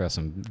much. Yeah, throw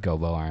some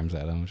gobo arms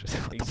at him. Just,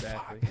 what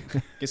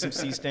Exactly. Get some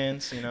C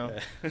stands, you know.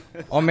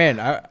 Oh man,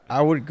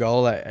 I would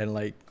go and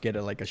like get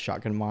a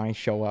shotgun mine,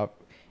 show up.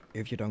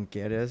 If you don't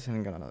get it,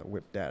 I'm gonna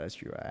whip that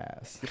at your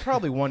ass. You're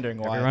probably wondering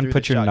why. I Everyone threw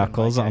put the your shotgun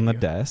knuckles mic on at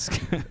the you.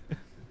 desk.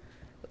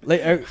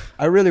 Like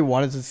I really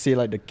wanted to see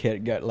like the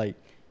kid got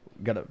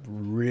a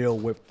real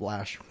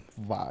whiplash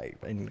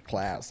vibe in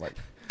class. Like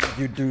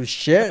you do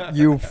shit,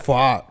 you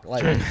fuck.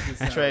 Like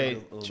Trey,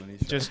 Little mini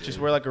just shot,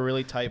 wear like a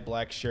really tight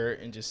black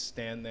shirt and just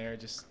stand there,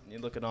 just you're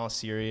looking all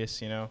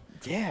serious, you know.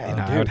 yeah, You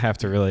know, I dude. would have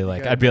to really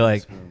like. I'd be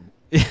like,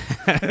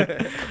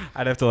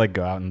 I'd have to like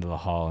go out into the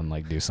hall and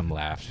like do some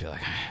laughs. Be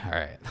like, all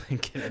right,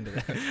 get into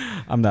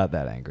that. I'm not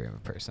that angry of a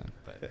person,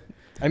 but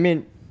I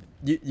mean,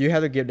 you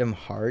have to give them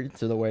heart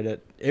to the way that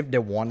if they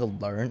want to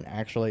learn,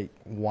 actually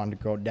want to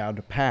go down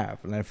the path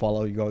and then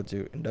follow you go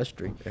to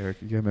industry. Eric,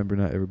 you gotta remember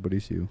not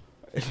everybody's you.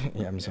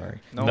 Yeah, I'm sorry.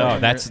 no, one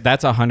that's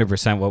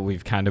 100% what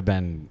we've kind of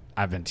been.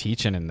 I've been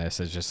teaching in this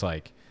is just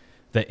like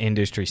the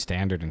industry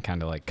standard and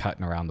kind of like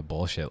cutting around the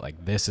bullshit.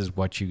 Like this is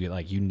what you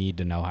like. You need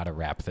to know how to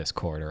wrap this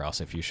chord, or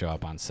else if you show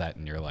up on set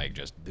and you're like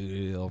just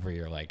over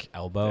your like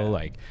elbow,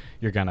 like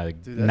you're gonna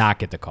Dude, not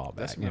get the call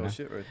That's back. real You know?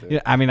 shit right there.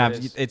 Yeah, I mean,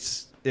 It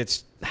is.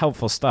 it's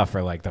helpful stuff,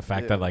 or like the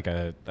fact Yeah. that like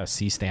a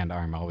C-stand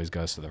arm always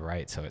goes to the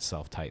right, so it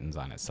self-tightens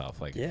on itself.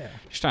 Like, Yeah.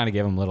 just trying to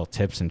give them little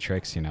tips and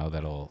tricks, you know,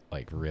 that'll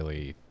like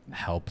really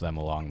help them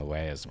along the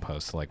way, as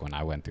opposed to like when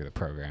I went through the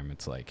program,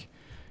 it's like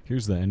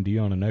here's the ND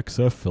on an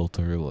XF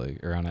filter,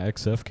 like, or on an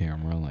XF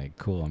camera. Like,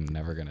 cool, I'm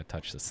never gonna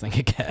touch this thing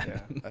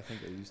again. Yeah, I think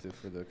I used it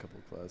for the couple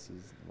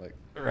classes. Like,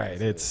 Right.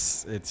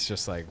 that's It's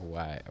just like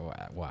why?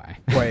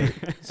 Wait,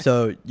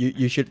 so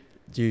you should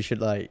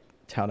like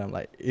tell them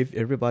like if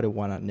everybody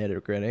want a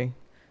nitty gritty,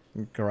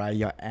 grab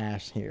your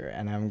ass here,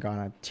 and I'm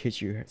gonna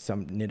teach you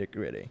some nitty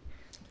gritty.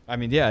 I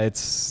mean, yeah,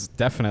 it's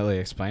definitely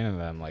explaining to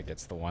them like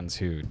it's the ones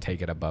who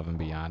take it above and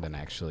beyond and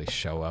actually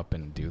show up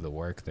and do the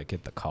work that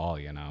get the call,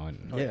 you know,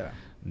 and Yeah.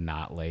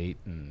 not late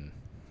and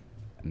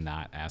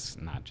not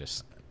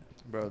just.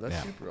 Bro, that's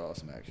Yeah. super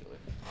awesome, actually.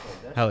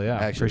 Hell yeah,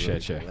 Actually,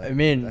 appreciate really you. cool. I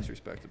mean, That's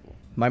respectable.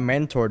 my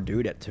mentor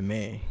do that to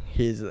me.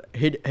 He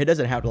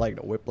doesn't have like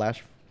the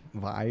whiplash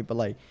vibe, but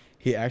like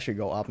he actually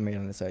go up to me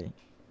and say,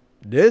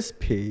 "This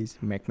piece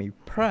make me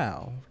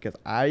proud because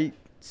I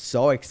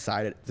so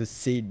excited to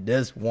see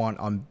this one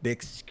on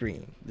big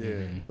screen. Yeah.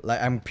 Mhm.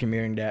 Like I'm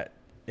premiering that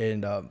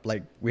in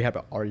like we have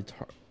an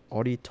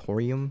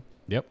auditorium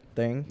Yep.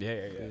 thing.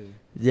 Yeah.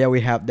 Yeah,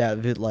 we have that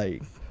with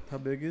like How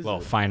big is Well,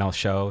 it? final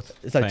show.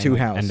 It's like thing, two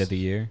house. End of the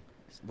year.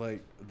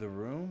 Like the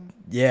room?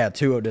 yeah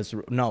 2 of this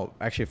no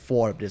actually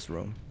 4 of this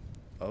room.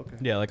 Okay.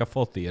 Yeah, like a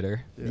full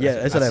theater. Yeah,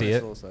 that's it's like- see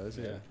it. full size.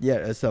 Yeah. Yeah,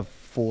 it's a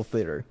full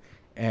theater,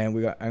 and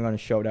I'm gonna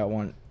show that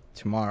one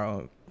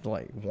tomorrow.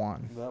 Like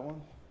one. That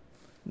one?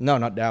 No,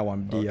 not that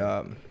one. Okay.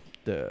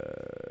 The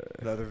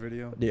The other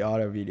video? the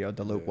other video,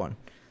 the loop Yeah. one.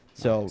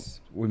 So Nice.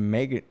 we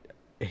make it.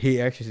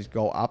 He actually just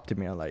go up to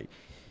me and like,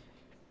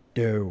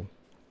 dude,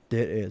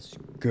 that is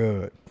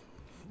good.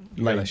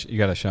 You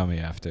gotta show me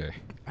after.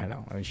 I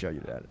know. Let me show you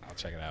that I'll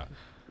check it out.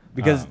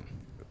 because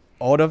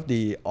all of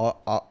the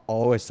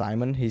all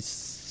assignment he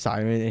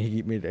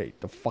gave me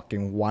the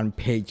fucking 1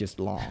 page is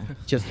long,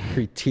 just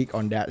critique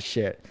on that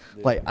shit.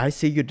 Yeah. Like I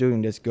see you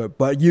doing this good,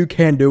 but you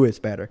can do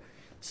it better.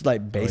 It's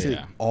like basically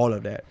yeah. all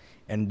of that.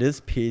 And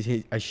this piece,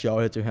 I showed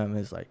it to him.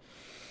 It's like,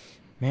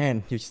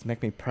 man, you just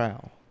make me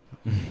proud.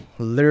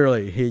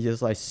 Literally, he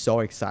just like so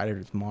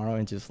excited tomorrow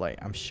and just like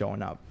I'm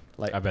showing up.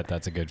 Like I bet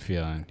that's a good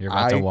feeling. You're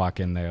about to walk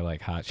in there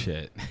like hot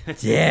shit.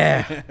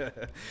 yeah,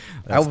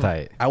 That's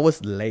tight. I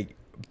was late,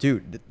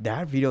 dude.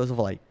 That video is of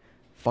like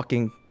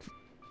fucking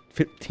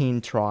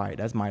 15 try.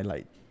 That's my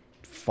like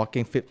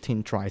fucking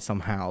 15 try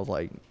somehow.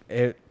 Like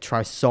it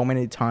tried so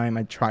many times.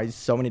 I tried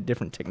so many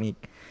different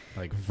technique.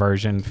 Like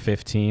version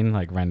 15,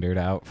 like rendered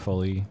out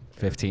fully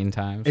 15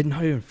 times. It's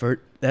not even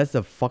that's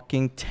a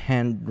fucking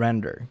 10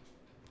 render.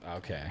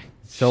 Okay.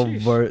 So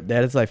Sheesh.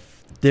 that is like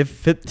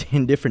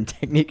 15 different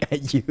technique I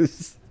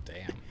use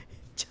Damn.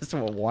 just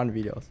for one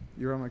video.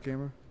 You're on my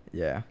camera?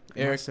 Yeah.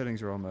 My Eric-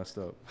 settings are all messed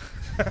up.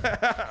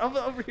 I'm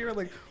over here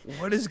like,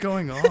 what is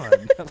going on?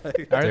 Like, I heard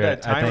Dude,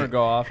 that I timer think-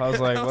 go off. I was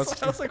like, I was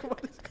what's like,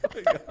 what is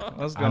going on?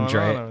 what's going on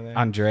over there?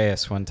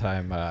 Andreas one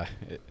time,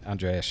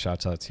 Andreas,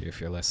 shouts out to you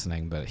if you're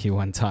listening, but he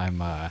one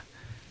time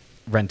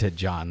rented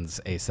John's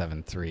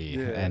A7 III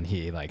Yeah. and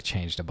he like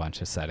changed a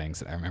bunch of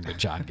settings. And I remember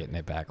John getting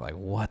it back like,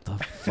 what the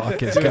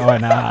fuck is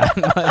going on?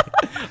 Like,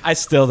 I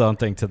still don't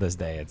think to this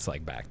day it's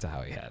like back to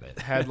how he had it.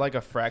 Had like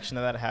a fraction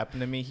of that happen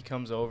to me. He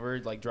comes over,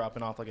 like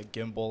dropping off like a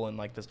gimbal and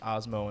like this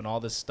Osmo and all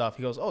this stuff.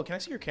 He goes, "Oh, can I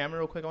see your camera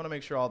real quick? I want to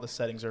make sure all the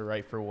settings are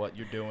right for what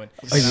you're doing."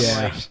 And yeah.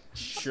 I'm like,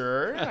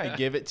 "Sure." And I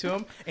give it to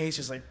him, and he's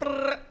just like,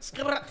 "Brrr,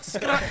 skra,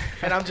 skra."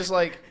 And I'm just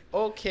like,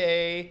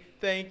 "Okay,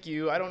 thank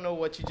you. I don't know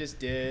what you just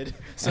did,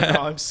 so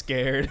now I'm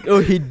scared." Oh,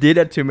 he did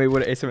that to me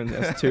with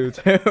A7S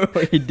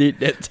too. He did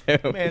that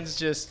too. Man's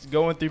just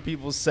going through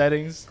people's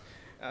settings.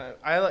 I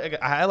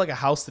had like a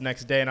house the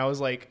next day, and I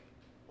was like,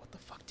 "What the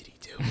fuck did he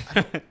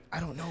do? I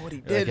don't know what he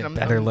did." Like, and it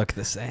better look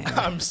the same.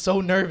 I'm so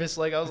nervous.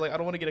 Like I was like, I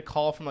don't want to get a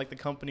call from like the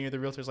company or the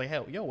realtors like,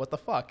 "Hey, yo, what the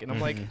fuck?" And I'm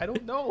like, I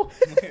don't know.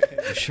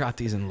 You shot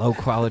these in low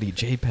quality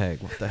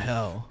JPEG. What the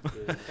hell?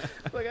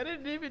 Like I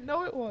didn't even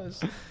know it was.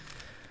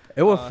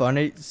 It was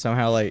funny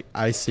somehow. Like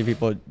I see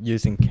people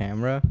using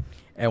camera,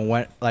 and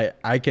when like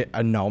I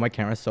know my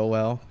camera so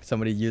well.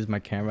 Somebody used my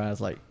camera. I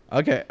was like,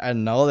 okay, I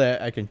know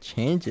that I can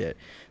change it.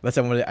 But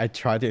somebody I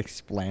tried to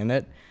explain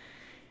it.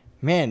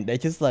 Man, they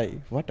just like,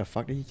 what the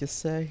fuck did you just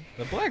say?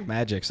 The Black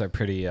Magics are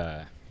pretty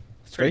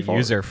Straightforward.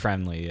 user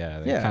friendly. Yeah,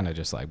 they're Yeah. kind of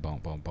just like boom,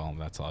 boom, boom.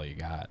 That's all you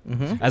got.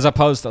 Mhm. As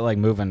opposed to like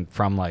moving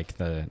from like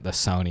the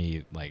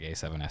Sony like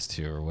A7S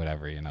II or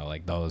whatever, you know,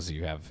 like those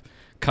you have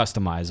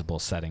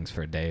customizable settings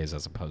for days,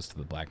 as opposed to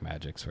the Black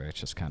Magics where it's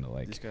just kind of You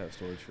like just gotta have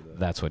storage for that.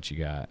 that's what you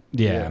got.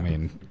 Yeah, Yeah. I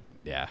mean,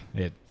 yeah,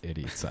 it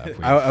eats up.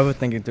 I was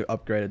thinking to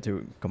upgrade it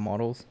to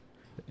Komodos.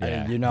 Yeah,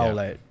 And you know, yeah.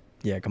 like,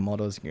 yeah,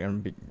 Komodo's gonna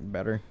be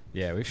better.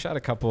 Yeah, we've shot a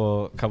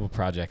couple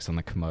projects on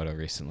the Komodo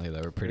recently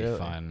that were pretty Really?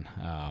 fun.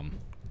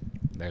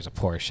 There's a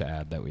Porsche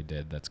ad that we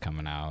did that's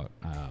coming out.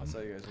 I saw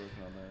you guys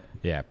working on that.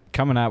 Yeah,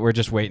 coming out. We're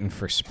just waiting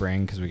for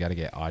spring because we got to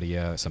get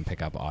some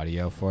pickup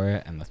audio for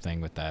it. And the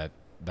thing with that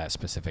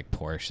specific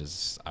Porsche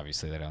is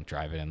obviously they don't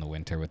drive it in the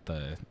winter with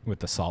the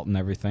salt and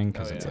everything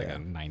because Oh, it's yeah. like a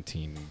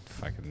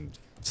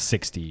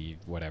 1960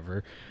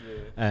 whatever. Yeah.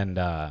 And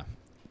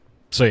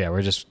so yeah,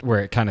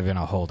 we're kind of in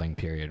a holding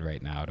period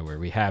right now to where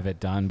we have it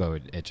done,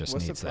 but it just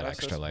What's needs the that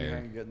process extra layer.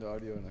 behind getting the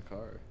audio in the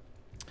car?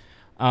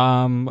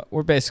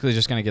 We're basically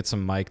just gonna get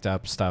some mic'd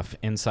up stuff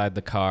inside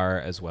the car,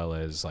 as well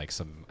as like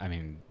some. I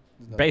mean,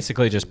 Nothing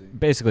basically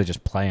crazy.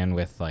 just playing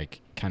with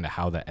like kind of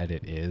how the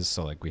edit is.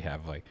 So like we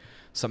have like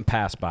some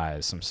pass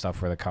bys, some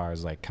stuff where the car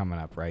is like coming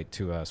up right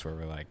to us, where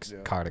we're like Yeah.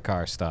 car to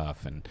car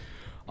stuff and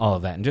all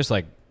of that, and just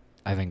like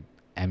I think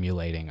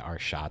emulating our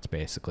shots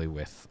basically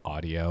with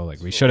audio.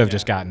 Like we should have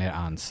just gotten it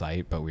on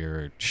site, but we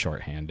were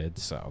shorthanded,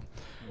 so.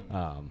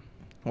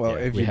 Well,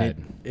 Yeah, if we you had-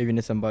 need if you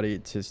need somebody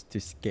to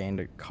scan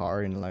the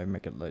car and like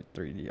make it like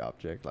 3D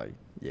object, like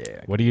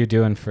yeah. What are you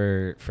doing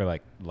for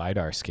like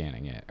LiDAR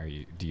scanning it? Are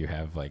you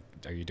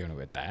doing it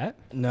with that?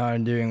 No,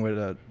 I'm doing with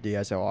a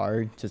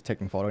DSLR, just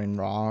taking photo in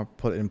RAW,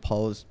 put it in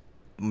post,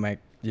 make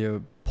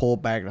you pull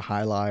back the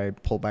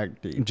highlight, pull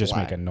back the Just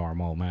black. make a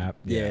normal map.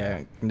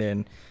 Yeah, and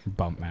then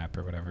Bump map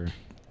or whatever.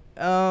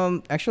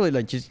 actually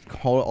like just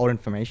hold all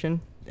information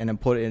and then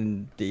put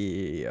in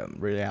the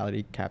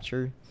reality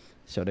capture,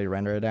 so they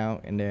render it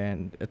out, and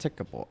then it took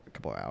a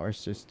couple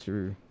hours just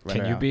to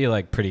render Can you out. be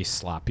like pretty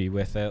sloppy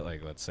with it?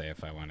 Like let's say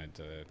if I wanted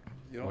to,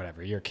 You know,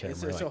 whatever your camera,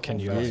 It's a like can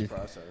whole you? fast like-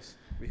 process.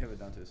 We have it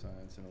down to a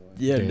science in a way.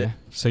 Yeah, Do the- you?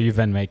 So you've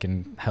been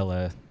making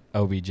hella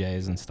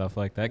OBJs and stuff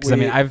like that? Because I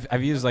mean, We-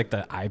 I've used like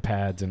the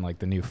iPads and like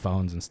the new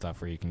phones and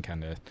stuff where you can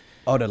kind of.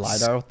 Oh, the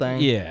LiDAR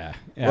thing? Yeah,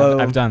 Well-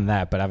 I've done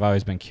that, but I've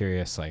always been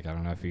curious. Like I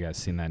don't know if you guys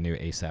seen that new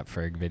ASAP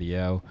Ferg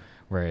video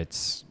where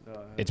it's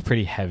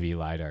pretty heavy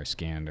LiDAR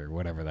scanned or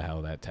whatever the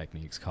hell that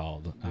technique's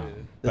called. Yeah.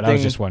 But The I was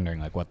thing- just wondering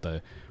like what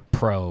the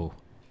pro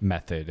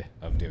method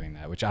of doing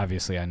that, which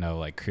obviously I know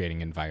like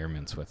creating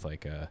environments with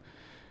like a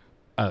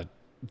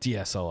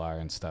DSLR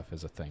and stuff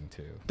is a thing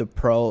too. The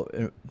pro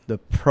thing. The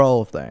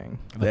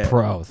that-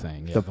 pro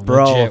thing, yeah, the the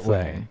pro legit thing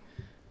way.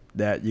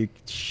 that you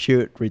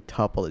should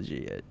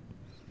retopology it.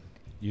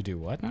 You do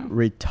what now?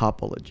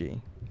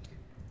 Retopology.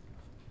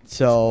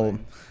 So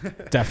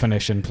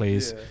Definition,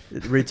 please.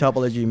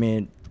 retopology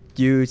means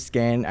you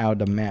scan out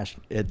the mesh.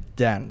 It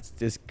dense.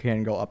 This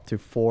can go up to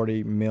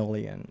 40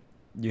 million.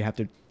 You have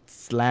to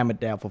slam it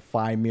down for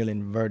 5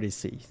 million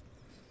vertices.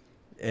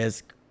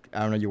 It's, I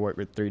don't know, you work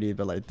with 3D,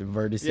 but like the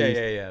vertices.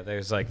 Yeah.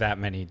 There's like that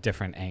many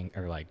different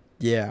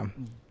Yeah.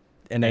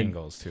 And then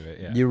angles to it.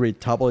 Yeah. you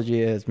retopology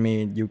is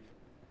mean you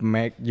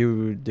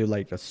do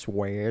like a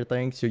square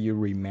thing, so you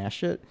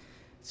remesh it.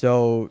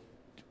 So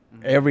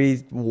every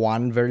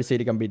one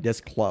vertex can be this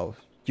close.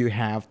 You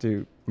have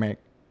to make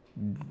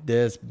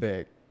this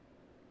big,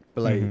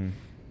 but like Mhm.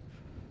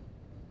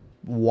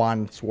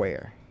 one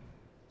square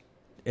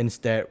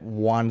instead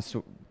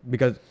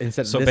because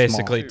instead So this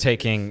basically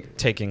small.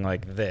 taking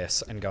like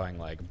this and going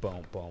like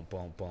boom, boom,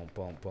 boom, boom,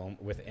 boom, boom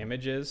with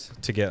images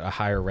to get a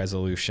higher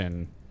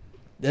resolution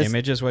That's-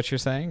 image is what you're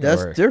saying?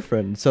 That's or?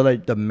 different. So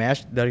like the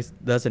mesh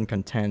doesn't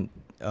contain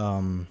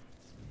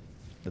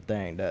the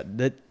thing that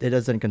it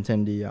doesn't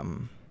contain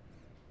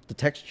the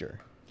texture.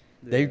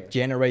 They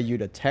generate you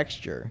the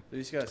texture. You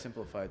just gotta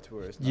simplify it to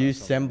where it's not You so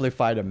much-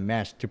 simplify the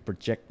mesh to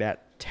project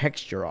that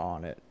texture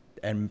on it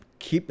and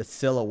keep the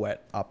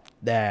silhouette up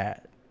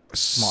that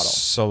model.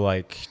 So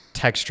like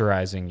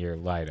texturizing your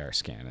LiDAR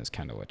scan is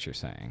kind of what you're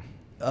saying.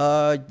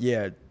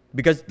 Yeah,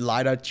 because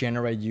LiDAR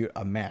generate you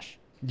a mesh.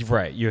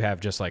 Right. You have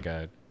just like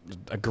a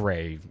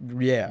gray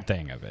Yeah,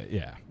 thing of it.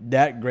 Yeah.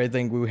 that great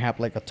thing. We have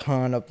like a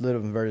ton of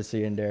little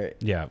vertices in there.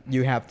 Yeah.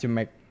 You have to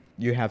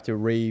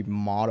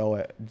remodel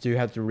it. You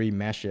have to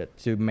remesh it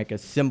to make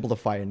it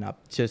simplify enough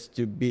just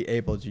to be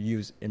able to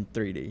use in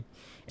 3D.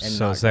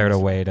 So not is there a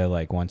gonna- way to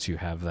like once you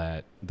have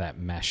that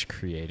mesh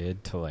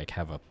created to like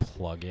have a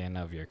plug-in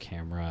of your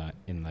camera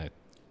in the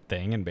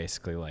thing and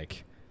basically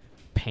like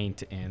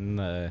paint in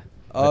the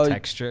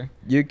texture?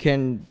 You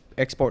can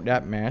export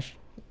that mesh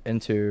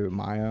into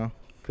Maya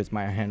because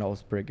Maya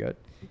handles pretty good,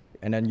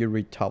 and then you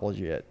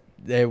retopology it.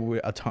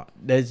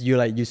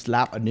 You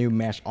slap a new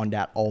mesh on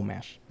that old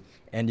mesh,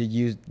 and you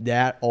use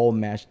that old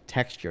mesh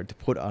texture to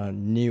put on a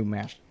new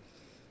mesh.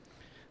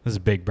 This is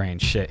big brain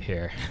shit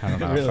here. I don't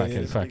know It if I really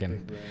can is.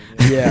 fucking.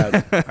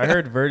 Yeah, I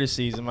heard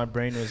vertices and my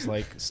brain was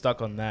like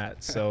stuck on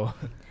that. So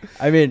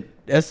I mean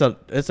it's a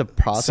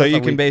process. So you that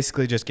can we-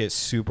 basically just get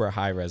super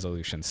high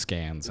resolution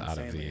scans out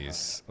of Insanely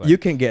these. you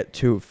can get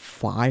to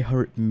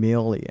 500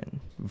 million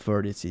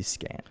vertices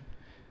scan.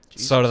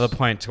 So to the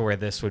point to where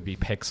this would be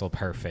pixel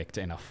perfect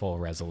in a full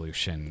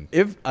resolution.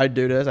 If I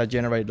do this, I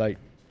generate like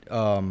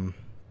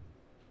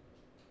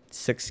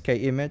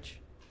 6K image.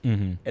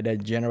 Mm-hmm. And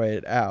then generate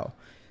it out,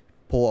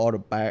 pull all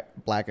the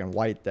black and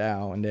white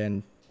down, and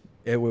then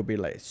it will be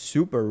like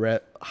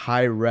super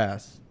high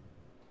res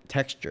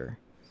texture,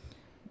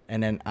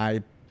 and then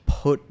I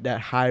put that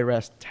high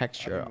res I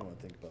texture don't even wanna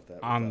think about that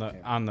On without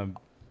the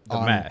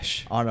camera.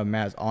 mesh. on a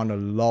mask, on a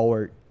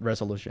lower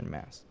resolution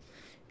mask.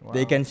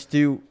 They Wow. can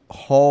still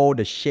hold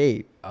the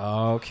shape,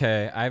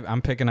 Okay,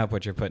 I'm picking up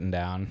what you're putting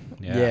down.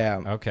 Yeah.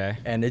 Yeah. Okay.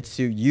 and it's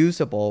still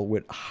usable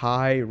with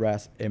high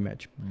res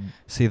image.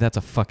 See, that's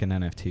a fucking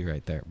NFT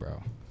right there,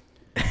 bro.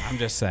 I'm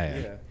just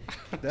saying. Yeah.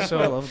 That's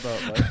what I love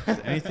about life. Is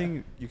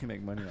anything you can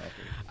make money off of.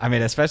 I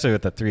mean, especially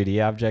with the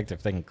 3D object,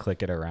 if they can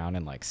click it around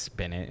and like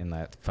spin it in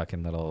that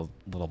fucking little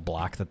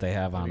block that they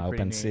have That'd on be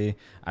pretty OpenSea.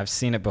 I've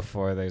seen it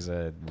before. There's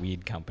a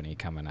weed company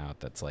coming out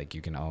that's like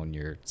you can own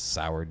your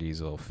sour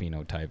diesel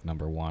phenotype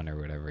 #1 or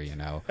whatever, you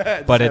know.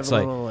 Just But have it's a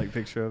like, little,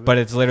 picture of it. but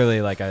it's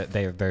literally like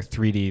they're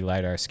 3D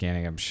lidar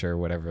scanning. I'm sure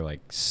whatever like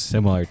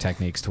similar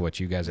techniques to what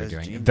you guys are That's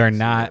doing. genius, They're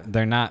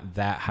yeah. not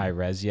that high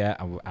res yet.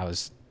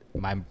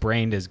 My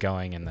brain is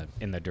going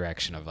in the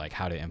direction of like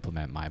how to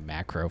implement my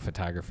macro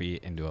photography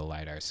into a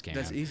lidar scan.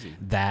 That's easy.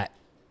 That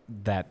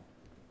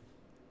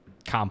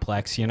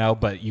complex, you know,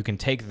 but you can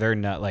take their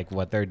nut, like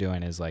what they're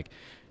doing is like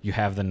you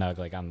have the nug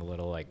like on the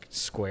little like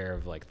square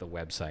of like the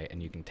website,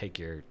 and you can take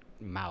your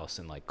mouse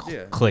and like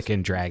click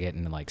and drag it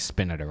and like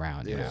spin it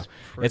around, you know.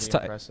 It's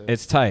impressive.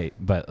 it's tight,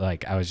 but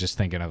like I was just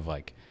thinking of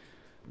like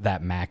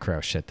that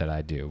macro shit that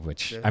I do,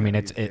 which I mean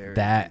That's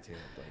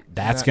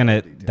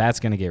that's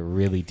gonna get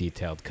really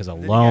detailed because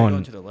Then you gotta go alone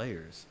into the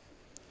layers.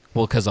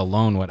 because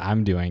alone what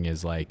I'm doing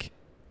is like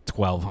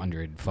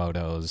 1,200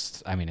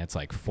 photos. I mean, it's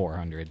like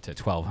 400 to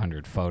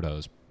 1,200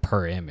 photos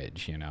per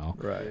image, you know,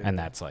 Right. and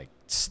that's like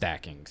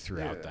stacking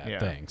throughout that Yeah.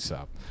 thing.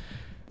 So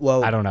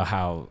Well, I don't know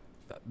how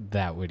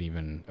that would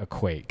even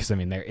equate because I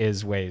mean there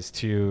is ways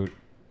to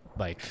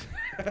like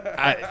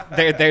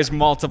there's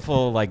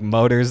multiple like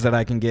motors that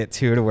I can get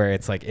to where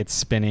it's like it's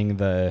spinning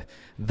the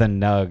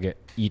nug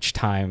each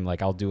time.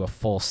 Like I'll do a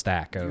full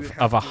stack You would of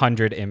have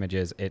 100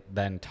 images. It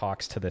then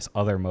talks to this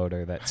other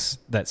motor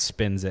that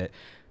spins it,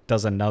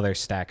 does another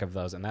stack of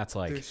those, and that's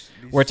like There's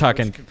we're so much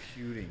talking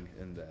computing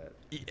in that.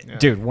 Yeah.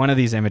 dude, one of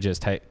these images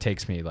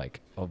takes me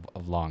like a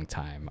long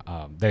time.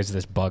 There's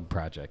this bug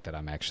project that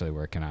I'm actually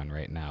working on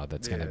right now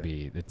that's gonna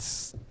be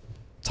it's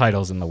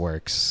titles in the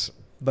works.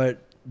 but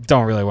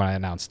Don't really want to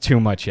announce too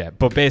much yet,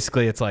 but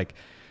basically it's like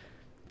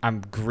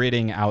I'm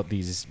gridding out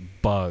these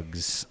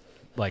bugs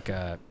like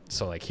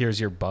so like here's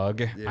your bug.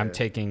 Yeah. I'm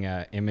taking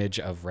an image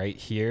of right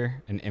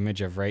here, an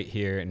image of right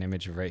here, an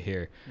image of right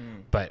here.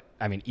 But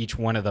I mean each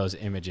one of those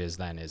images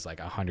then is like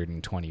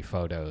 120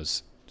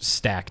 photos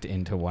stacked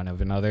into one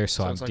of another.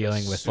 So I'm it's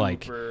dealing a with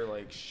super,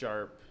 like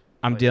sharp.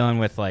 I'm like- dealing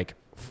with like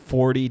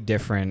 40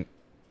 different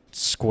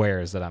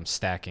squares that I'm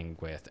stacking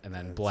with and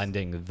then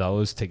blending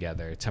those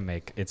together to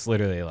make it's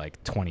literally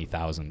like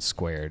 20,000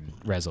 squared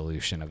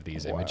resolution of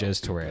these images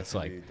to where it's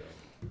like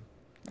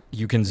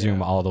you can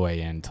zoom all the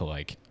way into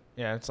like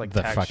Yeah, it's like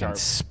the tack fucking sharp.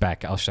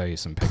 spec. I'll show you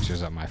some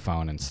pictures on my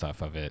phone and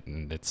stuff of it,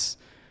 and it's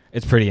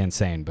pretty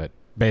insane. But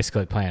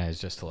basically, the plan is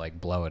just to like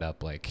blow it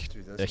up like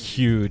Dude, that's a gonna be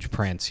huge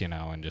prints, you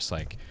know, and just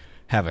like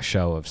have a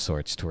show of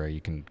sorts to where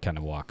you can kind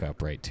of walk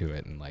up right to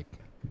it and like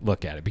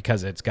look at it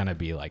because it's gonna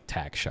be like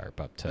tack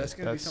sharp up to. That's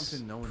gonna be That's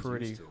something no one's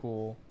pretty used to.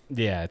 cool.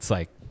 Yeah, it's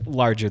like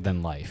larger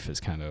than life is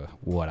kind of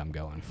what I'm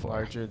going for.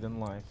 Larger than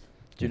life.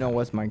 do you know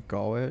what's my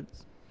goal is?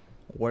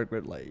 Work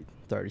with like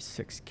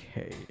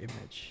 36K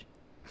image.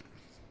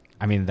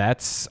 I mean,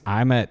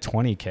 I'm at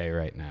 20K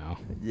right now,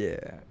 Yeah,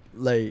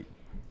 like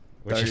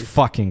which 30. is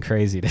fucking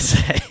crazy to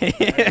say.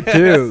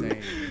 Dude.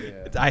 Insane,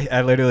 yeah.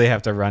 I literally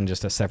have to run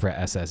just a separate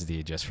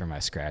SSD just for my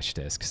scratch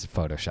disk 'cause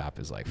Photoshop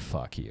is like,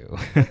 fuck you.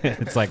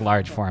 It's like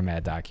large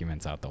format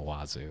documents out the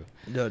wazoo.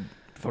 the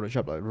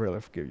Photoshop like really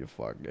give you a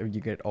fuck if you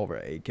get over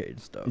 8K and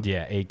stuff.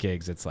 Yeah, 8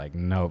 gigs. It's like,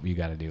 nope, you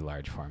got to do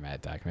large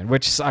format document,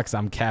 which sucks.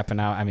 I'm capping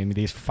out. I mean,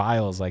 these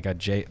files, like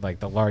like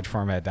the large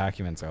format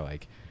documents are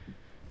like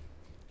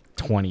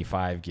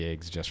 25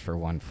 gigs just for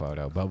one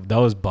photo. But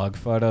those bug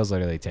photos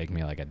literally take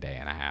me like a day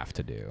and a half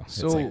to do. It's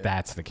So- like,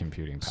 that's the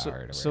computing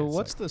power. So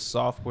what's the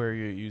software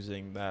you're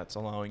using that's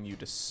allowing you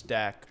to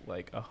stack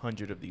like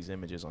 100 of these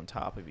images on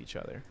top of each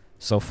other?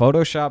 So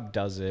Photoshop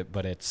does it,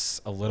 but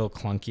it's a little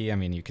clunky. I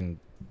mean,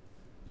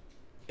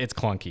 it's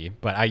clunky,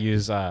 but I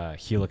use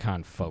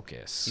Helicon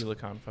Focus.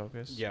 Helicon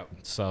Focus? Yep.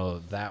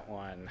 So that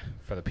one,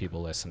 for the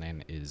people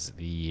listening, is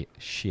the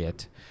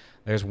shit.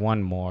 There's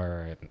one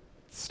more. It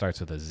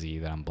starts with a Z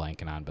that I'm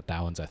blanking on, but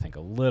that one's, I think,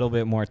 a little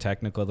bit more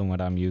technical than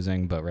what I'm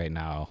using. But right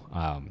now,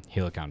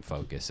 Helicon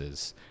Focus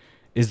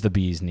is the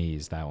bee's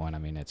knees, that one. I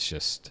mean, it's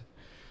just...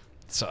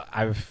 So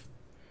I've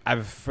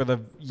for the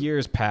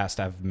years past,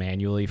 I've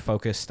manually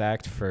focus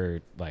stacked for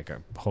like a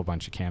whole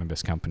bunch of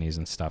cannabis companies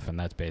and stuff, and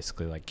that's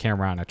basically like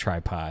camera on a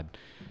tripod,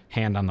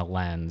 hand on the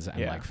lens, and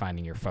like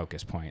finding your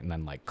focus point, and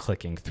then like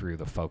clicking through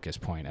the focus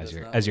point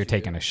as you're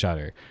taking a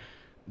shutter.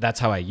 That's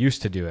how I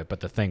used to do it, but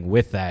the thing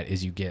with that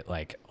is you get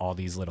like all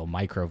these little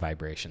micro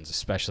vibrations,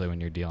 especially when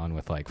you're dealing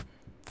with like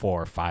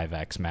 4 or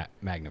 5x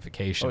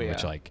magnification,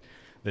 which like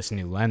this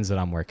new lens that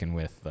I'm working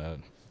with, the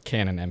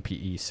Canon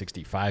MPE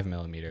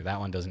 65mm, that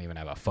one doesn't even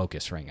have a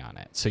focus ring on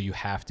it. So you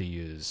have to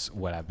use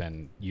what I've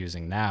been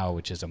using now,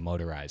 which is a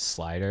motorized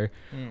slider,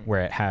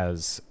 where it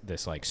has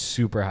this like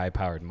super high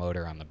powered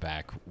motor on the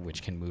back,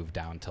 which can move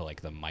down to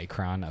like the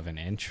micron of an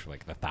inch,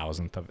 like the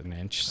 1,000th of an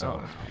inch. So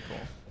that's pretty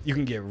cool. you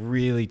can get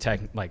really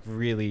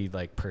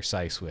really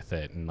precise with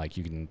it, and like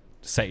you can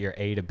set your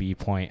A to B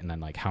point and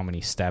then like how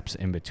many steps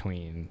in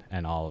between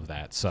and all of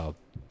that. So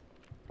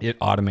it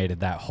automated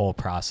that whole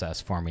process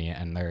for me,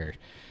 and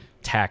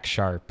tack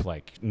sharp,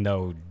 like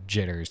no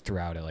jitters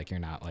throughout it. Like you're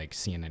not like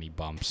seeing any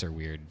bumps or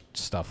weird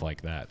stuff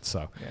like that.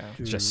 So Yeah.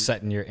 it's just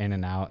setting your in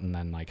and out, and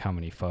then like how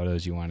many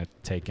photos you want to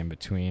take in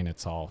between.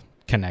 It's all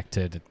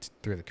connected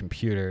through the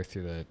computer,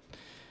 through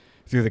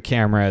the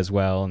camera as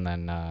well, and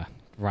then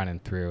running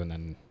through, and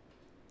then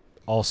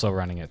also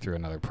running it through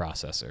another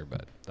processor.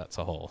 But that's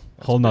a whole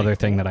nother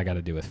thing that I got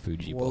to do with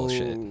Fuji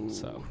bullshit.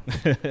 So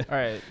All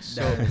right.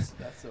 So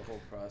That's the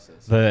whole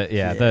process.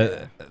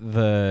 the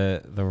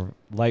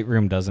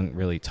Lightroom doesn't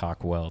really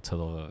talk well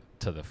to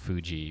the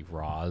Fuji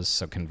RAWs,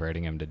 so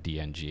converting them to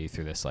DNG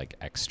through this like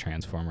X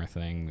transformer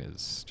thing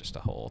is just a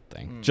whole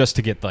thing. Just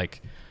to get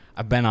like,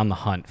 I've been on the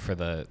hunt for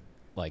the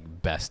like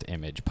best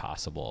image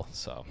possible,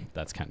 so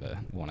that's kind of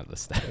one of the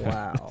steps.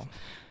 Wow.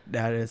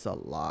 That is a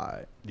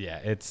lot. Yeah,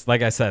 it's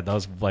like I said,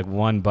 those like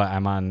but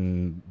I'm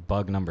on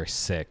bug number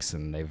 6,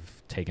 and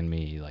they've taken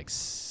me like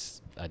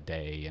a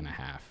day and a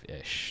half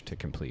ish to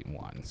complete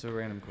one. So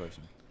random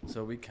question.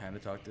 So we kind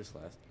of talked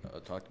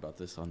about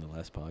this on the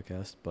last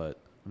podcast, but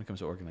when it comes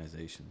to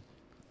organization,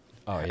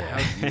 Oh yeah,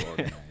 how do you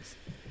organize?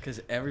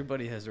 Because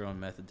everybody has their own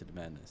method to the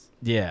madness.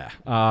 yeah.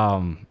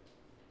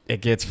 It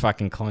gets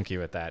fucking clunky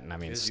with that, and I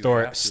mean, Because you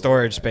have to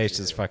storage organize, space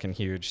is yeah. fucking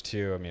huge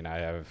too. I mean, I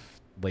have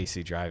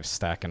lacy drives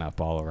stacking up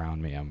all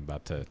around me. I'm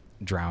about to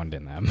drown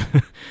in them.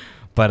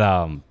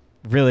 But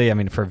really, I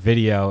mean, for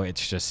video,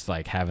 it's just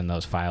like having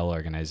those file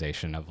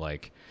organization of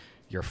like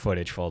your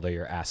footage folder,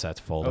 your assets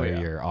folder,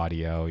 your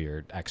audio,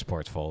 your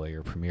exports folder,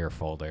 your Premiere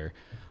folder.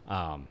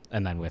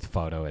 And then with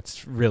photo,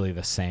 it's really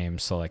the same.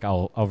 So like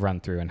I'll run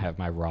through and have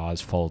my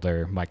RAWs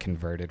folder, my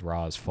converted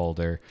RAWs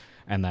folder,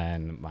 and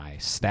then my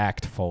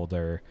stacked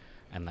folder,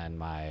 and then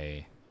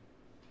the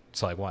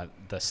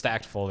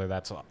stacked folder,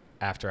 that's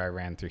after I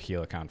ran through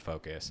Helicon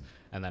Focus.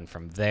 And then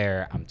from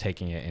there, I'm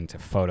taking it into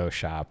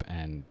Photoshop,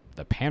 and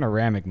the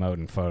panoramic mode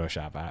in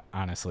Photoshop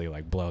honestly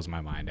like blows my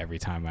mind every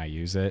time I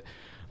use it.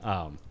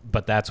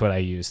 But that's what I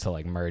use to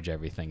like merge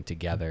everything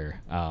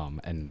together.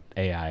 And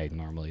AI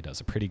normally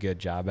does a pretty good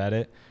job at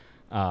it.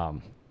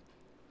 And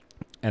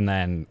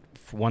then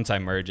once I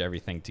merge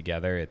everything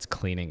together, it's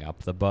cleaning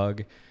up the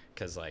bug,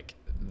 because like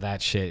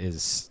that shit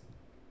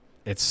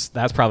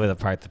that's probably the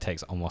part that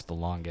takes almost the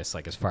longest,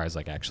 like as far as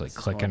like actually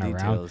clicking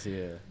around. Details,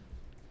 yeah.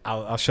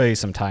 I'll show you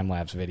some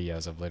time-lapse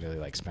videos of literally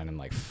like spending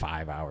like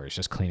 5 hours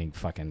just cleaning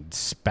fucking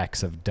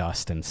specks of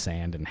dust and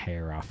sand and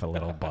hair off of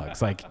little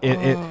bugs. Like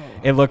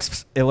it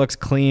looks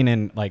clean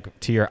and like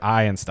to your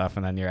eye and stuff,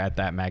 and then you're at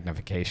that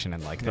magnification,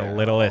 and like the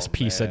littlest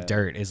piece of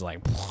dirt is like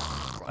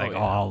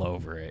all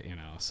over it, you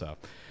know. So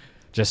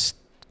just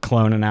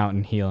cloning out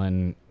and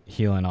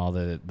healing all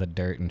the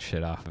dirt and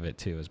shit off of it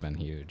too has been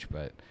huge.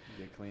 But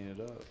You can clean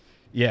it up.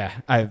 yeah,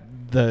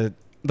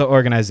 the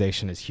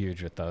organization is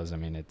huge with those. I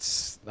mean,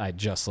 I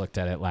just looked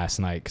at it last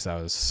night because I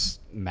was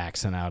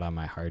maxing out on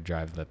my hard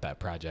drive that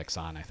project's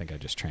on. I think I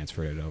just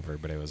transferred it over,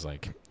 but it was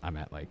like I'm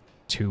at like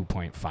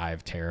 2.5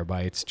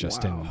 terabytes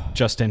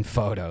just in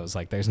photos.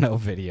 Like there's no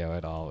video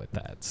at all with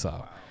that.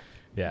 So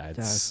yeah,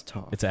 That's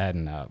tough. it's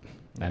adding up.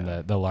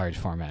 And the large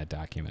format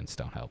documents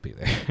don't help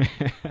either.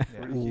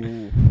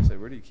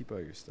 Where do you keep all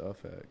your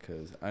stuff at?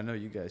 Because I know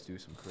you guys do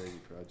some crazy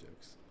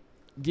projects.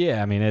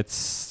 Yeah, I mean,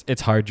 it's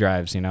hard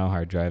drives,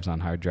 hard drives on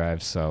hard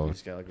drives. So You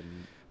just got like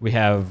we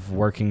have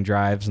working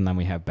drives, and then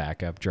we have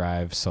backup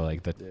drives. So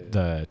like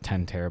the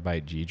 10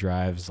 terabyte G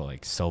drives,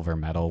 like silver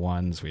metal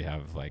ones, we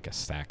have like a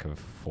stack of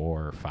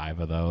 4 or 5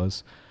 of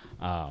those.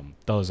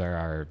 Those are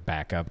our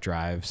backup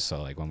drives.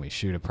 So like when we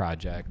shoot a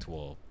project,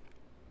 we'll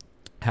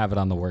have it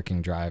on the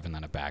working drive and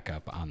then a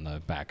backup on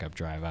the backup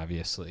drive,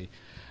 obviously.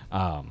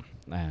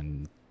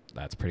 And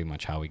that's pretty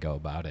much how we go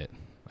about it.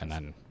 And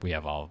then we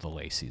have all of the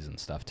lacies and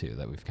stuff too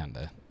that we've kind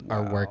of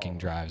are working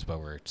drives, but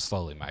we're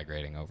slowly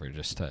migrating over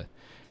just to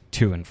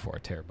 2 and 4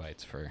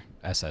 terabytes for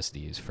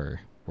SSDs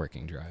for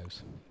working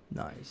drives.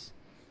 Nice.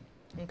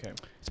 Okay.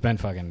 It's been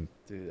fucking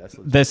dude, that's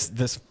legit.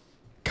 this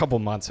couple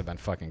months have been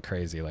fucking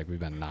crazy. Like we've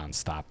been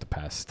nonstop the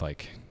past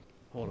like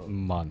Hold on.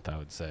 month, I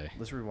would say.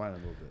 Let's rewind a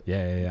little bit.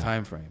 Yeah.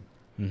 Time frame.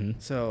 Mm-hmm.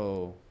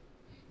 So,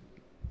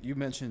 you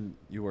mentioned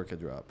you work at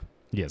Drop.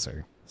 Yes,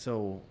 sir.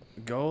 So,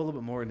 go a little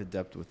bit more into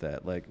depth with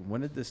that. Like,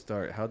 when did this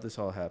start? How did this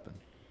all happen?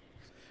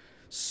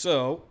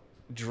 So,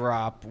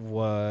 Drop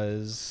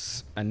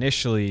was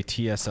initially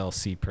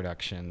TSLC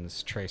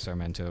Productions, Trey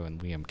Sarmento and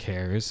Liam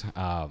Cares.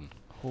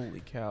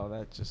 Holy cow,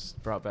 that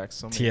just brought back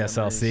so many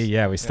TSLC, memories.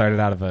 yeah, we started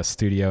out of a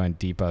studio in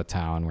Depot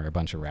Town where a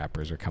bunch of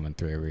rappers were coming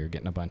through. We were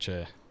getting a bunch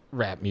of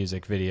rap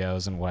music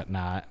videos and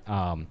whatnot.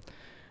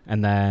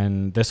 And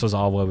then this was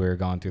all while we were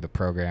going through the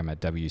program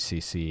at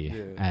WCC.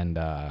 Yeah. And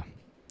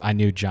I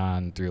knew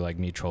John through like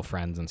mutual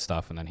friends and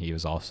stuff, and then he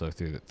was also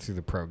through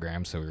the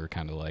program, so we were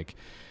kind of like,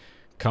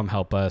 come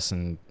help us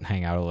and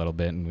hang out a little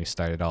bit, and we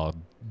started all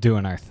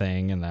doing our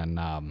thing. And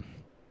then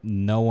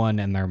no one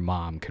and their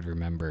mom could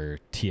remember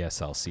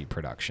TSLC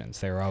Productions.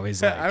 They were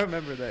always like, I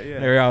remember that. Yeah.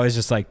 they were always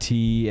just like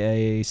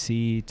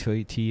TAC,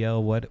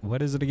 TL.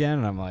 What is it again?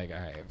 And I'm like, all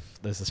right,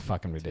 this is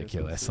fucking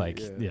ridiculous. TSLC, Like,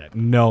 yeah. yeah,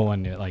 no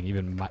one knew. Like,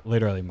 even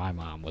literally my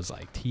mom was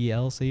like,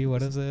 TLC.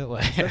 What is it?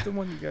 Like, Is that the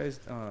one you guys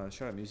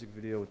shot a music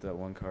video with that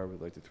one car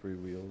with like the 3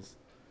 wheels?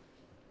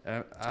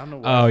 I don't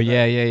know. oh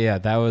yeah.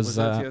 That Was was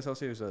that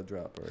TSLC or was that a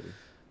drop already?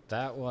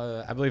 that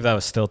was. I believe that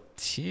was still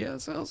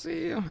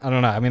TSLC. I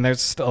don't know. I mean,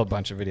 there's still a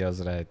bunch of videos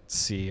that I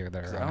see or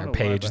that 'Cause are I on don't our know why,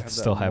 page but I that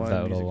still have one that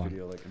music little one.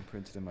 video like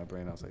imprinted in my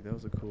brain. I was like, that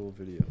was a cool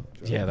video.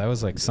 Yeah, that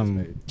was like you guys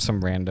made.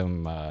 some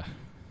random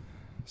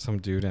some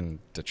dude in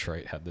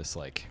Detroit had this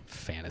like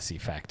fantasy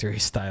factory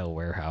style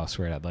warehouse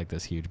where it had like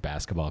this huge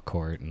basketball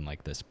court and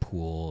like this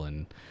pool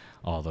and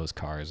all those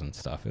cars and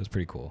stuff. It was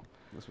pretty cool.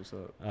 That's what's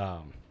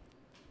up.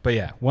 But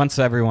yeah, once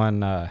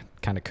everyone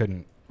kind of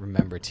couldn't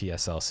remember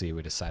TSLC,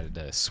 we decided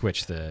to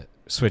switch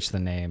the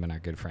name, and our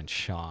good friend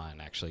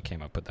Sean actually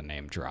came up with the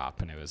name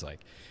Drop, and it was like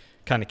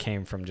kind of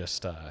came from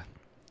just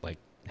like,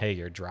 hey,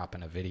 you're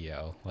dropping a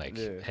video, like,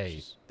 Yeah, hey,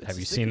 it's have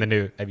you sticky.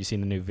 seen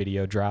the new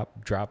video drop,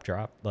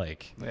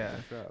 like, Yeah.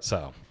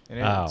 so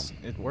And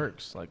it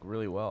works like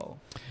really well.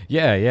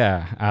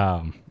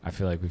 yeah. I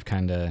feel like we've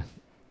kind of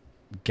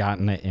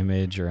gotten an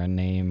image or a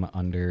name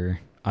under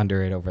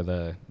it over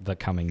the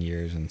coming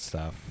years and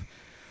stuff.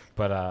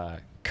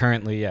 But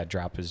currently, yeah,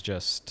 Drop is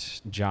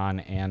just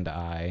John and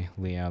I.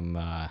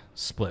 Liam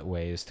split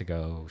ways to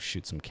go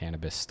shoot some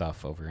cannabis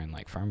stuff over in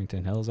like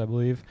Farmington Hills, I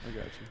believe, I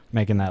got you.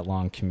 making that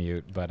long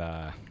commute. But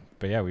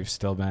yeah, we've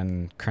still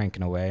been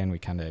cranking away, and we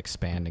kind of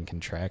expand and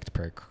contract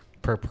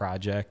per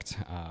project.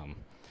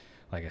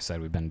 Like I said,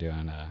 we've been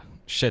doing a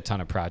shit ton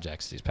of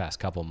projects these past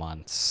couple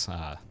months.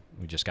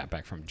 We just got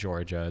back from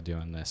Georgia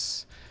doing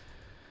this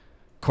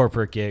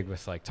corporate gig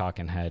with like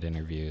talking head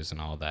interviews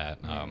and all that,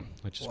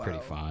 which is pretty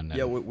fun.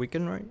 Yeah, And- with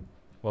Weekend, right?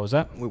 what was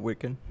that? With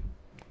Weekend.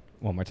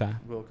 One more time.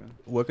 Wilkin.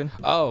 Weekend?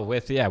 Oh,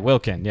 with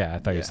Wilkin. Yeah, I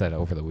thought you Yeah. said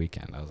over the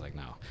weekend. I was like,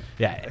 no.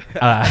 Yeah.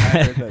 I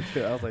heard that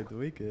too. I was like, the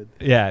weekend.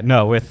 Yeah,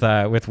 no, with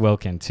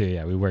Wilkin too.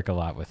 Yeah, we work a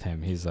lot with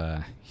him. He's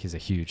a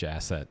huge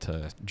asset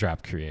to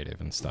Drop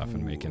Creative and stuff,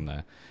 and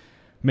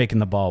making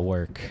the ball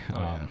work.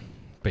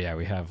 But yeah,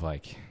 we have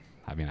like,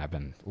 I mean, I've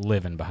been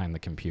living behind the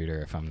computer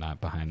if I'm not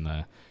behind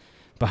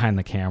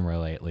the camera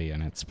lately,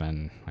 and it's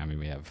been, I mean,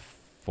 we have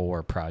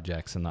 4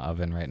 projects in the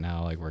oven right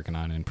now, like working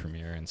on in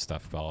Premiere and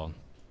stuff all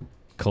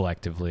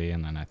collectively,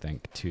 and then I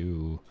think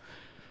two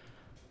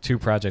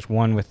projects,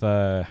 one with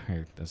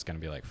there's gonna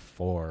be like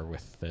 4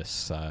 with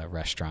this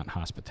restaurant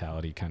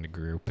hospitality kind of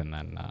group, and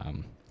then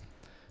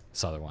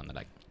this other one that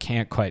I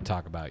can't quite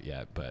talk about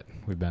yet, but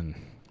we've been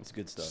It's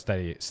good stuff.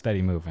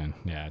 steady moving.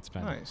 Yeah, it's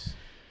been Nice.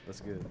 That's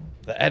good.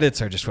 the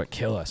edits are just what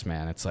kill us,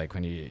 man. It's like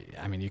when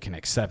you can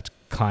accept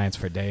clients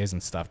for days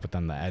and stuff, but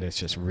then the edits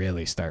just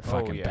really start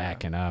fucking yeah.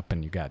 backing up,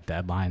 and you got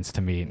deadlines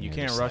to meet. And You you're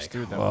can't just rush like,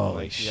 through them. Holy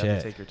Like, shit! You have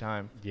to take your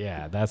time.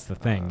 Yeah, that's the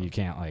thing. Uh, You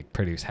can't like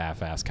produce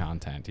half-ass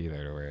content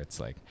either, to where it's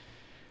like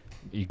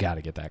you got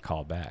to get that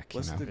call back.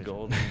 What's you know?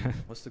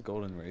 the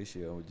golden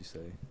ratio? Would you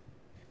say?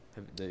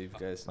 That you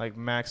guys Like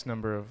max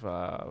number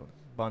of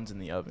buns in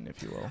the oven,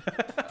 if you will.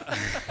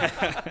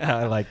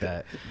 I like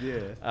that.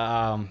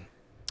 Yeah.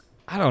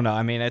 I don't know.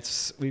 I mean, I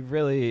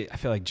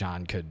feel like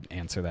John could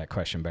answer that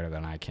question better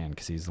than I can,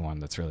 because he's the one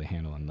that's really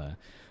handling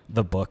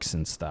the books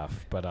and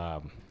stuff. But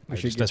We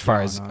should just get as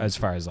far John as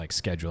on. far as like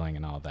scheduling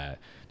and all that,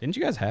 didn't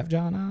you guys have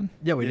John on?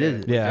 Yeah, we Yeah.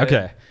 did. Yeah.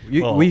 Okay.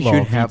 We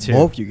should have V2.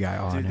 both you guys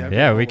on Dude, here. that'd be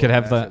Yeah, a we could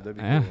whole have the asset. That'd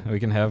be cool. we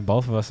can have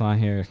both of us on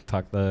here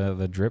talk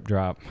the drip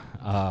drop.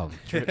 Oh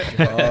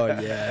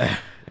yeah.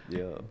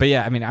 Yeah. But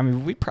yeah, I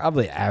mean, we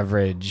probably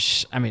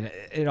average. I mean,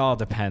 it all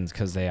depends,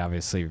 because they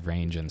obviously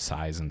range in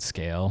size and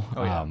scale.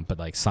 Oh, yeah. But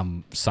like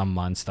some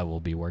months that we'll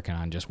be working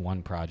on just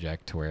one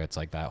project, to where it's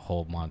like that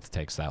whole month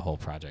takes that whole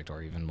project,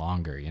 or even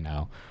longer, you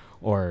know.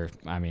 Or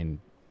I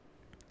mean,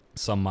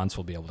 some months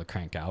we'll be able to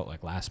crank out,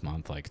 like last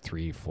month, like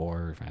 3,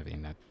 4, I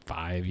mean, at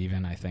 5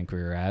 even, I think we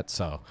were at.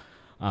 So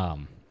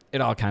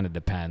it all kind of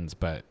depends,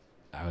 but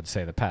I would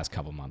say the past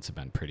couple months have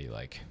been pretty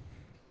like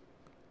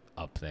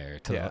up there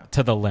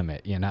to the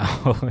limit, you know.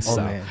 Oh So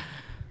man.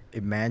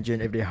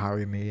 Imagine if they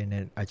hire me and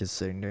then I just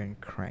sitting there and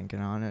cranking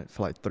on it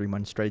for like 3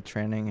 months straight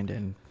training, and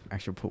then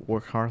actually put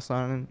work hard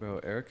on it. Bro,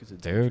 Eric is a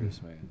Dude.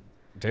 dangerous man.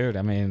 dude,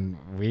 I mean,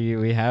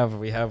 we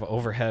have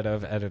overhead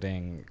of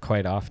editing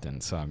quite often.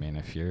 So I mean,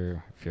 if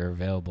you're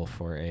available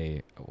for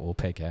we'll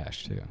pay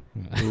cash too.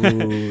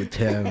 Ooh,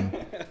 Tim.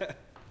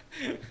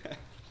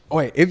 Oh,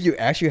 wait, if you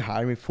actually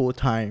hire me full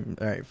time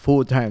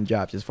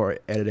job just for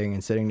editing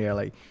and sitting there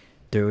like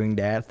doing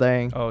that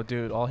thing. Oh,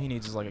 dude, all he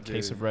needs is like a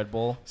case of Red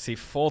Bull. See,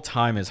 full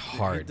time is Dude,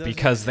 hard he doesn't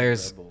because need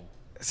there's Red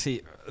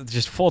Bull.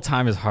 just full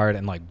time is hard,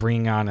 and like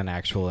bringing on an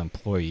actual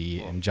employee,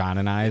 Well, and John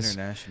and I's.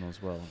 International as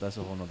well. That's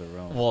a whole nother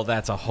realm. Well,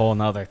 that's a whole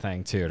nother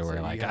thing too, to So where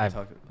you like gotta I've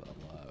talk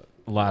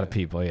a lot of Yeah.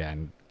 people, yeah,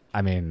 and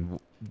I mean,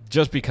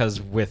 just because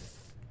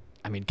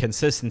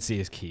consistency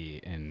is key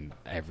in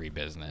every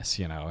business,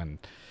 you know, and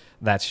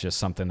that's just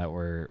something that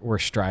we're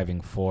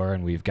striving for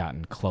and we've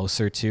gotten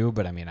closer to.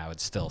 But I mean, I would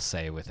still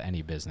say with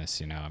any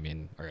business, you know, I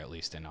mean, or at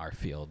least in our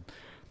field,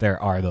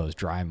 there are those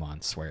dry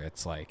months where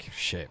it's like,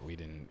 shit, we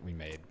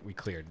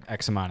cleared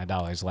X amount of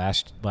dollars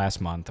last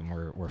month and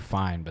we're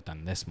fine, but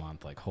then this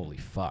month, like, holy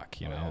fuck,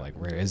 you know, like,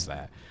 where is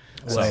that?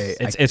 So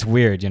it's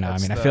weird, you know. I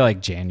mean, I feel like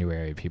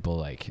January people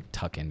like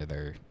tuck into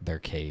their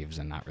caves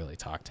and not really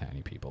talk to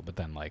any people, but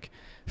then like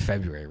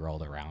February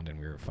rolled around and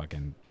we were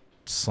fucking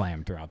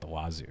slammed throughout the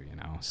wazoo, you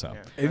know. So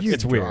if you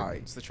it's dry, weird.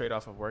 It's the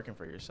trade-off of working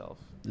for yourself.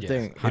 The Yeah,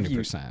 thing,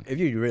 100%. if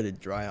you really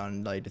dry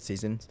on like the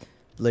seasons,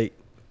 like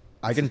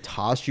I can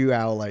toss you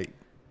out, like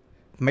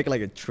make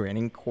like a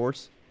training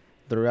course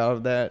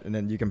throughout that, and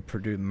then you can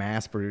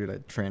mass produce a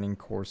training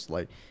course,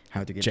 like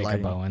how to get Jacob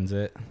lighting. Owens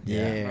it.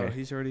 Yeah. Oh,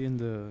 he's already in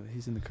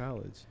the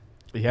college.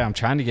 Yeah, I'm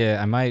trying to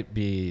I might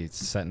be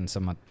setting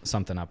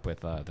something up with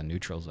the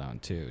Neutral Zone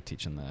too,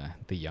 teaching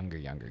the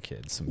younger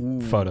kids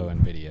some photo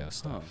and video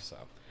stuff. So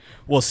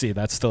we'll see.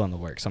 That's still in the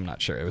works. I'm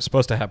not sure. It was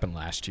supposed to happen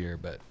last year,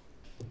 but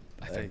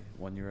I think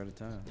 1 year at a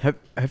time.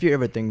 Have you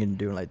ever thinking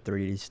doing like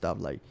 3D stuff,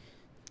 like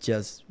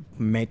just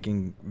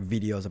making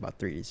videos about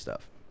 3D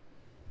stuff?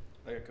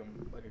 Like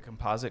a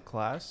composite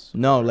class?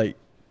 No, like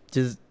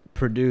just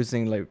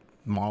producing like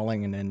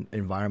modeling and then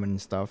environment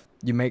and stuff.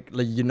 You make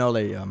like, you know,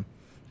 like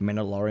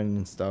Mandalorian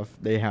and stuff.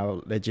 They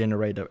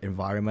generate the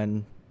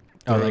environment.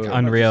 oh, like through-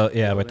 Unreal,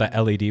 yeah, with the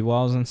LED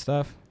walls and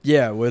stuff.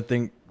 Yeah, were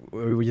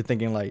you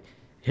thinking like,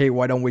 hey,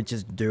 why don't we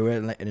just do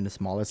it like in a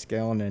smaller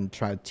scale and then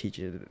try to teach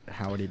it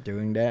how they're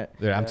doing that?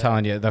 Dude, I'm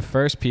telling you, the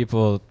first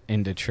people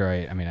in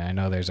Detroit, I mean, I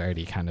know there's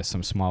already kind of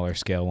some smaller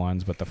scale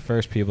ones, but the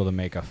first people to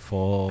make a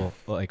full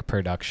like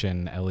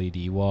production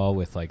LED wall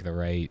with like the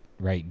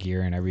right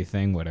gear and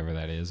everything, whatever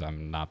that is,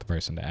 I'm not the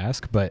person to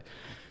ask, but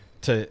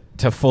to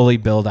fully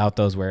build out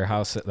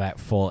that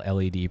full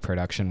LED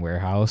production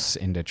warehouse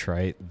in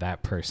Detroit,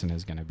 that person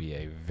is going to be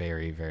a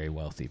very, very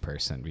wealthy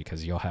person,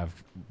 because you'll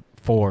have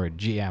Ford,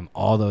 GM,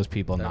 all those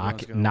people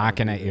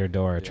knocking at your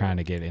door trying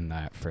to get in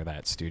that for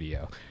that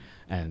studio.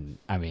 And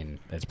I mean,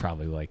 it's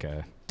probably like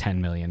a $10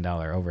 million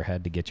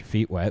overhead to get your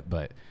feet wet,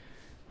 but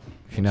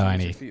if you know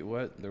any, your feet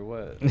wet, they're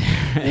wet.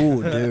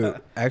 Ooh,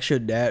 dude,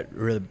 actually that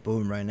really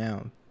boom right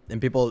now. And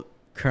people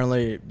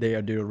currently they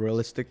are doing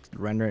realistic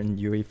render in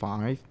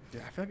UE5. Yeah,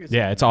 I feel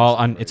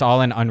like it's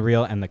all in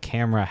Unreal, and the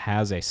camera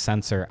has a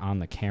sensor on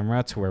the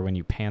camera to where when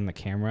you pan the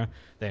camera,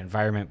 the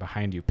environment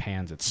behind you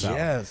pans itself.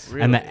 Yes.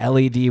 And the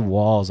LED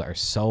walls are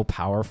so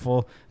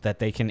powerful that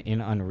they can in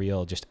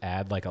Unreal just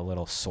add like a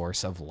little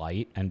source of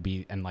light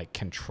and like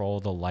control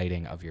the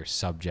lighting of your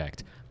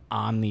subject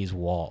on these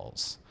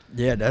walls.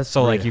 Yeah, that's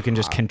So really like you can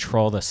just hot.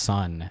 control the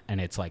sun, and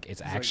it's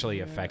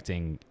actually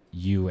affecting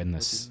you in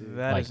this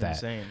That like is that.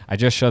 insane. I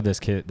just showed this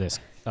kid this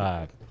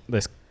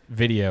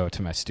video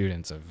to my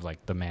students of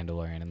like the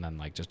Mandalorian, and then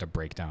like just a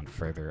breakdown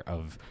further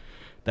of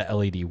the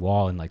LED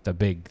wall, and like the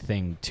big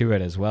thing to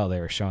it as well. They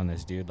were showing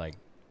this dude like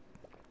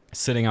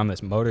sitting on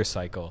this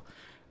motorcycle,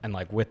 and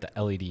like with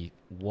the LED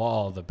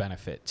wall, the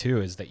benefit too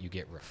is that you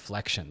get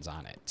reflections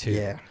on it too.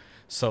 Yeah.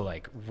 So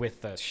like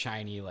with the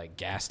shiny like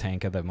gas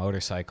tank of the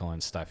motorcycle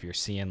and stuff, you're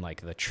seeing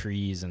like the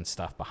trees and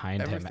stuff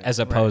behind him, as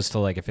opposed to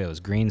like if it was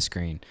green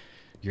screen,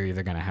 you're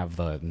either going to have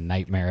the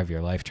nightmare of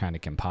your life trying to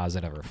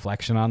composite a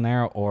reflection on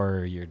there,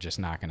 or you're just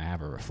not going to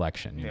have a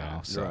reflection, you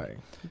know? So Right.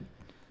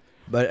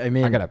 But I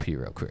mean, I got to pee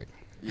real quick.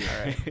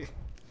 Yeah. Right.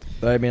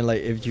 but I mean,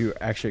 like if you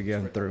actually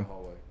getting through,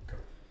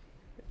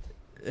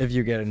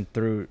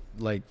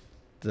 like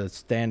the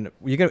stand,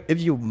 if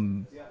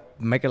you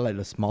make it like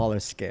a smaller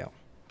scale,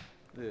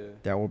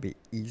 that will be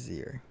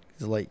easier.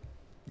 It's like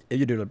if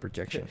you do the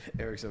projection,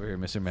 Eric's over here,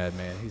 Mr.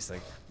 Madman. He's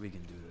like, we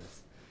can do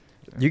this.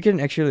 you can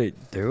actually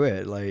do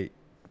it. Like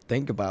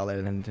think about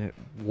it and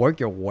work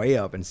your way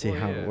up and see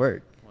how it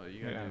works. Well,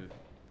 you gotta do.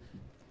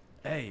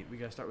 Hey, we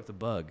gotta start with a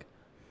bug.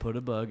 Put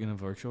a bug in a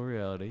virtual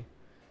reality,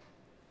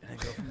 and then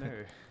go from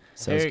there.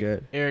 Sounds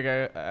good.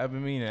 Eric, I've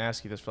been meaning to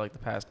ask you this for like the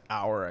past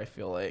hour. I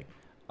feel like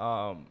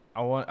I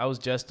was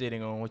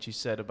gestating on what you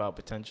said about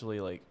potentially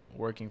like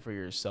working for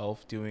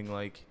yourself, doing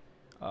like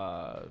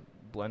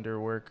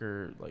Blender work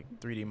or like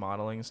 3D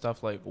modeling and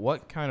stuff. Like,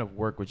 what kind of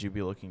work would you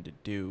be looking to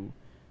do?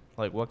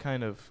 Like, what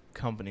kind of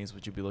companies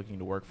would you be looking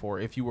to work for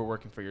if you were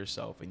working for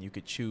yourself and you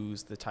could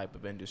choose the type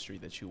of industry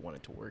that you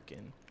wanted to work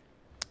in?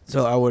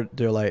 So I would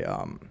do like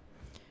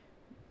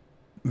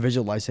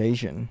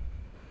visualization.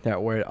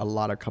 That where a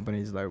lot of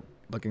companies like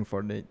looking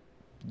for the,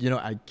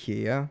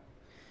 IKEA.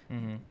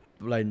 Mm-hmm.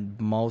 Like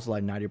most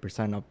like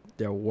 90% of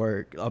their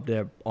work up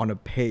there on the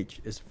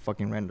page is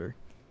fucking render.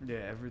 Yeah,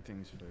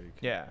 everything's fake.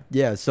 Yeah.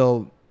 Yeah,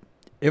 so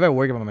if I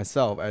work by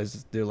myself, I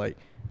just do like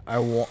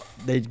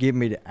they give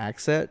me the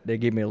asset, they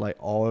give me like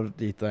all of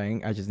the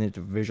thing. I just need to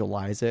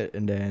visualize it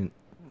and then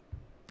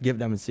give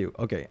them and see.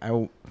 Okay,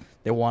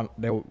 they want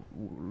the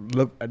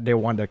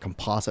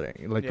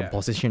compositing, like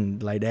composition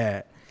like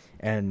that,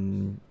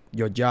 and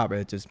your job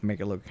is just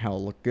make it look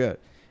good.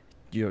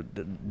 The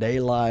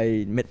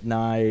daylight,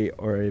 midnight,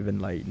 or even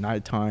like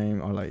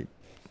nighttime or like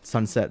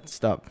sunset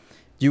stuff.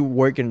 you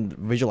work in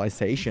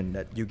visualization,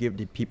 that you give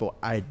the people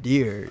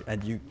idea,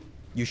 and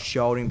you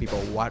showing people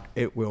what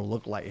it will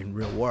look like in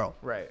real world.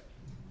 Right.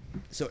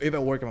 So if I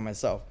work on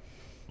myself,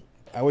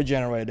 I would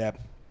generate that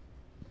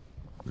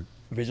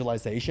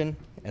visualization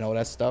and all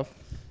that stuff,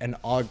 and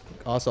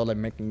also like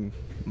making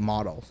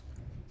models,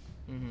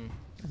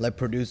 like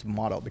produce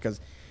model, because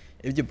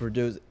if you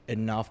produce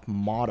enough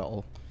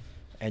model,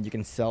 and you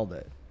can sell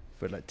that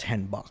for like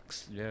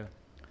 $10. Yeah.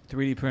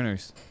 3D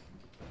printers.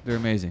 They're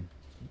amazing.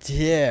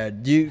 Yeah,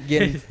 you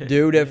can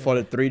do that for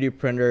the 3D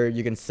printer.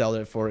 You can sell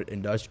it for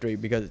industry,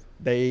 because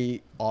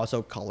they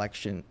also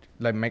collection,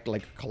 like make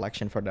like a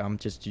collection for them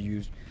just to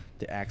use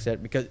the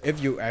asset. Because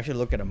if you actually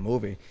look at a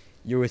movie,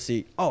 you will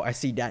see, oh, I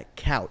see that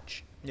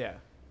couch Yeah.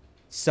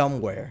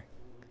 somewhere,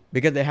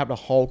 because they have the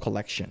whole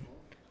collection.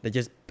 They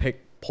just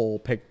pick,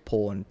 pull,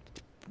 and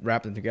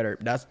wrap them together.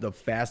 That's the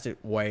fastest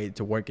way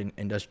to work in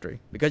industry,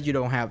 because you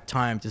don't have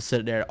time to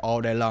sit there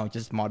all day long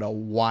just model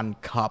one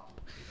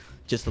cup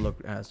just to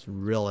look as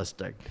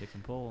realistic. Pick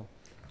and pull.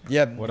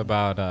 Yeah. What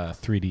about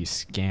 3D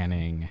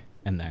scanning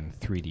and then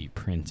 3D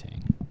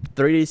printing?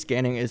 3D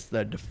scanning is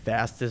the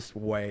fastest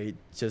way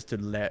just to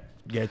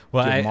get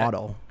the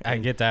model. I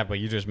get that, but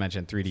you just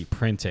mentioned 3D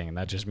printing, and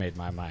that just made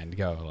my mind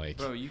go like,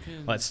 Bro, you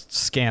can. let's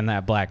scan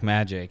that black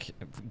magic,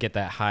 get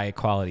that high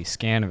quality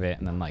scan of it,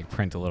 and then like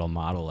print a little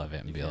model of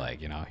it and be like,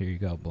 here you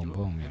go, boom,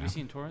 boom. Have you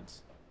seen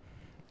torrents?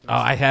 Oh,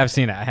 I have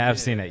seen it. I have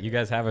seen it. You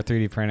guys have a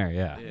 3D printer,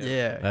 yeah.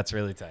 Yeah. That's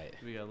really tight.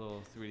 We got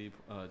little 3D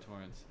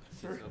torrents.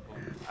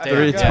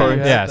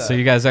 Yeah, so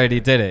you guys already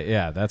did it.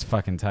 Yeah, that's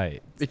fucking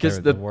tight.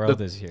 Because the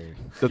world is your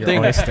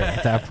thing oyster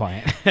at that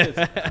point.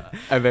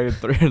 I made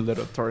 3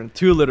 little torrents,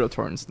 2 little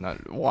torrents,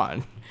 not 1.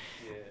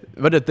 Yeah.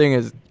 But the thing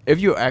is, if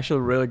you're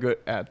actually really good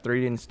at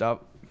 3D and stuff,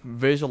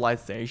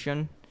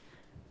 visualization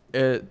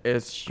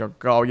is your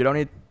goal.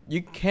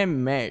 You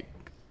can make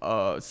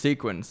a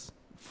sequence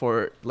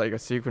for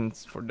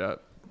the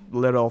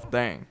little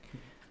thing,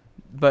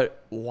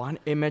 but one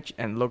image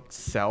and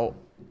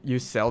you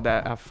sell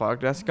that at fuck,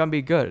 that's gonna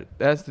be good.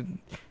 That's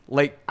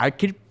like, I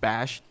could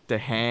bash the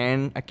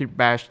hand, I could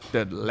bash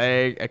the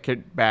leg, I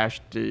could bash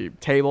the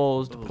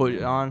tables to put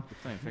it on. We're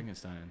playing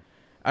Frankenstein.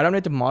 I don't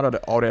need to model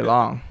it all day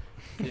long.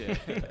 Yeah.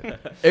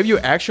 If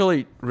you're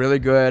actually really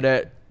good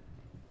at it,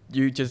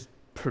 you just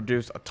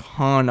produce a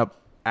ton of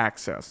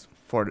access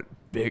for the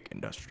big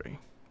industry.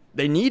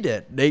 They need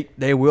it.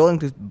 They're willing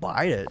to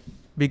buy it,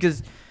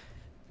 because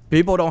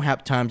people don't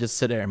have time to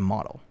sit there and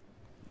model.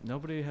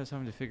 Nobody has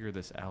time to figure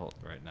this out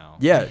right now.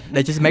 Yeah,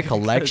 they just make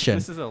collection.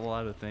 This is a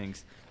lot of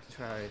things to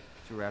try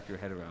to wrap your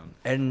head around,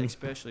 And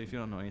especially if you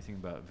don't know anything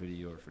about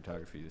video or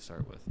photography to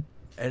start with.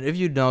 and if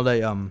you know,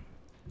 like,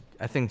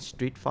 I think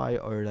Street Fight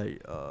or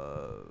like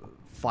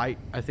Fight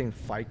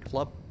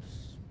Club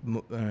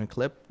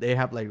clip, they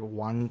have like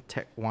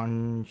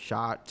one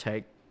shot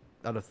take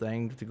other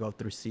thing to go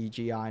through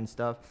CGI and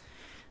stuff.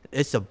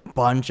 It's a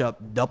bunch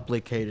of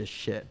duplicated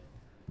shit,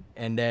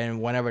 and then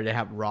whenever they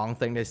have wrong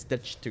thing they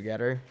stitch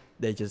together,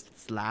 they just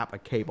slap a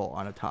cable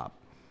on the top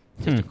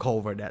just to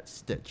cover that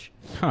stitch.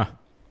 Huh.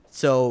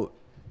 So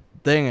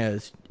thing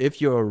is,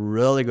 if you're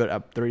really good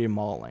at 3D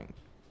modeling,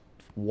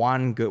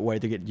 one good way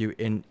to get you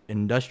in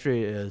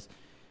industry is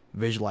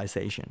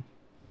visualization.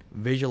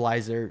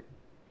 Visualizer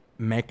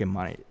making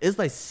money. It's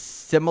like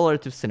similar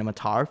to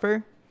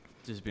cinematographer,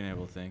 Just being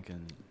able to think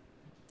and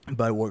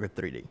but work with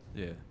 3D.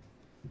 yeah,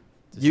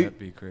 just You- have to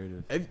be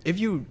creative. If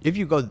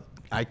you go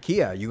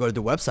IKEA, you go to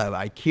the website of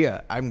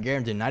IKEA, I'm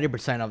guaranteed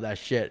 90% of that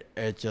shit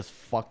is just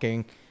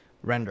fucking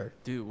rendered.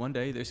 Dude, one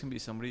day there's gonna be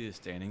somebody that's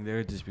standing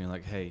there just being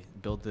like, "Hey,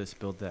 build this,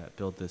 build that,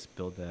 build this,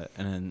 build that,"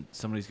 and then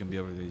somebody's gonna be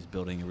over there just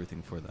building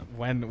everything for them.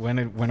 When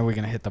are we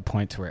gonna hit the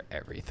point to where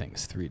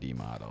everything's 3D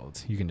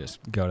modeled? You can just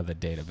go to the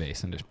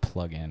database and just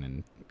plug in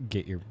and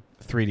get your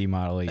 3D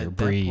model of your At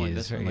that breeze. point,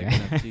 that's when like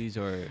NFTs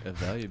are of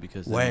value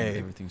because then Wait.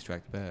 everything's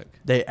tracked back.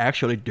 They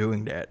actually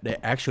doing that. They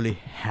actually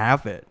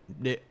have it.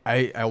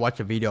 I watched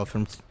a video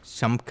from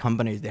some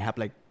companies. They have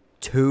like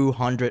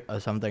 200 or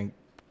something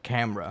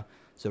camera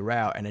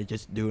surround, and they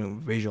just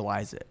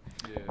visualize it.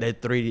 Yeah. They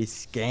 3D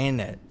scan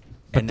it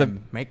But and the-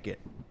 then make it.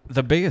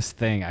 The biggest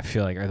thing I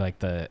feel like, or like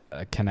the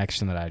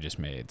connection that I just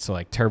made. So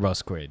like Turbo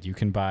Squid, you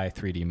can buy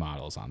 3D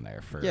models on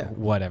there for Yeah.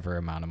 whatever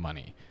amount of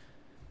money.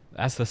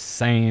 That's the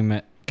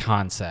same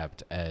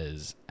concept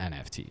as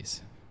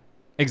NFTs.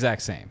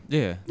 Exact same.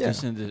 Yeah, Yeah.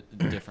 just in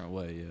a different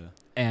way. Yeah.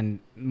 And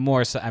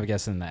more so, I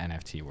guess in the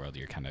NFT world,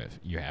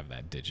 you have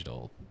that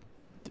digital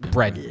Yeah.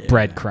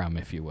 breadcrumb,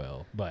 if you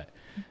will. But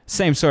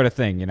same sort of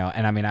thing, And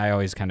I mean, I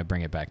always kind of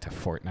bring it back to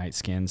Fortnite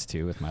skins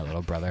too, with my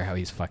little brother, how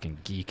he's fucking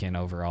geeking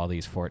over all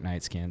these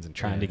Fortnite skins and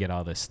trying to get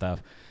all this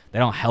stuff. They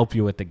don't help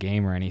you with the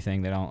game or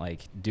anything. They don't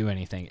like do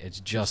anything. It's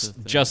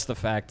just the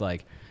fact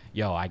like,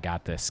 yo, I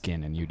got this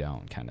skin and you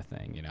don't, kind of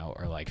thing,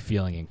 or like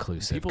feeling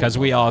inclusive People because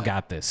we love all that.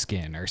 got this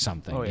skin or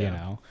something, Oh,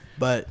 yeah.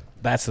 But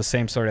That's the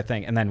same sort of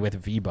thing. And then with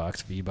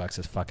V-Bucks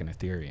is fucking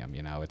Ethereum,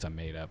 it's a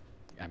made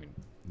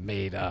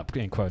up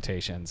in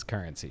quotations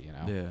currency,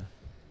 Yeah.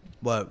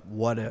 But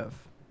what if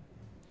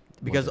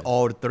because What is?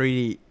 all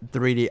the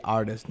 3D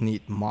artists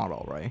need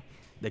model, right?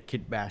 They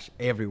kit bash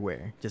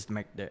everywhere just to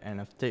make their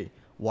NFT.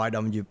 Why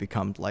don't you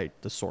become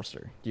like the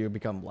sourcer? You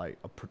become like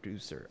a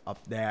producer of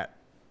that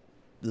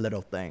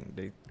little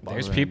thing.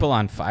 There's people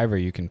on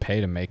Fiverr you can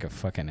pay to make a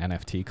fucking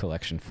NFT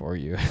collection for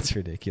you. It's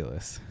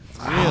ridiculous.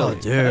 Oh,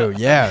 dude,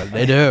 yeah,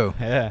 they do.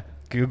 Yeah.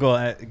 Google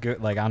it,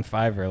 like on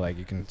Fiverr, like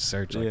you can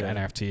search like Yeah.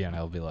 NFT and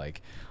it'll be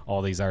like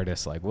all these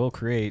artists like we'll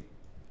create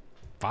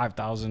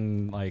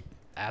 5,000 like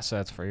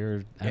assets for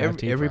your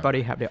NFT.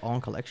 Everybody have their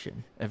own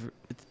collection.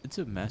 It's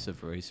a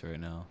massive race right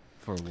now.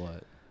 For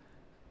what?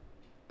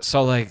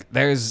 So like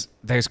there's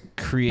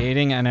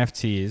creating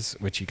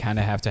NFTs, which you kind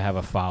of have to have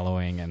a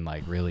following and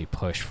like really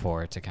push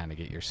for to kind of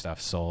get your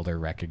stuff sold or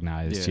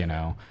recognized, you Yeah.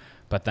 know.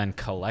 But then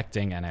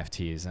collecting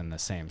NFTs in the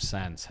same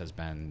sense has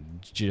been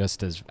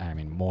just as, I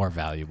mean, more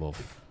valuable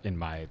in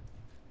my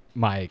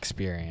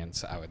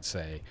experience, I would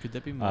say. Could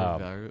that be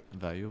more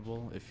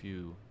valuable if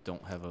you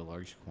don't have a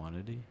large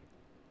quantity?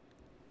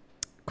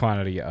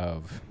 Quantity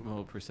of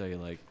Well, per se,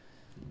 like,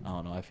 I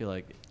don't know. I feel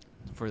like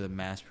for the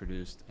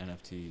mass-produced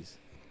NFTs,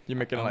 You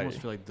make I it almost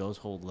like feel like those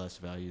hold less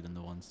value than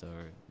the ones that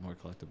are more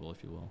collectible,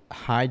 if you will.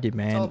 high It's all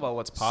demand. about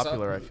what's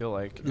popular. I feel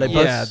like. Like,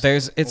 yeah, what's-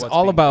 it's what's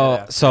all being bid about.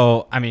 after.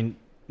 So I mean,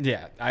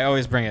 yeah, I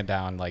always bring it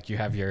down. Like you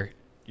have your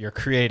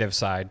creative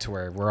side to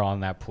where we're all in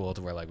that pool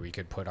to where like we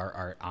could put our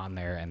art on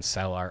there and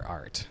sell our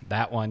art.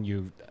 That one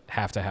you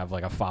have to have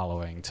like a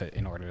following to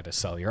in order to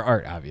sell your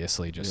art.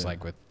 Obviously, just Yeah.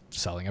 like with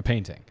selling a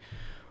painting.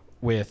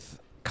 With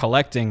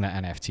collecting the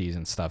NFTs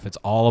and stuff, it's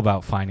all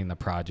about finding the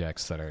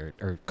projects that are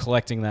or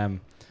collecting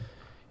them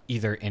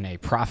either in a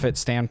profit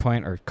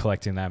standpoint or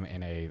collecting them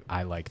in a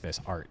I like this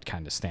art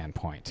kind of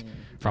standpoint.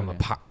 From a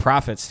Okay.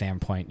 profit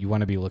standpoint, you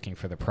want to be looking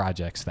for the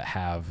projects that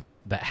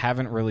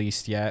haven't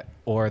released yet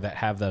or that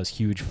have those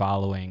huge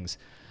followings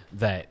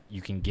that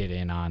you can get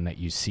in on that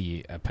you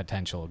see a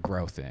potential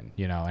growth in,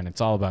 you know. And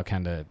it's all about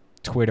kind of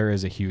Twitter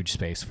is a huge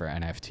space for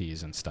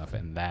NFTs and stuff,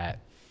 and that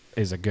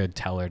is a good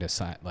teller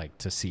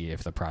to see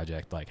if the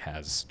project like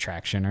has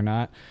traction or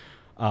not.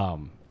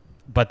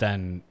 But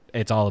then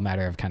it's all a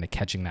matter of kind of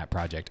catching that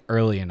project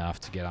early enough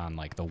to get on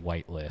like the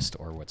white list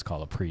or what's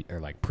called a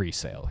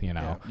pre-sale, you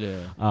know.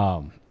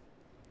 Yeah.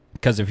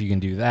 Because if you can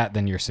do that,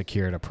 then you're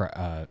secured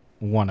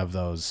one of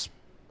those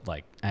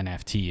like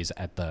NFTs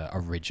at the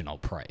original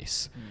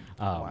price.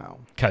 Wow.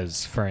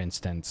 Because for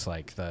instance,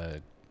 like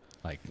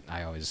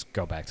I always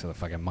go back to the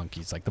fucking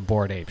monkeys, like the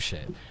Bored Ape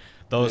shit.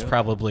 Those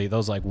probably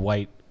those like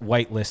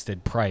white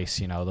listed price,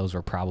 you know, those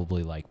were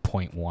probably like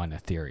 0.1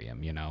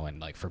 Ethereum, you know,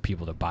 and like for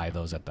people to buy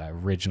those at the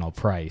original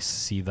price,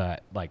 see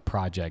that like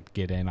project,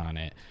 get in on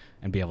it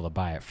and be able to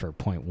buy it for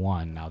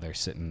 0.1. Now they're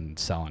sitting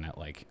selling at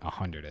like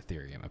 100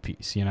 Ethereum a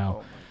piece, you know?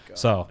 Oh my god.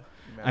 So,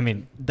 I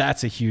mean,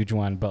 that's a huge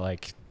one, but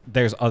like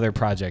there's other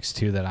projects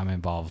too that I'm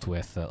involved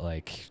with that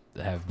like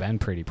have been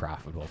pretty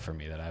profitable for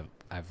me that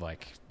I've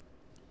like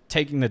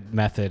taking the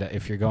method,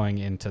 if you're going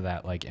into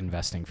that like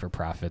investing for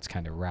profits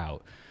kind of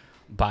route,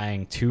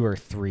 buying 2 or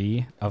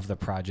 3 of the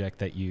project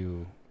that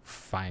you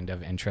find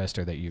of interest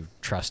or that you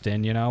trust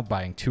in, you know,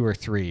 buying 2 or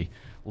 3,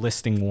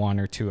 listing 1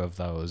 or 2 of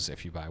those.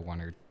 If you buy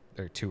 1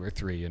 or 2 or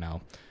 3, you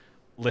know,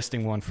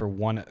 listing one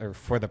or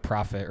for the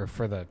profit or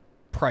for the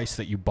price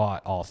that you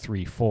bought all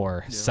 3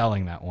 for,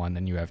 selling that one,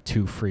 then you have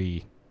 2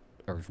 free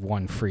or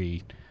 1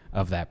 free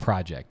of that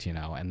project, you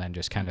know, and then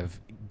just kind of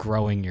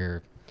growing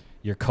your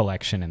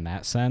collection in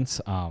that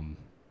sense,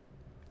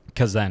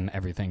 because then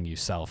everything you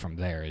sell from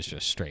there is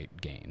just straight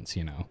gains,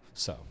 you know.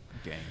 So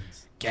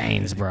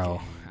gains,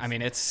 bro. I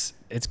mean, it's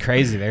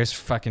crazy. There's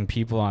fucking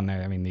people on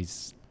there. I mean,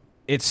 it's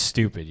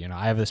stupid, you know.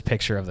 I have this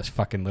picture of this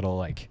fucking little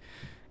like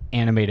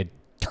animated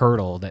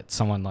turtle that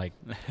someone like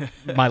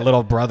my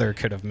little brother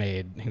could have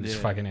made. He was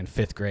fucking in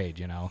 5th grade,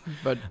 you know.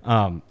 But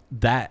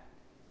that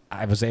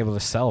I was able to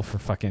sell for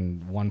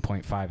fucking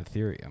 1.5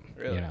 Ethereum,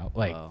 Really? you know,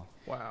 like.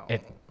 wow.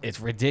 It's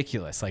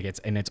ridiculous. Like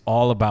it's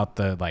all about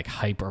the like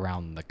hype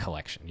around the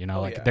collection. You know,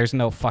 Oh, like yeah. there's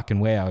no fucking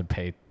way I would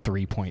pay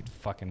 3 point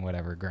fucking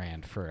whatever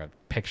grand for a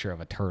picture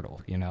of a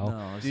turtle. You know,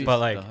 No, it's but just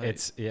like the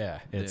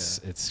hype.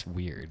 it's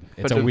weird.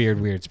 But It's a the-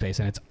 weird space,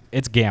 and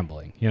it's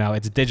gambling. You know,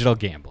 it's digital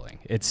gambling.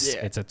 It's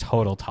Yeah. it's a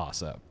total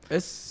toss up.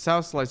 It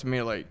sounds like to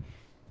me like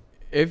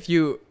if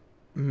you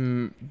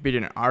be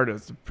an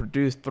artist,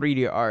 produce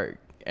 3D art,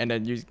 and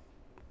then you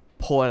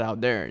pull it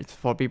out there, it's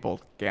for people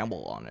to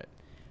gamble on it.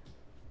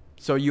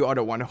 So you are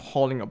the one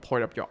holding a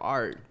part of your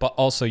art. But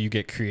also you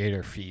get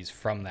creator fees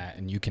from that,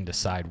 and you can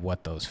decide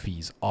what those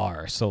fees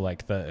are. So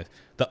like the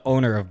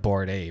owner of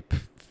Bored Ape,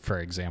 for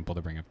example,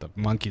 to bring up the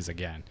monkeys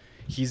again,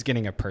 he's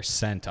getting a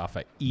 % off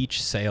of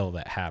each sale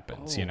that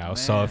happens, you know.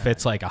 So if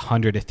it's like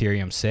 100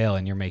 Ethereum sale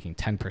and you're making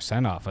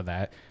 10% off of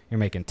that, you're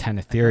making 10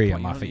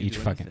 Ethereum off of each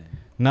fucking.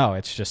 No,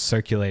 it's just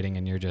circulating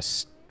and you're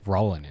just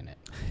rolling in it.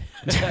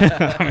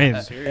 I mean,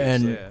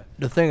 And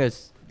the thing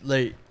is,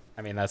 like,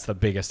 I mean, that's the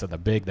biggest of the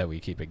big that we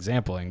keep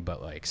exampling,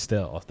 but like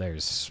still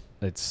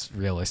it's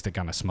realistic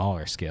on a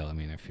smaller scale. I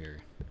mean, if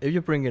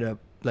you bring it up,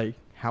 like,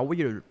 how would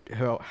you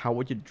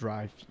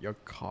drive your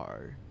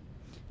car?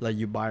 like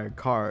you buy a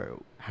car,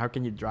 how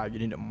can you drive? You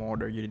need a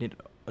motor, you need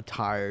a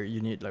tire, you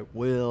need like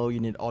wheel, you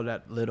need all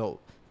that little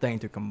thing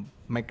to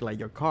make like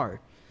your car.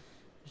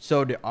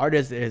 So the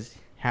artist is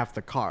half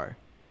the car.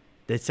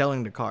 They're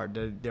selling the car.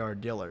 They're a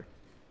dealer.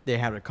 They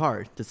have the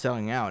car. They're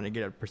selling out and they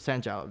get a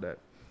percentage out of that.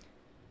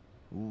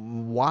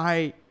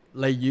 Why?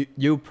 Like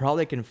you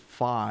probably can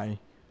find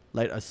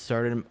like a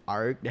certain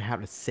art that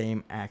have the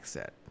same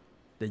accent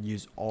they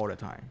use all the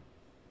time.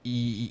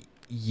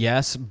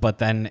 Yes, but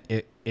then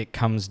it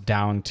comes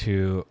down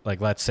to, like,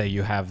 let's say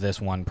you have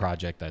this one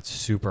project that's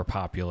super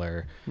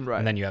popular, Right.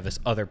 and then you have this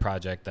other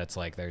project that's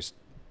like there's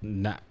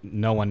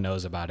no one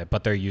knows about it,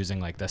 but they're using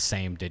like the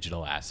same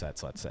digital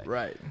assets, let's say.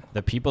 Right.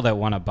 The people that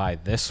want to buy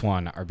this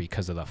one are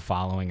because of the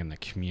following and the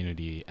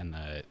community and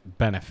the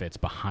benefits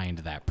behind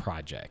that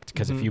project.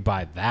 Because if you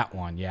buy that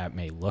one, yeah, it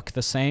may look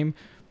the same,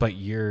 but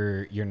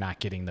you're not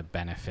getting the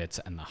benefits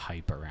and the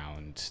hype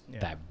around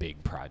that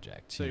big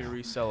project. So your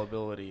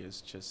resellability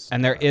is just.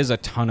 And there is a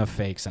ton of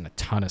fakes and a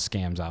ton of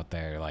scams out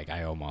there. Like,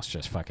 I almost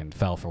just fucking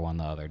fell for one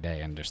the other day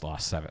and just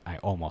I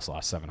almost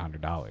lost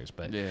 $700.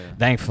 But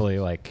thankfully,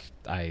 like,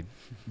 I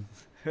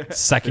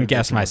second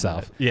guessed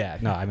myself. Yeah,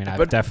 no, I mean,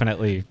 I've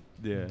definitely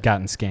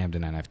gotten scammed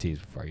in NFTs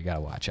before. You got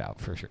to watch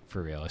out for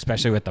real.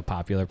 Especially with the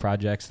popular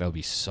projects. There'll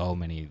be so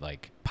many,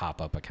 like,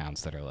 pop-up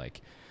accounts that are, like,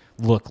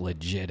 look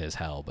legit as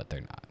hell, but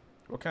they're not.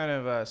 What kind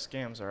of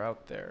scams are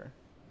out there?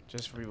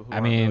 Just for people who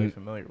aren't really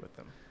familiar with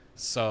them.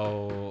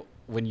 So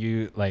when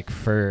you I'm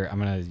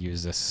gonna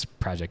use this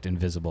project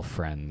Invisible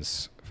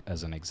Friends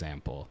as an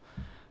example,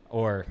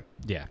 or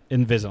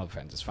Invisible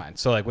Friends is fine.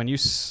 So like when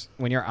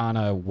you're on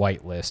a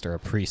white list or a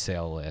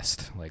pre-sale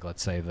list, like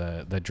let's say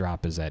the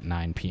drop is at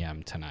 9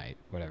 p.m. tonight,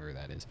 whatever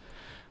that is.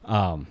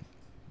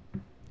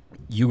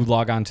 You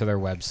log on to their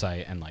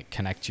website and like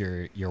connect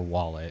your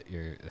wallet,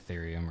 your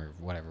Ethereum or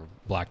whatever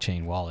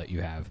blockchain wallet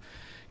you have,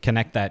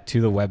 connect that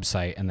to the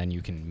website, and then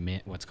you can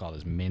mint what's called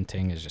as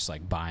minting, is just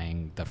like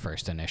buying the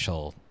first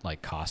initial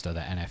like cost of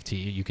the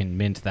NFT. You can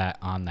mint that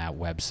on that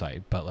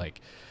website, but like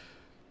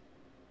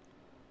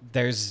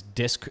there's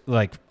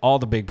all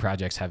the big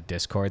projects have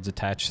Discords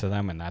attached to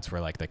them, and that's where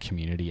like the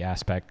community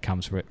aspect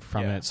comes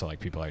from it. So like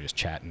people are just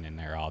chatting in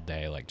there all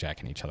day, like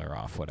jacking each other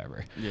off,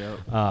 whatever.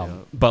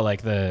 But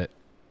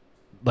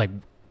like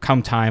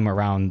come time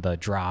around the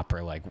drop,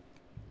 or like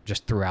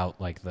just throughout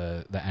like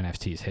the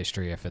NFT's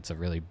history, if it's a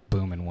really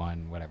booming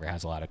one, whatever,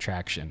 has a lot of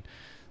traction,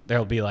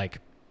 there'll be like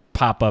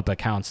pop-up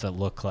accounts that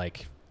look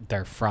like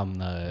they're from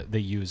the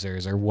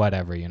users or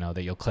whatever, you know,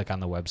 that you'll click on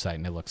the website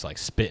and it looks like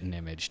spit an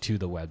image to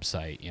the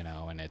website, you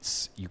know, and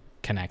you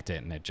connect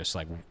it and it just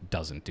like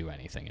doesn't do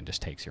anything and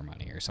just takes your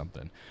money or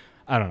something.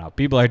 I don't know.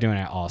 People are doing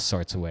it all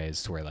sorts of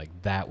ways, to where like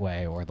that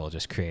way, or they'll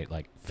just create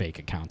like fake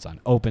accounts on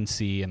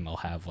OpenSea and they'll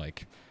have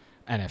like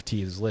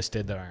NFTs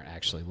listed that aren't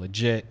actually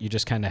legit. You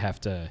just kind of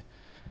have to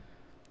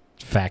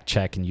fact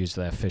check and use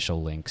the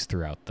official links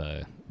throughout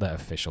the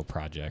official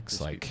projects.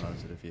 Just like be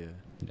positive,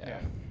 Yeah.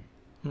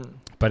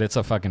 But it's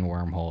a fucking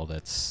wormhole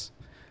that's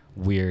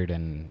weird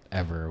and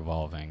ever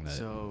evolving.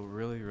 So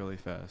really, really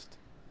fast.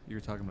 You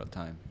were talking about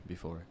time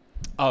before.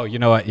 Oh, you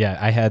know what? Yeah,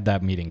 I had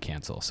that meeting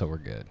cancel, so we're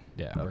good.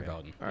 Yeah, we're Okay.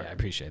 golden. All right. I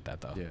appreciate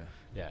that though.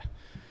 Yeah.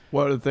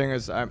 Well, the thing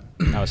is, I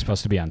was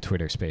supposed to be on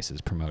Twitter Spaces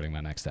promoting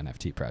my next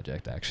NFT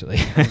project, actually.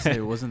 I was gonna say,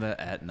 wasn't that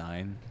at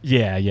 9?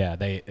 Yeah.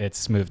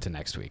 It's moved to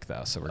next week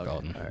though, so we're Okay.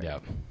 golden. All right.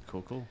 Yep.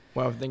 Cool.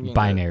 well, I'm thinking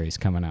Binary's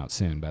coming out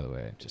soon, by the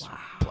way. Just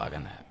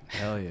plugging that.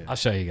 Hell yeah. I'll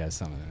show you guys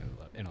some of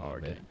it in a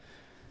little bit.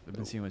 I've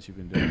been seeing what you've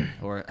been doing.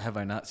 Or have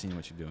I not seen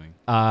what you're doing?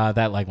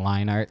 That like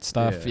line art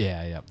stuff.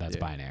 Yeah. Yeah. That's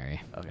Yeah.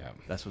 Binary. Okay. Yep.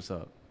 That's what's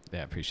up,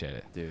 Yeah, appreciate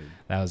it. dude.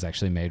 That was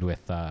actually made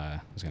with I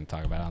was going to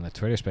talk about it on the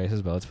Twitter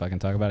Spaces, but let's fucking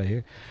talk about it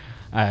here.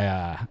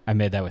 I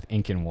made that with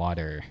ink and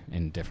water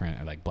in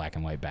different like black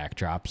and white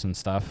backdrops and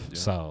stuff. Yeah.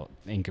 So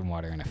ink and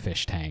water in a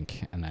fish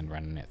tank, and then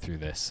running it through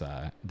this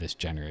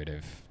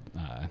generative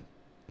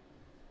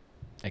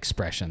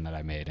expression that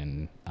I made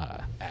in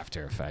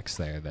After Effects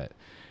there, that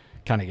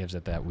kind of gives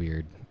it that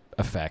weird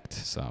effect.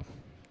 So,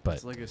 but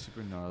It's like a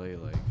super gnarly,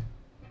 like...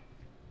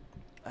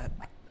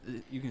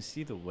 you can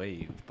see the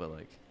wave, but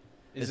like...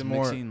 Is it's it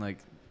more? mixing, like...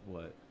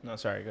 What? No,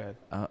 sorry. Go ahead.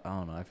 I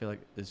don't know. I feel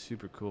like it's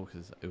super cool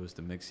because it was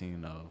the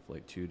mixing of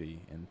like 2D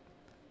and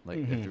like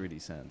a Mhm.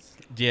 3D sense.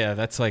 yeah,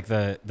 that's like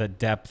the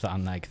depth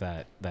on like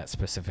that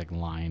specific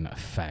line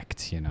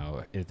effect, you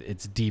know.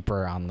 It's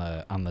deeper on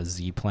the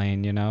Z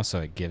plane, you know, so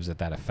it gives it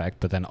that effect.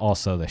 But then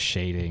also the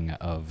shading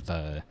of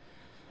the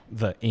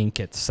ink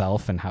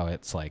itself and how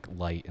it's like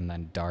light and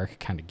then dark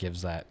kind of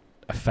gives that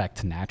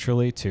effect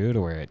naturally too,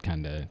 to where it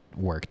kind of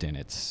worked in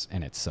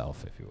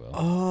itself, if you will.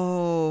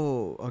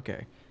 Oh,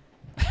 okay.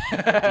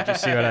 Did you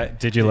see what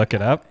did you look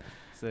it up?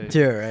 Say,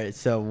 Dude, right.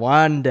 So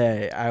one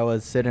day I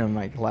was sitting in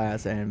my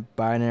class and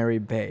Binary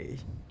Bay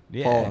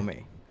follow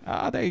me.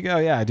 Oh, there you go.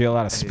 Yeah, I do a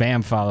lot of Hey,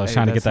 spam follows hey,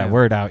 trying to get that's that him.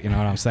 word out. You know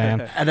what I'm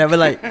saying? And I was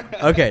like,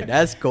 okay,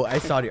 that's cool. I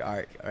saw the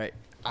art, right?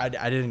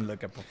 I didn't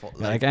look at before.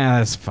 You're like,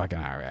 that's fucking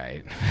all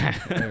right.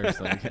 Eric's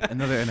like,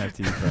 another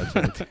NFT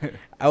project.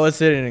 I was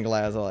sitting in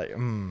class. I'm like,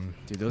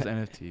 Dude, those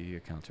NFT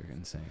accounts are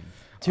insane.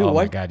 Dude, Oh my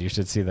what? god, you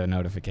should see the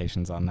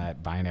notifications on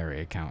that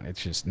binary account.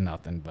 It's just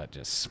nothing but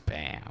just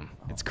spam.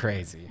 It's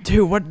crazy.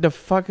 Dude, what the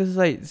fuck is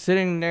like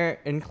sitting there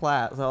in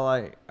class? I'm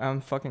like, I'm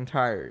fucking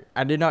tired.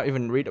 I did not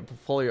even read the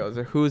portfolios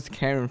or who's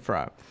came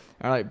from.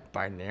 I'm like,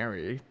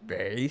 binary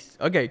base.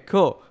 Okay,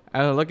 cool.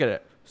 And I look at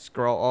it,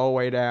 scroll all the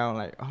way down,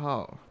 like,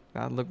 oh,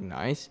 that look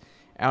nice.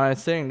 And I'm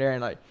sitting there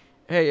and like,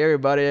 hey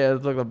everybody,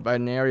 let's look at the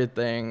binary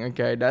thing.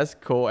 Okay, that's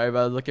cool.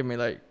 Everybody look at me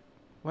like,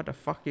 what the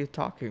fuck are you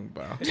talking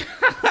about?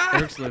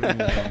 Eric's living in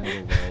his own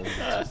little world. It's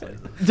just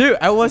like, Dude,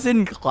 I was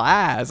in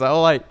class. I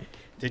was like,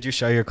 Did you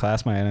show your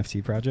class my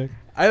NFT project?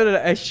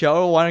 I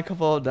showed one a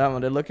couple of them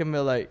and they look at me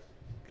like,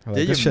 Like,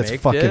 Did this you shit's make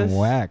fucking this?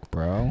 whack,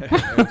 bro.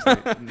 Eric's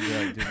like, they're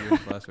like, dude, you're in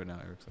class right now.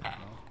 Eric's like,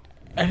 no.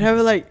 and I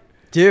was like,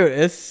 dude,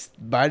 it's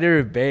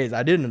binary base.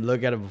 I didn't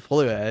look at it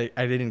before. I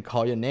didn't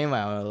call your name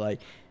out. I was like,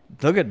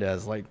 look at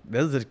this. Like,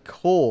 this is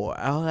cool.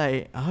 I was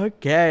like,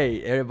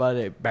 okay,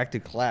 everybody back to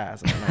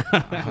class. I'm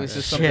like, oh, This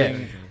is shit.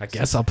 something. I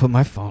guess I'll put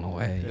my phone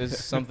away. This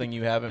is something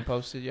you haven't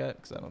posted yet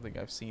because I don't think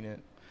I've seen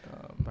it.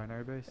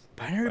 Binary base?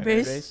 Binary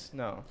base?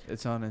 No,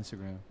 It's on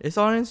Instagram. It's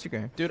on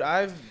Instagram. dude.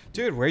 I've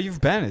Dude, where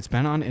you've been? It's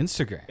been on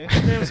Instagram.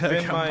 Instagram's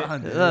been Come my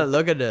on, dude.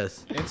 Look at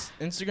this.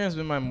 Instagram's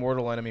been my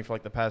mortal enemy for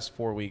like the past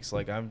 4 weeks.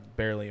 Like I'm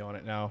barely on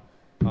it now.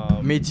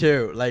 Me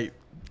too. Like,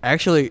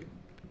 actually,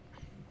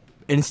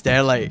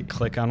 instead, like,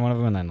 Click on one of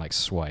them and then like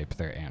swipe.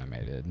 They're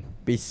animated.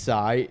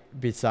 beside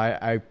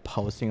I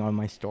posting on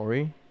my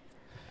story,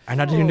 I'm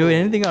not even doing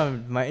anything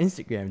on my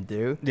Instagram,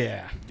 dude.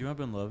 Yeah. Do you know what I've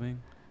been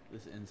loving?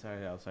 This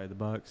inside outside the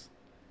box.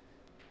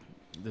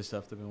 The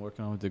stuff they've been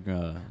working on with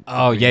the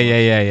Oh the yeah, green yeah,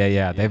 ones. yeah, yeah, yeah.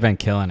 Yeah. They've been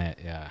killing it.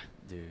 Yeah.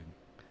 Dude.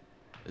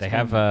 They It's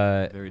have been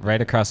very right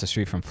different. across the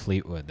street from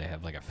Fleetwood. They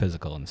have like a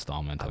physical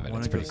installment of I it. wanna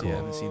It's go pretty see it. I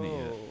cool. haven't seen it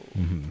yet.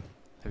 hmm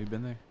Have you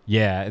been there?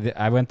 Yeah,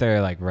 I went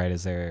there like right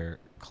as they're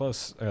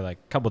close, or like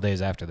a couple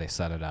days after they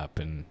set it up,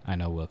 and I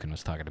know Wilkin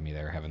was talking to me.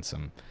 They were having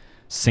some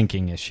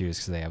syncing issues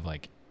because they have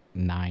like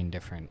 9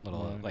 different little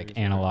Monitors, like right?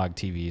 analog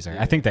TVs, or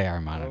Yeah. I think they are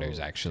monitors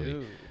Oh, actually.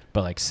 dude.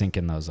 But like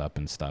syncing those up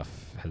and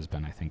stuff has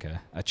been, I think,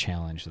 a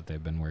challenge that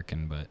they've been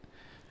working. But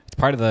it's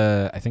part of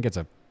the. I think it's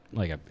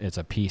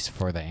a piece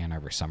for the Ann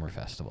Arbor Summer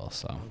Festival.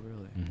 So. Oh,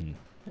 really? hmm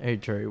Hey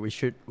Trey, we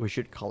should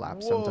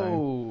collab sometime.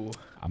 Whoa.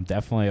 I'm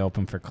definitely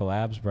open for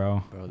collabs,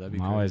 bro. Bro, that'd be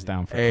I'm always crazy.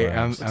 down for Hey,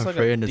 collabs. I'm like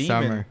free a in the demon.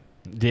 summer.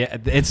 Yeah,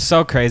 it's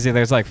so crazy.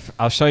 There's like,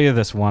 I'll show you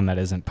this one that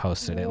isn't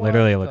posted. It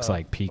literally What looks the-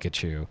 like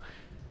Pikachu.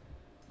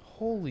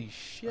 Holy Oh, you're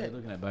shit.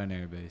 looking at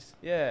binary base.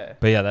 Yeah.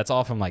 But yeah, that's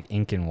all from like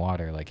ink and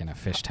water, like in a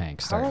fish tank.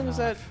 How Starting long has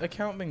that off.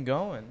 account been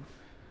going?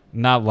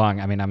 Not long.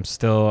 I mean, I'm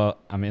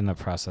in the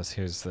process.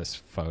 Here's this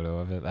photo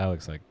of it. That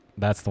looks like,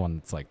 that's the one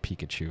that's like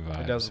Pikachu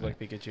vibes. It does look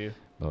like Pikachu.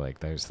 But like,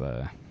 there's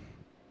the.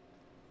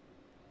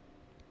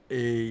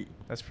 Hey,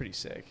 That's pretty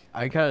sick.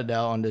 I kind of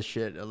doubt on this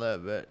shit a little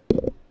bit.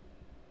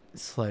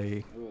 It's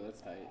like, Ooh,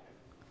 that's tight.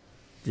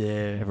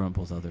 yeah, Everyone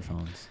pulls out their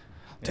phones.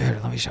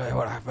 Dude, let me show you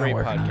what I've been Great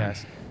working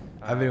podcast.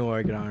 I've been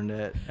working on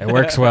that. on. It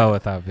works well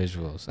without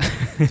visuals.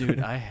 Dude,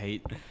 I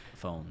hate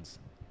phones.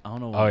 I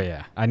don't know Oh why.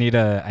 yeah, I need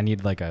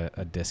like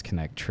a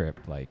disconnect trip,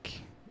 like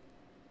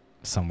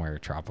somewhere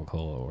tropical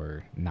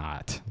or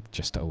not,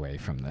 just away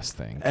from this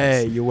thing. 'cause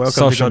Hey, you're welcome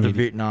social to go to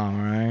media-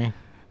 Vietnam, right?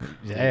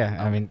 Yeah,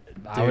 I mean,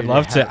 I Dude, would they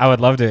love to. have- I would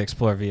love to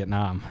explore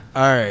Vietnam.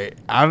 All right,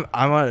 I'm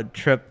on a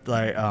trip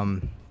like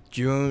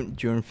June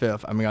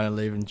 5th. I'm gonna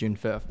leave in June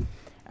 5th.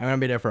 I'm gonna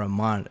be there for a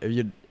month.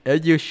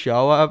 If you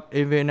show up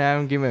in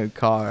Vietnam, give me a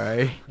call,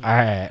 right? All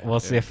right, we'll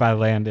see if I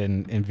land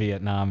in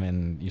Vietnam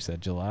in, you said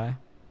July?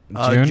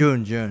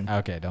 June.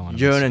 Okay, don't want to.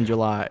 June and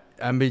July.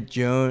 I'm be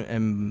June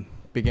and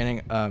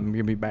beginning. I'm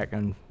gonna be back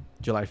on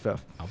July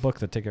 5th. I'll book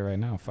the ticket right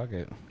now. Fuck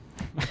it.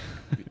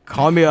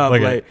 Call me up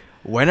Look at- like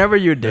whenever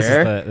you're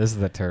there. This is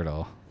the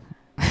turtle.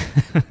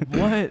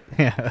 What?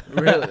 Yeah.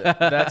 Really?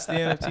 That's the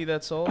NFT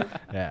that sold?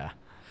 Yeah.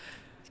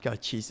 God,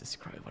 Jesus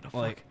Christ, what the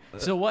Like, fuck?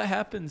 So what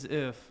happens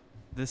if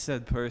this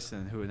said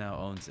person who now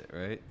owns it,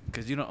 right?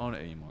 Because you don't own it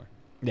anymore.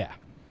 yeah.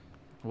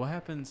 What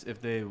happens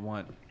if they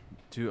want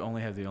to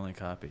only have the only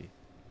copy?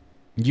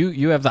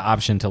 You have the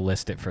option to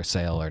list it for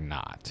sale or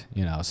not.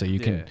 You know, so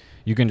Yeah.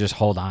 you can just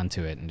hold on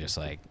to it and just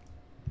like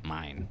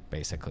mine,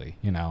 basically.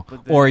 You know,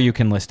 But or then- you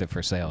can list it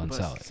for sale and But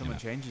sell if it. You someone know?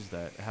 changes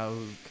that, how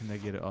can they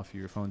get it off of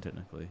your phone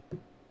technically?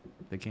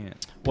 They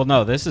can't. Well,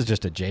 no, this is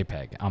just a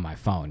JPEG on my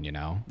phone. You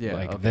know, Yeah,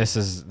 like okay. this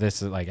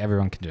is like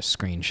everyone can just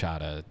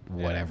screenshot a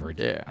whatever.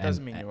 Yeah. and-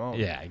 Doesn't mean you own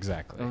it. Yeah,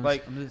 exactly. I'm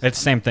Like, just- I'm just- It's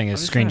the same thing I'm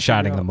as just trying to figure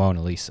screenshotting the out-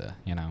 Mona Lisa.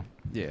 You know,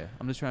 Yeah,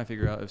 I'm just trying to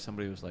figure out if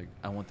somebody was like,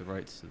 I want the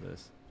rights to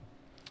this.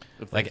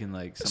 If Like, they can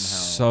like somehow.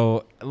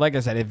 so like I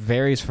said, it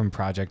varies from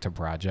project to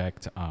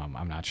project.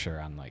 I'm not sure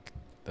on like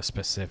the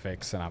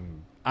specifics,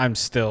 and I'm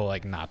still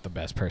like not the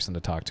best person to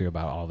talk to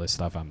about all this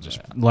stuff. I'm just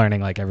learning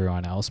like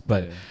everyone else,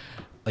 but. Yeah.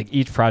 Like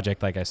each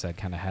project, like I said,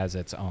 kind of has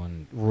its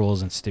own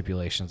rules and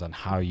stipulations on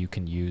how you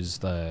can use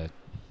the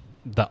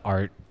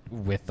art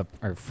with the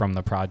or from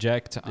the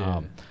project.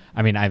 Yeah.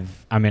 I mean,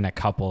 I'm in a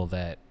couple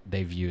that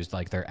they've used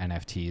like their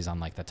NFTs on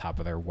like the top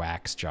of their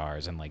wax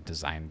jars and like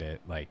designed it,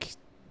 like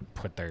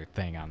put their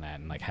thing on that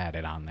and like had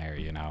it on there,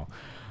 you know.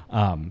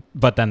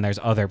 But then there's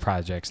other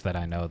projects that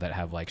I know that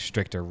have like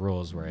stricter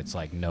rules where it's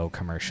like no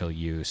commercial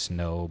use,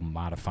 no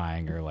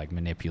modifying or like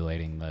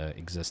manipulating the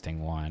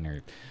existing one,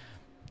 or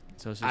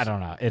So it's I just don't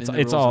know. in It's the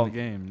it's rules of all the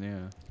game.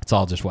 Yeah, it's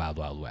all just wild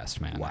wild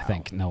west, man. I Wow.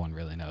 think no one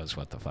really knows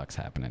what the fuck's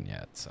happening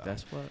yet. So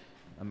that's what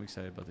I'm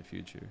excited about the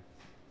future.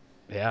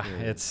 yeah, Yeah.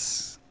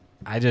 it's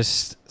I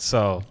just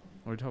so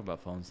We're talking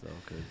about phones though,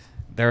 because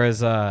there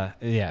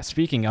is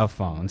speaking of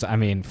phones, I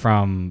mean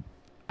from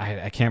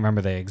I can't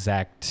remember the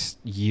exact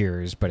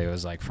years, but it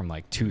was like from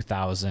like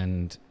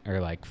 2000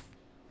 or like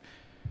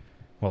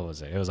what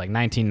was it? It was like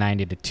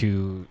 1990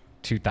 to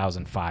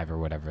 2005 or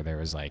whatever. There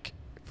was like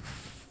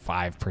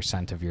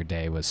 5% of your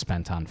day was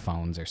spent on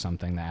phones or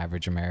something, the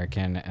average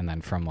American, and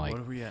then from like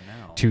what are we at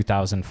now?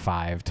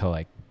 2005 to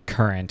like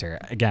current, or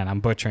again I'm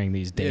butchering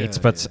these dates,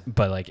 Yeah, but yeah.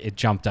 but like it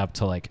jumped up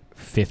to like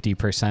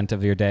 50%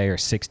 of your day, or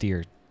 60,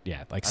 or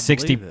like I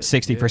 60 believe it,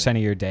 60% of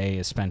your day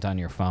is spent on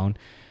your phone.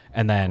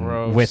 And then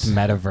Gross. with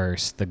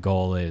metaverse, the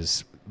goal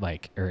is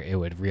like, or it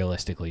would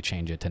realistically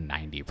change it to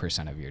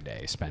 90% of your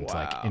day spent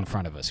like in Wow.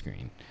 front of a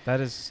screen. That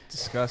is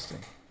disgusting.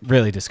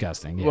 Really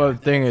disgusting. Yeah. Well, the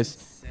thing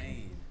is,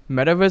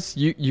 metaverse,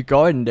 you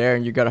go in there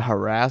and you gotta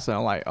harass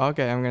and like,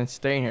 okay, I'm gonna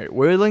stay in here.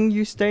 Willing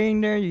you stay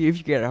in there if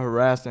you get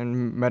harassed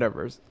in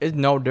metaverse? It's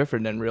no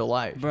different than real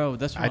life. Bro,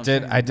 that's what I I'm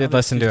did- saying. I did Now there's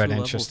listen to just an 2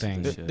 levels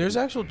interesting- this shit. There's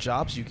actual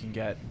jobs you can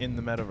get in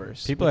the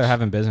metaverse. People are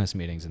having business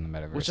meetings in the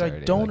metaverse which I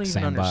already, don't like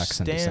even Sandbox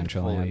and understand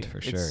Decentraland fully. for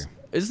It's- sure.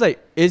 It's like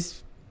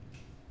it's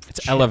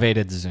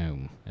Elevated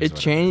Zoom. is it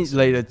what changed is.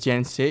 like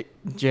the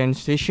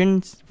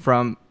transitions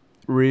from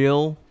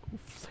real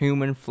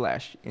human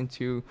flesh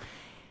into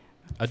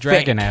A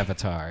dragon fake.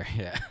 avatar.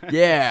 Yeah.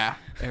 yeah.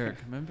 Eric,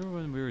 remember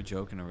when we were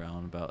joking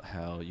around about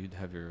how you'd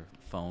have your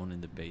phone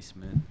in the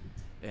basement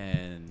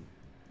and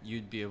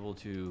you'd be able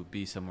to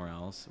be somewhere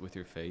else with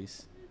your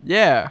face?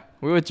 Yeah,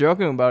 we were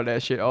joking about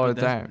that shit all But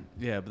the that's- time.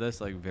 Yeah, but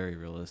that's like very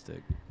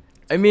realistic.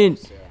 I mean,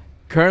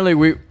 currently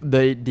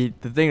the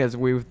thing is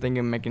we were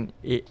thinking making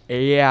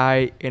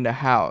AI in the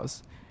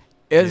house.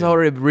 It's Yeah.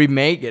 already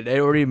remake it.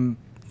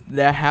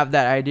 They have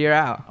that idea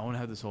out. I want to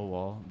have this whole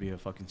wall be a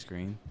fucking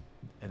screen,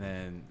 and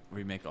then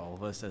remake all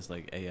of us as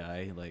like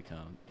AI, like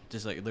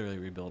just like literally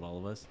rebuild all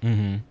of us, Mm-hmm.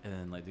 and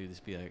then like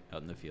just be like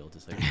out in the field,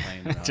 just like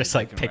playing around, Just,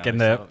 like, looking picking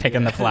around the- stuff.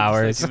 picking the just,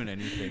 flowers. like, doing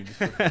anything just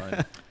for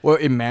fun. Well,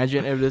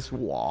 imagine if this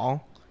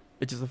wall,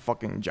 it's just a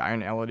fucking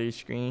giant LED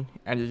screen,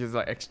 and you just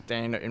like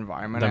extend the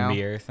environment The out.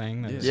 mirror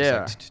thing. that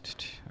Yeah. was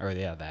just, Yeah. like, or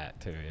yeah, that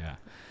too. Yeah.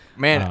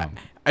 Man,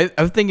 Um,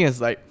 I'm thinking it's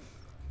like,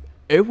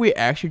 if we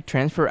actually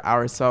transfer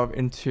ourselves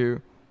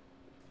into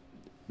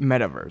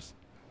metaverse,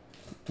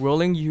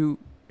 willing you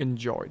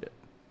enjoy it?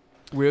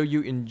 Will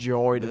you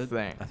enjoy the But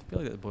thing? I feel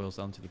like that boils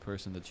down to the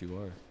person that you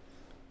are.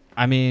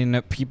 I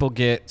mean, people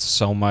get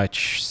so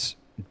much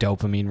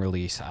dopamine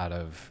release out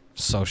of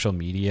social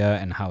media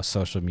and how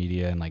social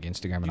media and like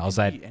Instagram and You all can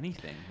that. be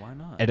anything. Why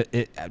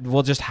not?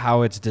 Well, just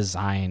how it's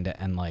designed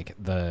and like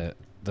the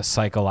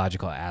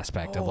psychological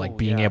aspect of like Oh,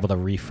 being yeah. able to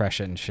refresh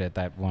it and shit.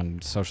 That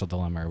one Social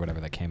Dilemma or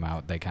whatever that came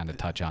out, they kind of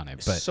touch on it,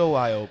 It's but so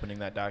eye-opening,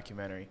 that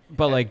documentary.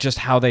 like just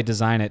how they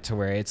design it to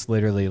where it's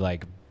literally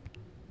like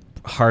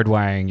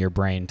hardwiring your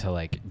brain to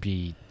like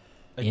be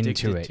into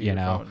Addicted it, to you your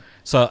know. phone.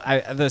 So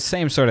the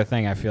same sort of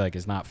thing I feel like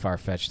is not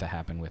far-fetched to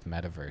happen with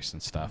metaverse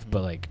and stuff. But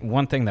Mhm. like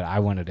one thing that I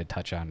wanted to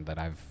touch on that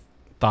I've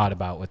thought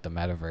about with the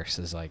metaverse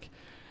is like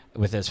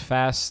with as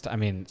fast, I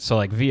mean, so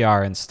like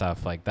VR and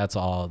stuff, like that's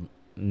all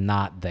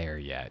not there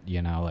yet,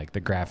 you know, like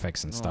the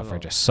graphics and Not stuff at are all.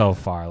 just so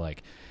far,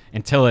 like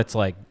until it's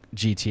like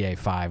GTA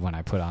 5 when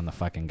I put on the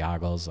fucking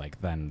goggles,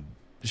 like then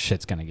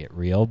shit's going to get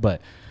real.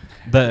 But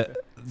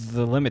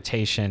the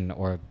limitation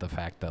or the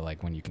fact that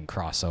like when you can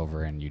cross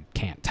over and you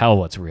can't tell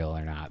what's real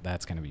or not,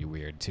 that's going to be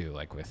weird too,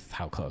 like with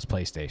how close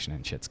PlayStation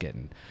and shit's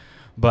getting.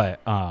 But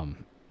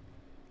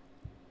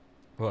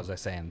what was I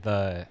saying?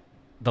 The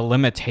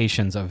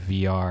limitations of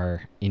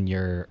VR in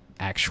your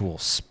actual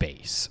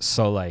space.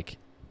 So like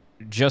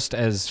just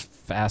as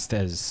fast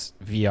as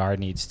VR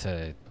needs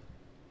to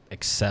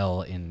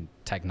excel in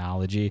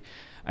technology,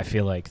 I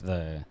feel like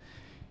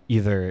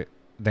either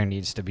there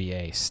needs to be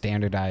a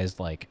standardized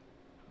like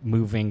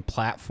moving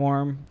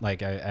platform.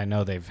 Like I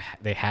know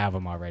they have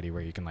them already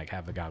where you can like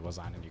have the goggles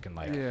on and you can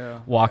like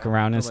walk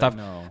around and But, stuff.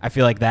 like, no. I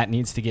feel like that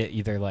needs to get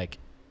either like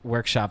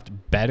workshopped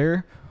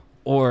better,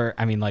 or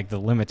I mean like the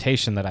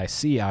limitation that I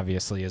see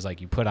obviously is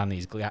like you put on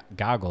these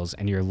goggles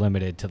and you're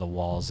limited to the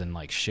walls and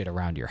like shit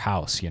around your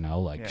house, you know,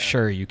 like Yeah.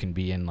 sure you can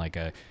be in like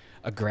a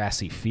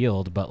grassy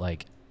field, but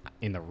like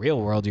in the real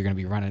world you're going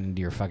to be running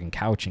into your fucking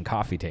couch and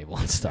coffee table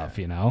and stuff,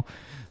 you know?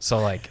 So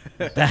like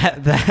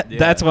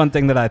that's one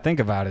thing that I think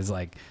about is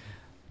like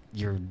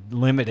you're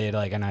limited.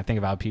 Like, and I think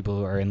about people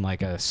who are in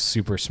like a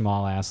super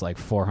small ass, like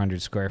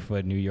 400 square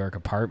foot New York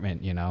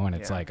apartment, you know, and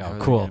it's Yeah. like, How oh, are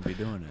they cool. gonna be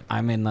doing it?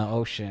 I'm in the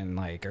ocean,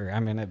 like, or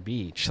I'm in a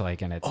beach,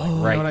 like, and it's You know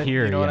like what right I-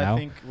 here, You know what I know?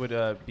 think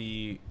would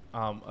be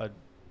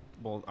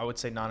well, I would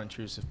say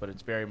non-intrusive, but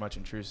it's very much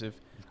intrusive.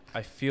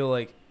 I feel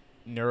like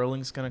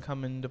Neuralink's going to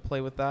come into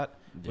play with that,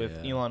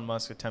 with Yeah. Elon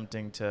Musk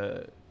attempting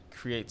to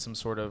create some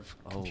sort of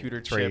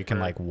computer chip Where you can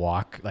or- like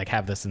walk, like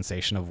have the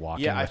sensation of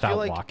walking yeah, without I feel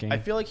like walking. I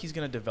feel like he's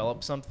going to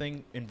develop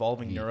something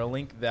involving Yeah.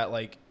 Neuralink that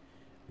like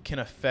can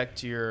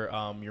affect your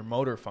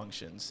motor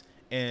functions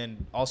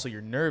and also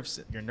your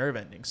nerve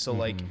endings. So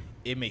like Mhm.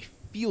 it may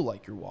feel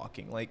like you're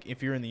walking. Like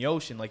if you're in the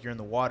ocean, like you're in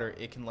the water,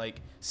 it can like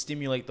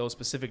stimulate those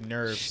specific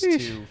nerves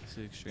Sheesh. to It's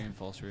an extreme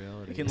false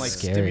reality. it can It's like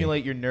scary.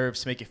 stimulate your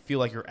nerves to make it feel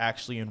like you're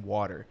actually in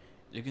water.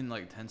 You can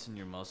like tension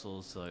your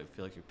muscles to like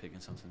feel like you're picking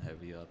something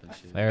heavy up and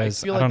shit. There I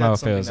is, feel I like don't know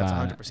that's if it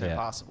something was that's on 100% yeah.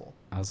 possible.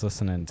 I was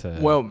listening to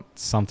Well-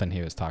 something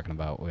he was talking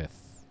about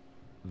with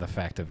the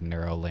fact of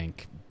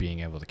Neuralink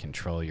being able to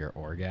control your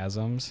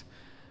orgasms,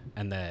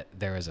 and that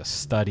there was a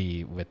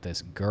study with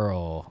this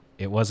girl.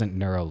 It wasn't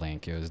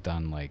Neuralink. It was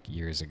done like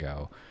years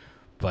ago,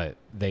 but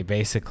they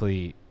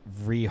basically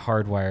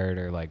re-hardwired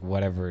or like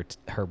whatever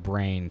her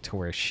brain to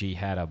where she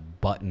had a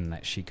button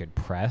that she could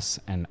press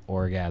and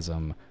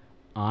orgasm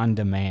on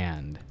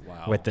demand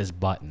Wow. with this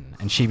button,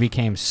 and she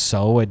became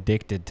so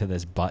addicted to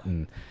this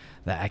button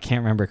that I can't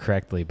remember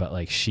correctly, but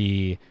like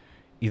she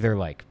either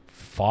like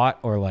fought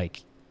or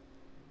like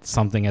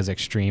something as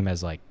extreme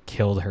as like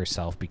killed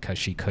herself because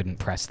she couldn't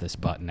press this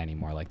button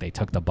anymore. Like they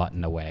took the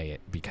button away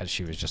because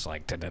she was just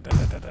like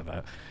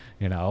da-da-da-da-da-da,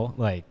 you know,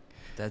 like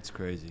That's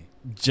crazy.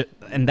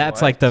 and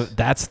that's What? like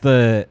that's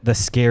the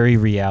scary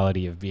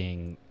reality of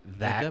being At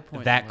that that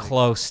point, that like-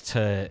 close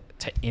to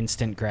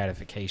instant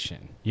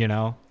gratification, you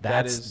know.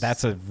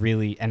 That's a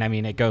really, and I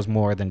mean it goes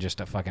more than just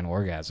a fucking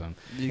orgasm.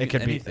 You It get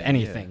could be anything,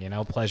 anything, yeah. you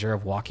know, pleasure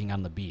of walking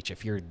on the beach.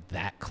 If you're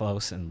that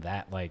close and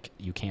that like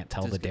you can't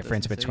tell Just the get that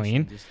difference sensation,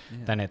 between, just- yeah.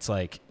 then it's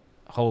like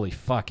holy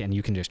fuck, and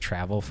you can just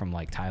travel from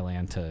like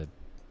Thailand to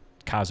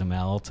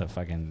Cozumel to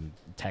fucking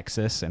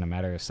Texas in a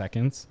matter of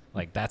seconds.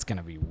 Like that's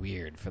gonna be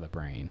weird for the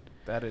brain.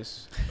 That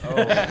is oh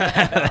my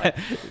God.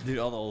 Dude,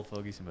 all the old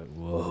fogies are like,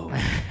 whoa.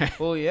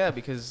 Well, yeah,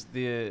 because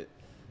the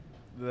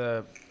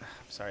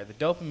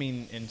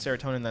dopamine and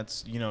serotonin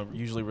that's, you know,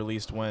 usually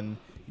released when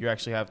you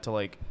actually have to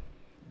like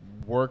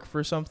work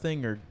for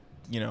something, or,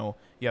 you know,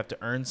 you have to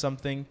earn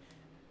something,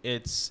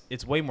 it's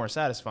way more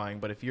satisfying.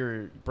 But if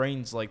your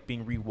brain's like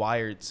being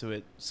rewired to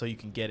it so you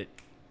can get it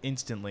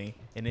instantly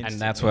and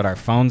that's what our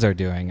phones are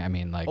doing. I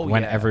mean, like Oh,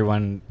 when yeah.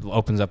 everyone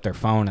opens up their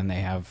phone and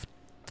they have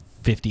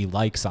 50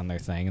 likes on their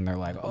thing and they're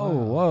like, oh,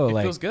 whoa, it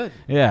like feels good.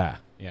 yeah,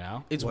 you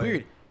know. It's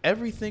weird.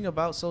 Everything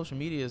about social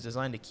media is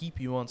designed to keep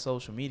you on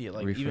social media.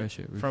 Like Refresh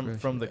even it, from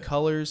refresh the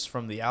colors,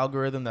 from the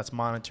algorithm that's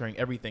monitoring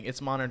everything.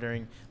 It's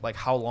monitoring like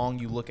how long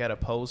you look at a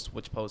post,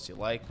 which post you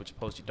like, which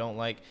post you don't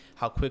like,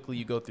 how quickly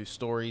you go through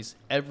stories,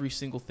 every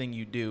single thing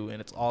you do,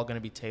 and it's all going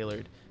to be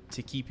tailored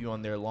to keep you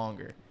on there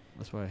longer.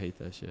 That's why I hate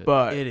that shit.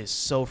 But It is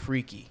so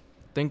freaky.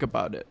 think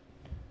about it.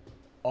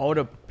 All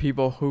the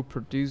people who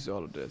produce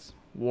all of this,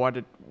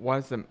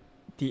 what's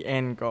the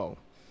end goal?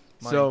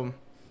 Money. So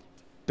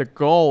the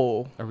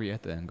goal, Are we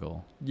at the end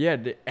goal? yeah,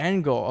 the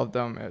end goal of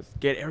them is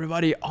get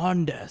everybody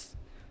on this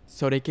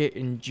so they can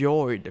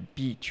enjoy the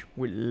beach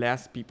with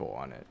less people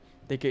on it.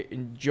 They can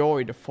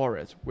enjoy the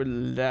forest with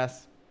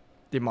less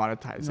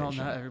demonetization.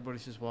 No, not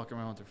everybody's just walking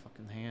around with their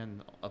fucking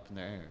hand up in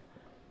the air.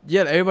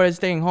 Yeah, everybody's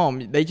staying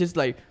home. They just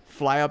like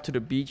fly up to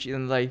the beach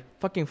and like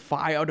fucking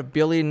 5 out of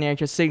billionaires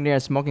just sitting there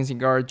smoking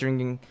cigars,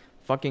 drinking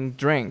fucking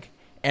drink,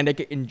 and they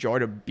can enjoy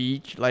the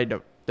beach, like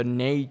the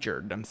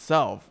nature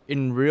themselves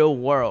in real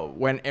world.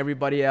 When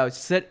everybody else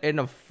sit in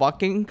a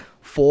fucking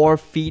 4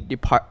 feet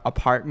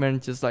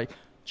apartment, just like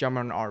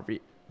jumping on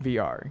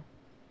VR.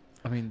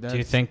 I mean, that's, Do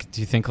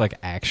you think like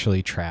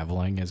actually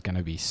traveling is going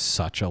to be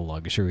such a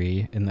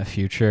luxury in the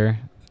future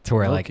to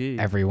where like Low-key.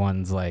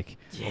 everyone's like,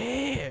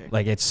 Yeah.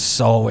 like it's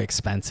so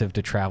expensive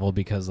to travel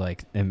because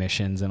like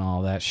emissions and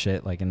all that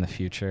shit, like in the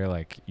future,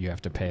 like you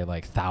have to pay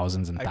like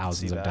thousands and I can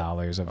thousands see of that.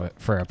 dollars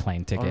for a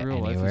plane our ticket real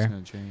life is anywhere.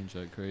 gonna change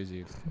like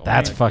crazy.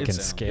 That's I mean, fucking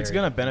it's- scary. It's to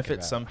gonna think benefit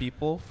about. some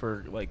people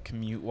for like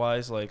commute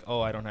wise, like,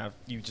 oh, I don't have,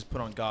 you just put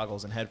on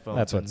goggles and headphones.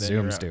 That's what and then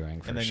you're Zoom's at-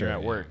 doing for and then sure. you're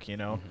at yeah. work, you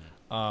know.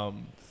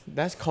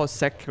 That's called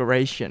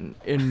saturation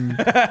in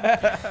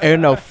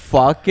in a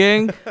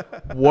fucking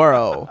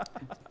world.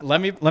 Let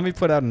me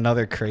put out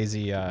another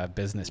crazy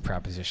business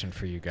proposition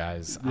for you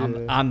guys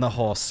on the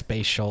whole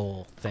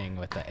spatial thing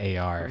with the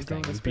AR we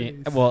thing. going to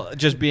Being, space? well,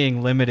 just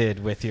being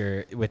limited with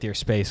your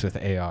space with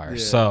AR. Yeah.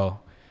 So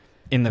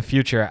in the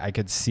future, I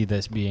could see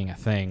this being a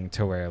thing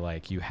to where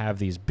like you have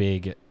these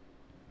big,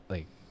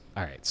 like,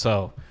 all right,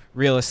 so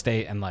real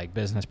estate and like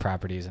business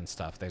properties and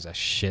stuff. There's a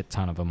shit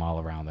ton of them all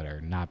around that are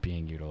not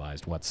being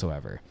utilized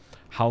whatsoever.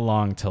 How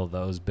long till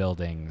those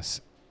buildings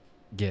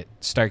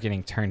start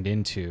getting turned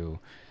into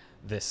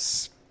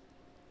this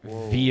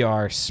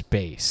VR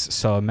space?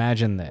 So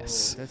imagine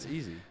this. That's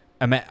easy.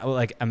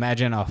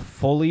 Imagine a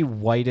fully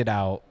whited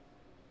out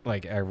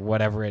like or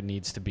whatever it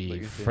needs to be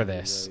Like for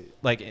infinity this. white.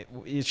 Like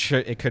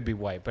it could be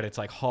white, but it's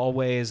like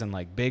hallways and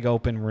like big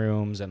open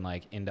rooms and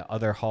like into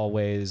other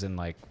hallways and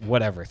like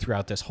whatever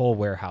throughout this whole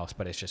warehouse,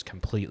 but it's just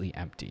completely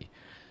empty.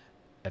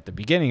 At the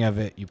beginning of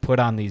it, you put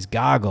on these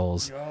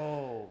goggles,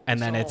 and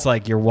then it's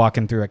like you're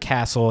walking through a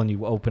castle and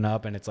you open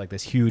up and it's like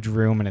this huge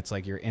room and it's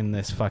like you're in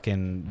this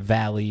fucking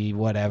valley,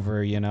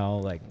 whatever, you know,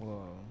 like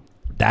Whoa.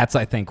 that's,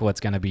 I think,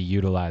 what's going to be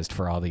utilized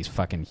for all these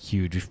fucking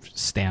huge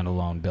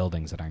standalone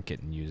buildings that aren't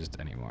getting used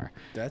anymore.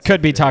 That's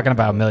Could be a talking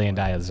very about valid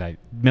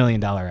 $1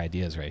 million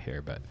ideas right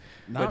here, but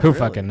Not who really.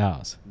 fucking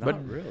knows?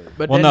 Not really.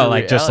 But Well, then no, the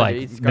like just reality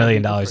like is $1 gonna be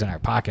million in different. our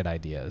pocket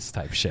ideas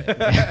type shit.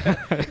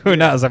 Who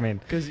knows? I mean,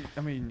 Because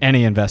I mean,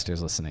 any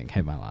investors listening,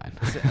 hit my line.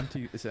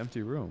 it's an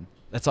empty room.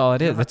 That's all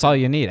it is. That's all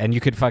you need. And you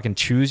could fucking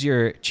choose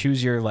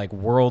your like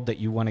world that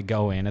you want to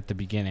go in at the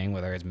beginning,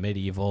 whether it's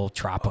medieval,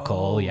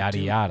 tropical, Oh, yada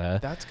dude, yada.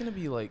 That's gonna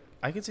be like,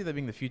 I could see that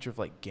being the future of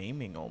like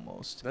gaming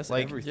almost. That's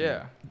like everything.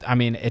 Yeah. I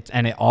mean,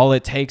 all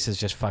it takes is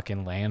just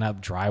fucking laying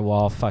up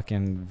drywall,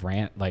 fucking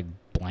like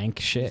blank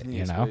shit, Just need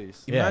you know?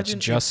 space. Yeah, Imagine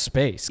it's just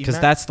space. Because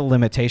ima- that's the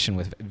limitation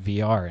with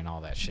VR and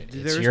all that shit.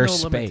 It's There's your no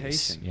space,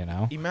 limitation. you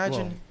know?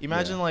 Imagine,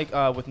 Well,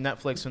 like with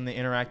Netflix and the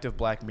interactive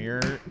Black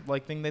Mirror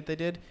like thing that they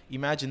did.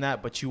 Imagine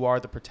that, but you are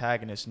the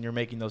protagonist and you're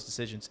making those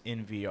decisions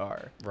in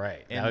VR.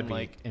 Right. And That would be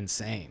like-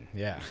 insane.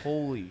 Yeah.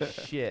 Holy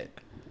shit!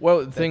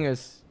 Well, the thing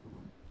is,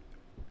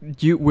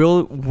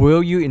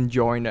 will you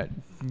enjoy that?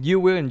 You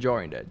will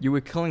enjoy that. You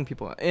will killing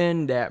people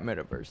in that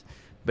metaverse,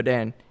 but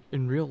then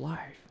in real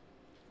life,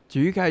 do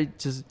you guys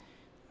just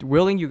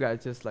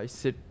like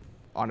sit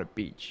on a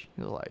beach,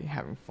 like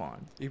having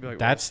fun? You'd be like,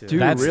 That's "Well, Dude, shit."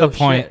 that's real the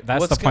point. shit. That's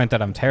What's the point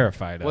that I'm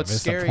terrified of. what's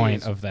Is the scary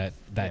point is- of that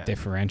yeah.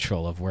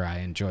 differential of where I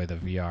enjoy the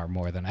VR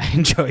more than I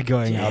enjoy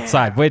going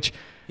outside, which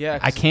Yeah,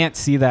 I 'cause can't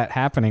see that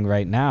happening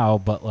right now.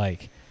 But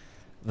like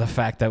the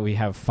fact that we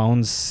have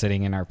phones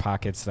sitting in our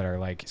pockets that are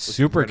like It's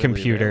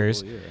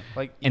supercomputers readily available,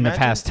 Like in the imagine-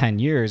 past 10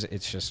 years,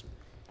 it's just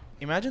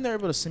Imagine they're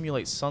able to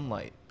simulate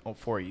sunlight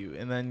for you,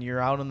 and then you're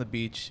out on the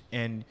beach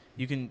and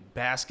you can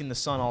bask in the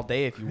sun all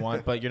day if you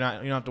want, but you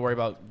don't have to worry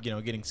about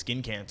getting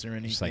skin cancer or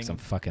anything. just like some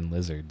fucking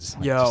lizards,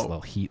 like Yo. just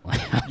little heat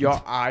lamp.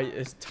 Your eye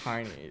is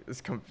tiny.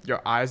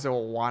 Your eyes are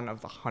 1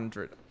 of the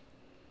 100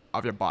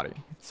 of your body.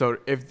 So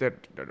if the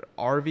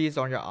RV is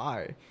on your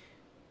eye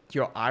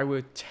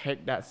will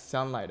take that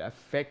sunlight, that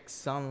fake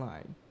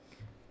sunlight,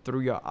 through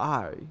your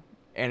eye,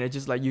 and it's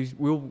just like you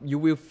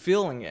will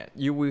feeling it.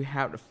 You will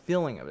have the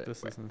feeling of it.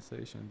 Just a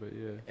sensation, but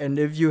yeah. And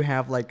if you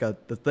have like the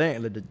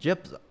thing, like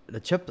the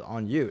chips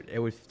on you, it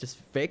would just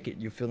fake it.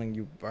 You feeling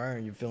you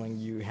burn. You feeling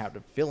you have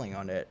the feeling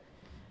on it.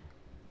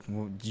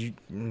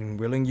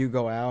 Willing you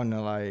go out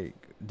and like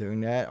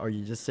doing that, or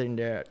you just sitting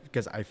there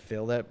because I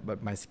feel that,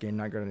 but my skin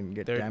not gonna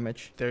get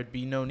damaged. There'd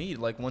be no need.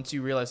 Like once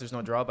you realize there's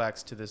no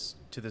drawbacks to this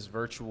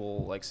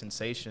virtual like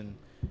sensation,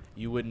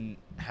 you wouldn't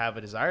have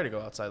a desire to go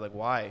outside. Like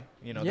why?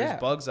 Yeah. There's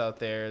bugs out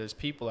there. There's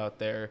people out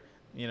there.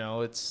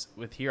 It's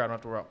with here. I don't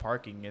have to worry about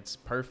parking. It's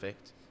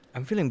perfect.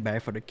 I'm feeling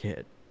bad for the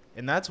kid.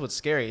 And that's what's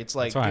scary. It's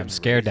like That's why I'm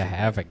scared to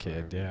have a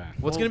kid. Yeah.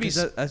 what's gonna be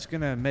 'cause that's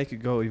gonna make it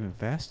go even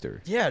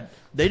faster. Yeah,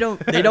 they don't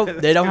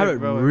have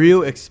a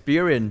real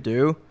experience,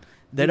 dude.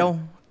 They just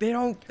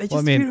Well,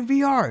 I mean- feel in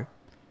VR.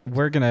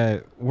 We're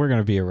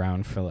gonna be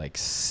around for like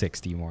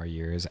 60 more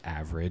years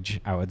average,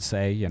 I would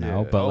say,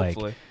 Yeah, but like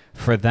hopefully.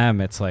 for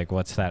them it's like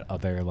what's that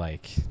other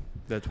like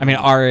That's I mean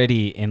when-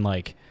 already in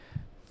like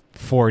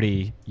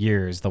 40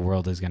 years the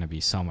world is going to be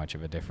so much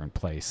of a different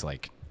place,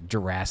 like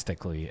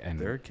drastically, and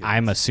Their kids.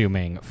 I'm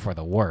assuming for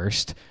the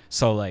worst.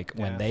 So like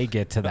when Yeah. they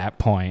get to that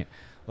point,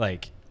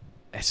 like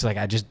it's like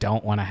I just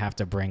don't want to have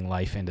to bring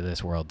life into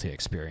this world to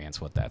experience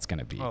what that's going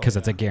to be, Oh, because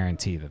it's a yeah.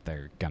 guarantee that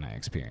they're going to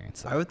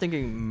experience I it. was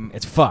thinking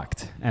It's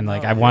fucked, and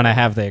like Oh, I want to yeah.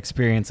 have the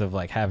experience of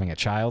like having a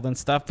child and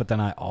stuff, but then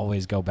I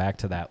always go back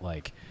to that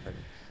like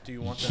Do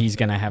you want them he's to-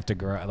 gonna have to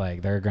grow,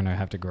 like they're gonna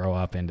have to grow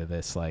up into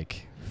this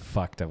like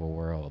fucked of a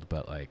world.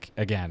 But like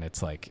again,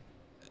 it's like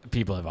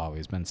people have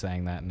always been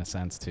saying that in a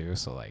sense too,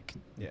 so like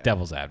Yeah.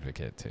 devil's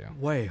advocate too.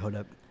 wait, hold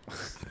up.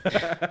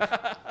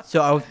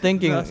 So I was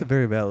thinking, That's a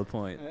very valid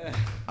point.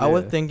 I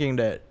was Yeah. thinking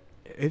that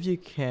if you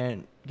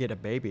can get a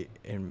baby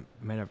in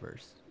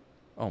metaverse,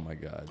 Oh my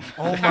god.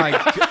 Oh my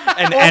god.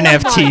 An Oh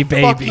NFT my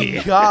baby.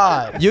 fucking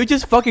God. you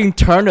just fucking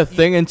turn the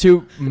thing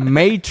into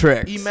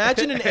Matrix.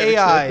 Imagine an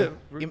AI.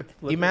 Flip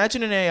it.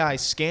 Imagine an AI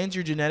scans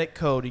your genetic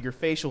code, your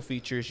facial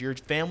features, your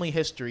family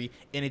history,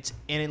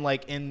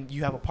 and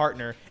you have a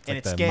partner, and like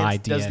it the scans, My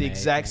does the DNA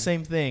exact thing.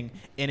 same thing,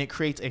 and it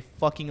creates a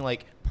fucking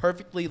like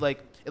perfectly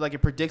like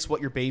it predicts what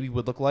your baby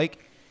would look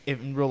like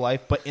in real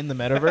life, but in the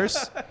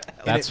metaverse.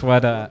 That's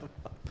what.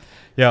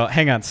 Yo,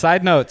 hang on.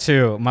 Side note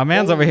too. My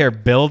man's over here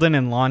building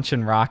and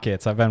launching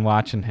rockets. I've been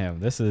watching him.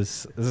 This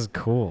is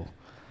cool.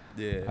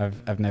 Yeah.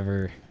 I've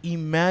never.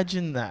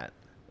 Imagine that.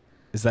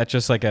 Is that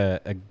just like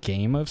a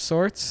game of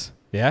sorts?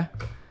 Yeah.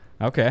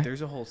 Okay.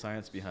 There's a whole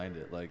science behind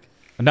it. Like,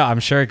 No,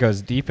 I'm sure it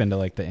goes deep into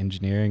like the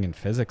engineering and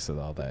physics of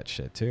all that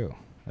shit too.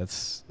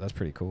 That's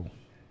pretty cool.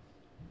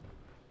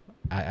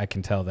 I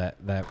can tell that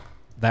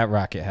that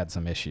rocket had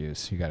some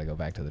issues. You got to go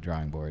back to the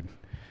drawing board.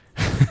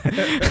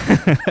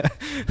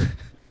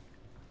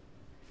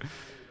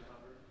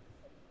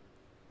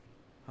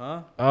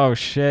 Huh? Oh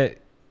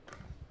shit.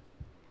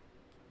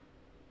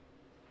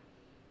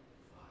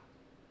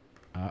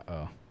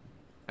 Uh-oh.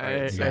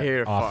 I You got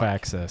hear off fuck.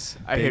 axis.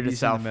 I hear the Babies in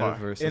South the Park.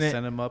 metaverse. And So it-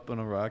 send them up on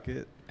a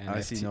rocket. I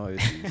NFT. see no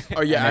issues.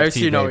 Oh yeah, I NFT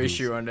see no babies.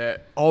 issue on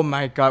that. Oh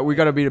my god, we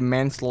gotta be the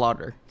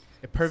manslaughter.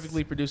 It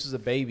perfectly produces a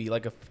baby,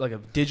 like a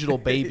digital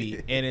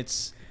baby, and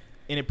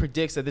it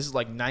predicts that this is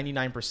like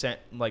 99%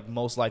 like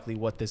most likely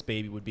what this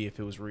baby would be if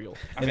it was real.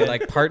 I mean,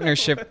 like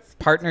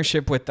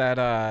partnership with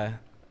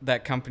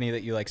that company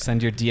that you like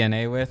send your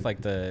DNA with,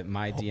 like the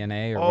My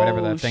DNA or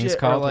whatever that thing's shit,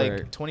 called. or or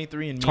like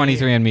 23andMe.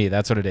 23andMe,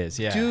 that's what it is.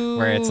 Yeah,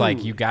 where it's like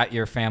Dude. you got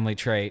your family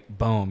trait,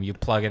 boom, you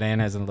plug it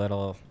in as a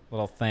little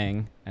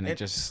thing, and it It-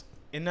 just.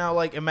 And now,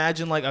 like,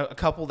 imagine like a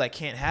couple that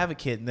can't have a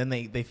kid, and then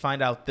they find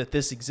out that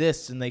this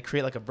exists, and they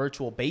create like a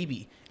virtual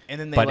baby,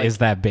 and then they But like, is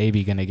that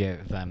baby gonna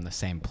give them the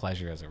same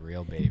pleasure as a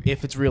real baby?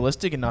 if it's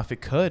realistic enough, it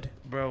could.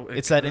 Bro,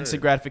 It's that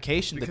instant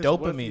gratification, because the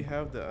what if you dopamine.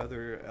 have the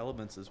other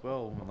elements as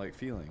well, like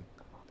feeling?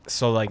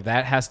 So like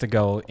that has to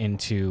go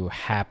into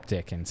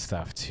haptic and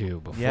stuff too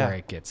before Yeah.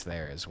 it gets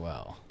there as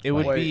well. It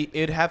would Like, be.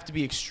 It'd have to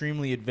be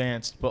extremely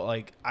advanced, but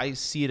like I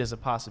see it as a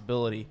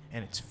possibility,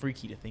 and it's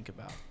freaky to think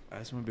about. I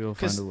just want to be able to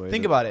Because find a way.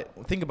 think about it.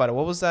 Think about it.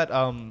 What was that?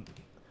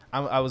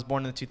 I was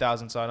born in the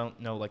 2000s, so I don't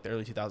know like the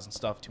early 2000s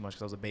stuff too much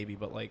because I was a baby.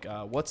 But like,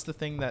 what's the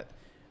thing that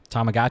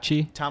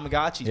Tamagotchi.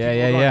 Tamagotchis? Yeah, People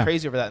yeah, were going yeah.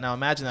 crazy over that. Now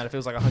imagine that if it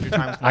was like 100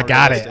 times more I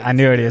got it. realistic. I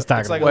knew what he was talking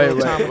It's like about. a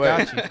little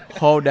Wait. Tamagotchi.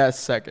 Hold that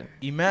second.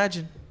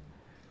 Imagine.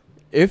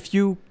 If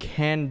you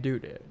can do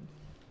that,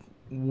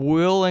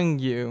 willing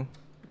you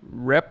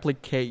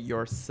replicate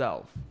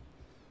yourself.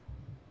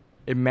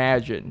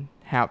 Imagine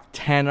have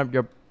 10 of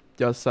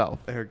yourself.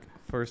 Eric,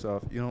 first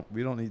off,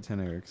 we don't need 10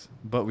 Erics,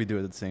 but we do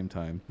it at the same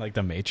time. Like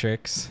the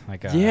Matrix.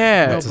 Like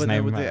Yeah. No, what's his but then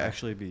name? would they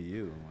actually be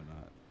you and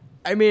whatnot?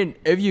 I mean,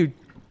 if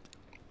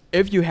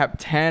you have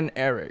 10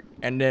 Eric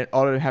and then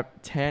other have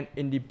 10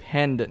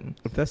 independent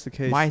If that's the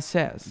case,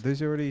 mindsets.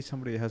 there's already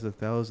somebody that has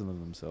 1,000 of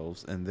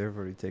themselves, and they've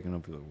already taken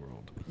over the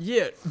world.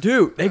 Yeah,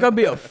 dude, they're gonna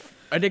be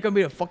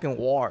a fucking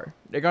war.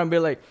 They're gonna be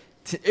like,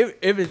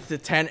 if it's the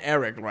 10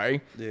 Eric,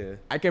 right? Yeah.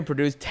 I can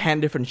produce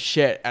 10 different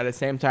shit at the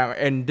same time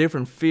in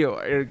different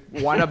field.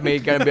 One of me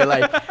gonna be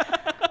like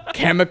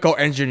chemical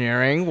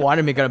engineering. One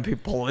of me gonna be This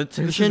is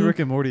politician. Rick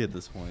and Morty at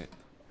this point.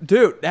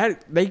 Dude,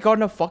 that they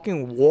gonna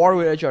fucking war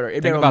with each other.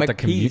 If they Think don't about make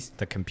peace.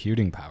 the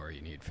computing power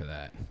you need for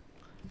that.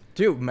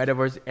 Dude,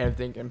 metaverse,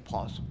 everything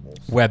impossible.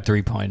 Web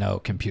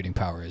 3.0 computing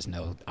power is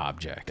no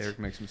object. Eric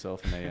makes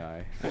himself an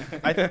AI.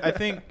 I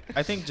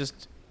think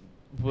just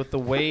with the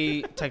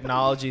way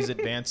technology is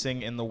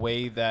advancing and the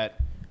way that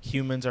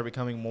humans are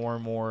becoming more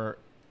and more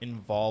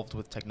involved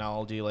with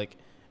technology, like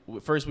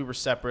first we were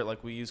separate,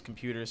 like we used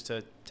computers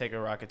to take a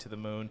rocket to the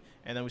moon,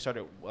 and then we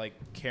started like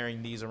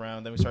carrying these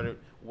around, then we started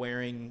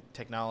wearing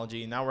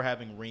technology, and now we're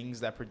having rings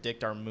that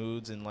predict our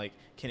moods and like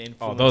can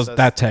influence us.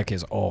 That tech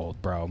is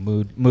old, bro.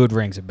 Mood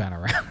rings have been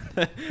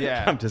around.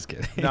 Yeah. I'm just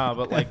kidding. No,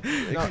 but like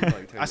no,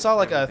 I saw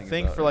like a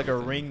thing for like a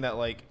ring that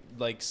like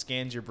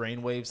scans your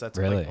brain waves. That's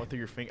Really? like through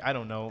your finger. I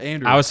don't know.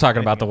 Andrew, I was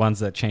talking about the Maybe. ones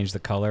that change the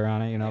color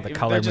on it, you know, the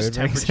color They're just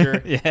mood rings.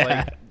 temperature. Yeah.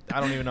 Like,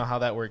 I don't even know how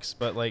that works,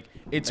 but like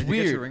it's Did you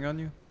get your weird. ring on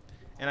you?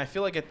 And I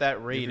feel like at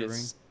that rate, your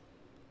it's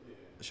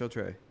Show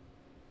Trey.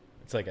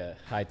 It's like a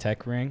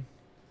high-tech ring.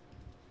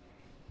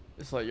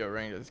 It's like your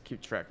ring just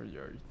keep track of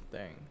your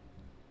thing.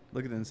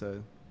 Look at the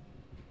inside.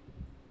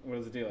 What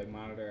does it do? Like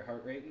monitor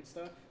heart rate and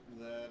stuff?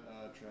 That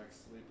tracks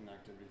sleep and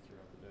activity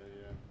throughout the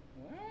day,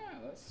 yeah. Wow,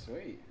 that's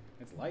sweet.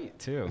 It's light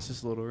too. It's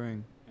just a little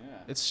ring. Yeah.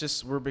 it's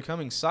just we're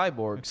becoming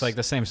cyborgs. It's like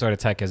the same sort of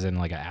tech as in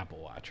like an Apple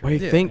Watch.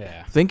 Wait, Yeah.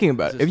 Yeah. thinking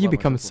about It's it, just if you a lot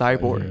become more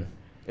simplified. cyborg,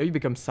 if you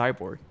become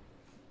cyborg,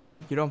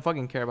 you don't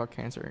fucking care about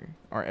cancer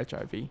or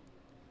HIV.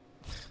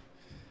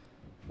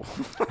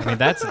 I mean,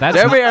 that's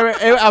Tell me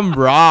if I'm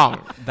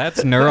wrong.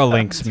 that's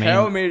Neuralink's main.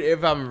 Tell me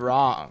if I'm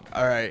wrong.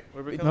 All right,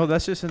 we're becoming, No,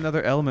 that's just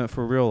another element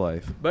for real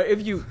life. but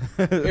if you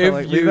Like,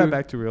 leave you- that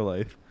back to real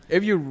life.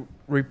 if you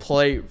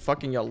replace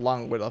fucking your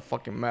lung with a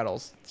fucking metal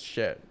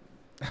shit,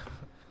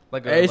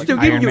 like it a, still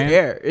like give Iron you Man?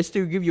 air. It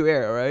still give you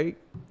air, right?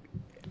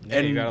 Yeah,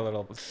 you and- got a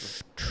little.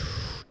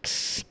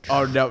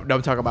 Oh no,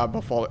 I'm talking about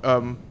before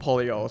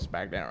polio's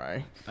back then,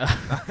 right?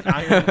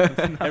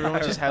 iron,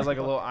 everyone just has like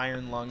a little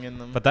iron lung in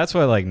them. But that's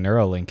what like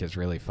Neuralink is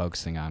really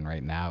focusing on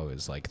right now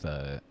is like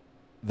the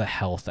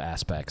health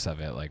aspects of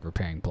it, like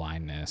repairing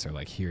blindness or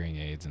like hearing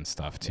aids and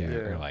stuff too, Yeah.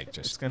 or like it's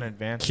just gonna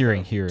advance.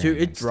 curing hearing. Dude,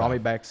 it and draw me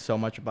stuff. back so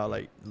much about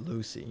like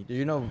Lucy. Do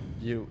you know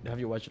have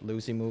you watched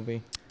Lucy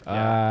movie?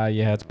 Yeah,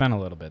 it's been a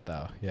little bit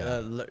though.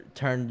 Yeah.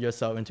 Turn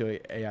yourself into a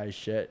AI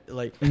shit.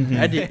 Like Mhm.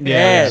 at the Yeah,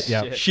 end,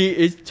 yeah. she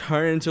is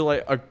turned into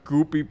like a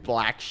goopy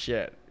black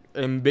shit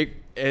and big.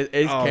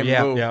 It Oh, can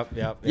yeah, move.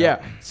 yep.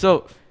 Yeah.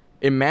 So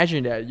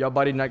imagine that your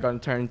body not gonna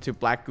turn into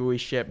black gooey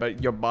shit,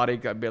 but your body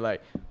gonna be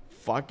like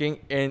fucking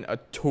in a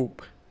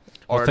tube.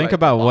 Well, Or, think like,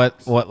 about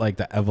box. what like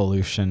the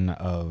evolution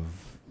of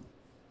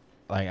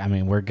like, I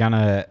mean, we're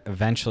gonna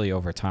eventually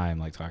over time,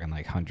 like talking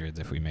like hundreds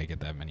if we make it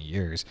that many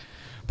years,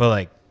 but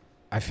like,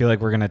 I feel like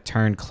we're gonna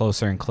turn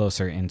closer and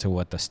closer into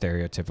what the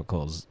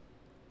stereotypical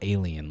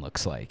alien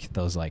looks like.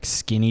 Those like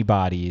skinny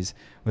bodies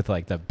with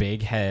like the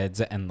big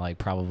heads, and like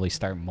probably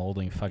start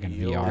molding fucking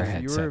Yo, VR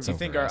if you were- headsets. Do you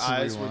think over our us.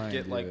 eyes would Rewind,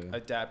 get like yeah.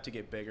 adapt to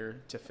get bigger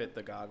to fit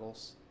the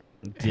goggles?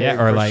 Yeah,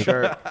 Hey, or for like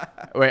sure.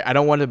 Wait, I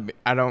don't want to.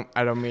 I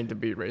don't mean to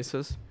be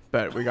racist,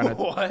 but we're gonna.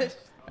 What?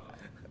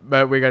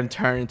 But we're gonna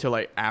turn into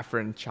like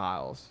African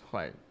childs.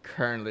 Like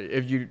currently,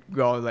 if you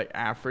go like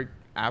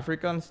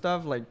Africa and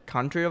stuff, like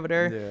country over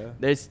there, Yeah.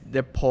 there's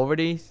the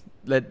poverty.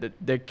 Like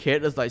the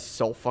kid is like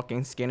so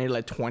fucking skinny,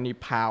 like 20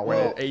 pounds.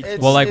 Well, 18. it's-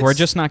 well, like we're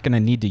just not gonna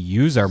need to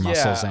use our Yeah,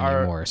 muscles our-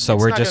 anymore, so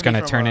it's we're not just gonna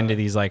be gonna from turn a- into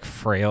these like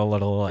frail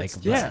little like.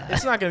 yeah.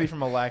 It's not gonna be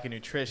from a lack of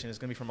nutrition. It's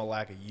gonna be from a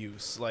lack of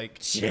use. Like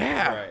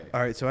Yeah. Right.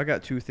 All right, so I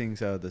got 2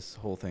 things out of this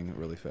whole thing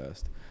really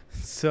fast.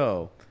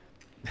 So,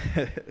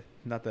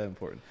 not that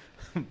important,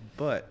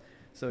 but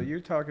so you're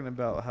talking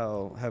about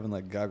how having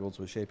like goggles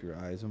would shape your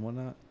eyes and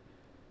whatnot.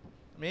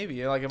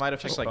 Maybe like it might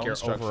affect Just like bone your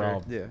structure.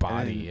 overall Yeah,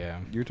 body, and yeah.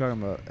 You're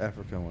talking about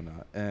Africa and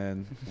whatnot,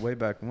 and way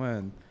back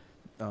when,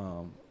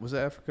 was it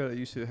Africa that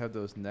used to have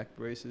those neck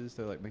braces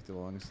that like make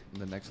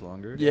the necks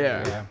longer?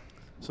 Yeah.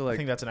 So I like,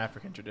 think that's an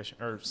African tradition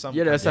or some.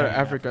 Yeah, that's an country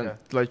in African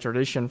Africa. like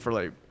tradition for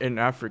like in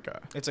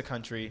Africa. It's a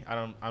country.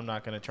 I'm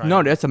not gonna try. No,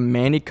 and- there's a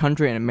many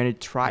country and many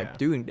tribe Yeah.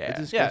 doing it that.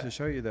 just Yeah. goes to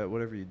show you that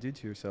whatever you do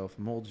to yourself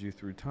molds you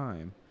through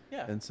time.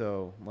 Yeah. And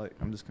so, like,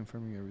 I'm just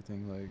confirming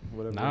everything. Like,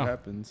 whatever No,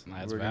 happens,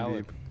 that's we're gonna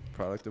valid. be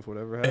product of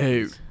whatever Hey,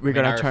 happens. we're I mean,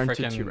 gonna our turn to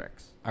frickin'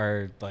 T-Rex.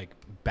 Our like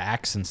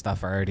backs and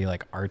stuff are already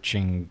like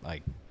arching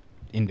like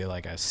into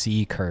like a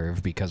C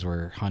curve because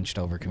we're hunched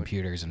over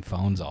computers and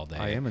phones all day.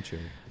 I am a chair.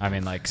 I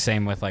mean, like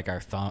same with like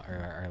our thumb or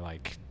our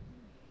like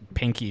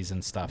pinkies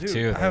and stuff Dude, too.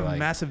 I They're, have a like,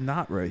 massive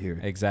knot right here.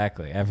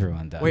 Exactly,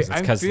 everyone does. Wait, it's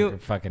I because feel- they're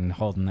fucking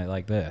holding it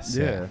like this.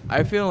 Yeah.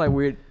 I feel like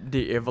we're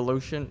the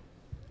evolution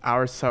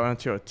ourselves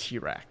into a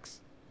T-Rex.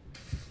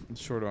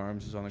 Short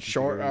arms is on the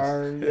Short computers.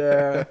 arm,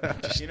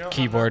 yeah. You know,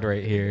 Keyboard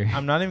right here.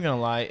 I'm not even gonna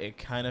lie. It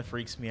kind of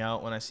freaks me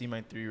out when I see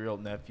my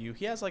 3-year-old nephew.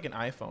 He has like an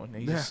iPhone and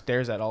he Yeah. just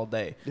stares at it all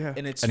day. Yeah.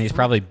 And it's And he's freak-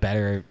 probably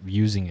better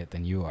using it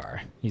than you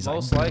are. He's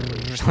most like,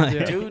 likely.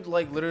 like- Dude,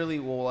 like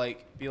literally will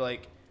like be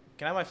like,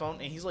 "Can I have my phone?"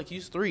 And he's like,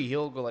 "He's 3."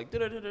 He'll go like,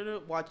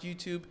 watch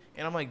YouTube,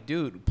 and I'm like,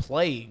 "Dude,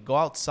 play, go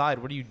outside.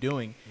 What are you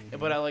doing?"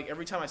 But I like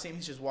every time I see him,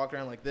 he's just walking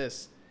around like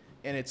this,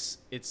 and it's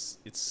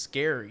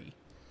scary.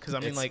 Because I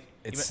mean, like,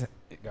 it's.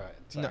 Go ahead.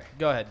 no, Sorry.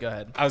 go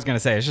ahead. I was gonna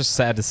say it's just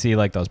sad to see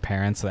like those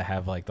parents that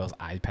have like those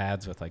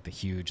iPads with like the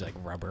huge like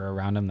rubber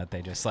around them that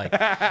they just like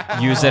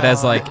use it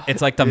as like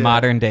it's like the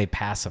modern day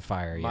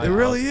pacifier. You It know?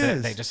 really They-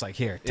 is. They just like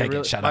here, It take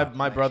really- it, shut my, up.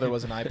 My brother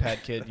was an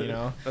iPad kid, you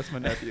know. That's my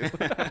nephew.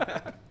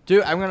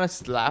 Dude, I'm gonna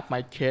slap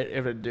my kid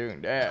if they're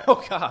doing that.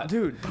 Oh God,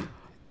 Dude.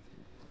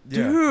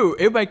 Yeah.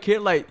 Dude, if my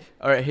kid like,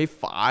 all right, he's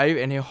 5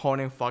 and he's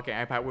holding fucking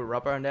iPad with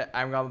rubber on it,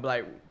 I'm gonna be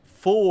like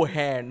full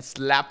hand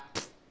slap,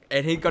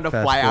 and he's gonna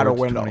Fast fly out a forward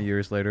to window. 20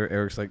 years later,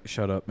 Eric's like,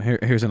 "Shut up.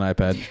 Here's an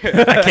iPad."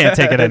 I can't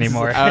take it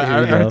anymore.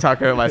 I'm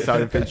talking about myself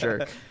in the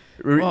picture.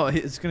 Well,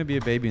 it's gonna be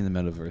a baby in the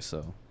metaverse,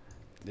 so.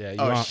 Yeah,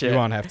 Oh, shit. you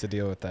won't have to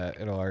deal with that.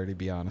 It'll already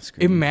be on a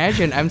screen.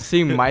 Imagine I'm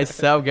seeing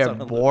myself It's get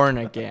on a born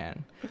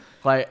again.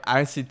 Like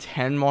I see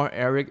 10 more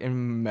Eric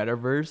in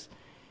metaverse.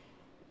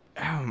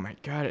 Oh my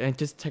god! And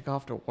just take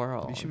off the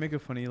world. You should make a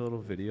funny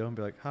little video and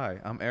be like, "Hi,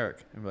 I'm Eric,"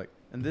 and be like,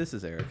 "And this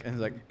is Eric," and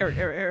it's like,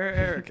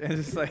 "Eric," and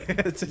it's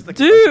just like,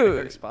 Dude,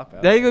 Eric's pop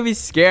out. They're gonna be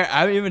scared.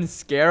 I'm even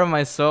scared of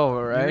myself, You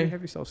already right?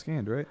 have yourself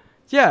scanned, right?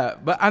 Yeah,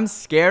 but I'm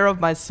scared of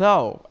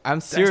myself. I'm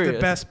serious.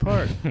 That's the best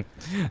part.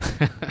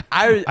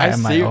 I I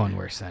am my see. own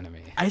worst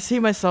enemy. I see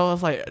myself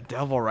as like a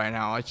devil right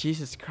now. Like,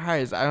 Jesus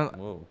Christ!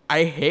 Whoa.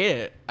 I hate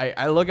it.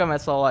 I look at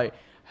myself like,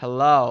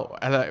 hello.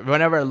 And like,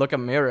 whenever I look at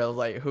mirror, I was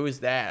like, who's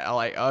that? I'm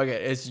like,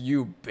 okay, it's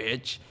you,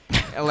 bitch.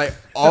 And like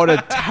all the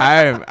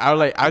time,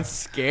 I'm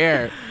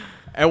scared.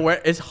 And when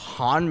it's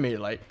haunt me,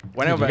 like Dude,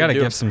 whenever you gotta I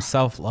do, give some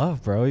self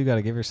love, bro. You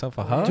gotta give yourself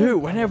a hug.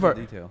 dude, whenever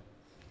Detail.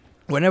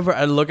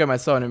 I look at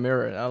myself in the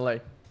mirror, and I'm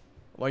like,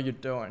 what you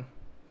doing?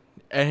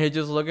 And he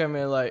just look at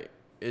me like,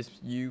 it's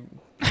you.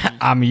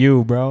 I'm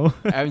you, bro.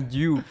 I'm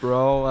you,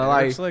 bro.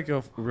 And It's like,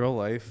 like a real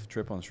life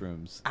trip on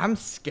shrooms. I'm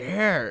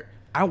scared.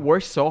 I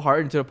work so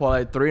hard until the point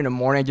like 3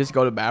 a.m. Just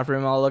go to the bathroom.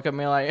 And I'll look at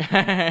me like,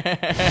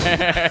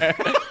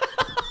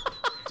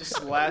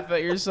 just laugh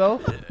at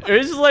yourself.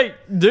 it's just like,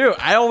 dude,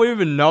 I don't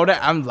even know that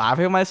I'm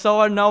laughing at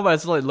myself. I know, but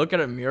it's like look at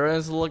a mirror and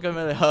just look at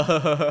me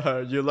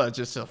like, you look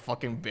just a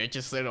fucking bitch.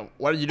 Just say,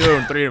 what are you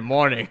doing at 3 a.m?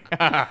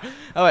 I'm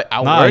like,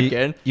 I'm Nah,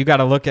 working. you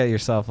gotta look at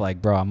yourself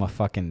like, bro, I'm a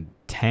fucking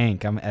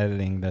tank. I'm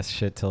editing this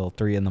shit till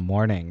 3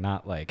 a.m.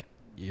 Not like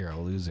you're a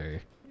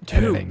loser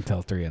Dude. editing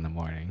till 3 a.m.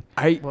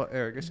 Well,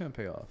 Eric, it's gonna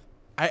pay off.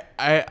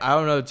 I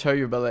don't know to tell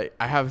you, but like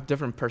I have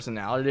different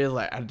personalities.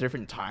 Like at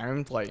different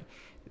times, like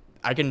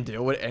I can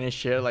deal with any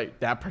shit. Like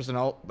that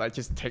personal, like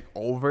just take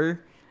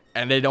over,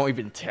 and they don't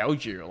even tell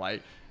you.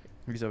 Like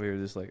He's over here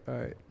just like, all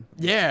right,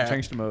 Yeah.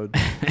 change the mode,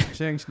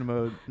 change the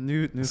mode,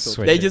 new filter.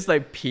 Switch They it. just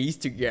like piece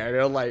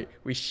together, like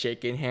we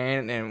shaking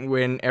hand, and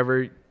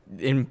whenever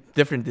in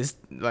different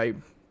like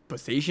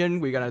position,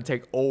 we're gonna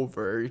take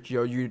over.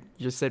 You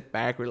just sit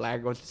back,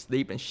 relax, go to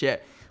sleep and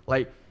shit.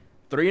 Like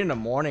 3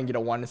 a.m, you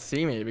don't want to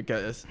see me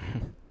because,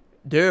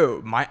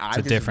 dude, my eyes.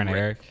 It's a different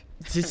Eric.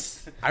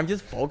 I'm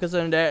just focused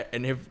on that,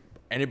 and if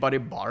anybody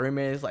bother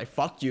me, it's like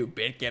fuck you,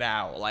 bitch, get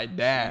out, like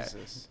that.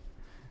 Jesus.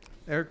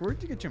 Eric,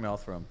 where'd you get your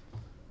mouth from?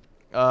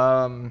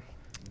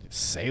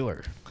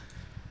 Sailor.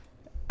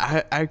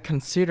 I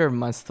consider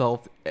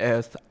myself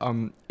as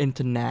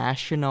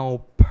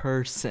international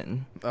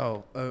person.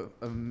 Oh,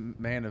 a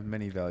man of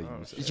many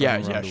values. Yeah,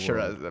 around yeah, the sure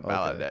world.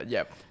 about Okay. that.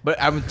 Yeah, but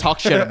I would talk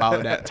shit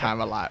about that time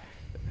a lot.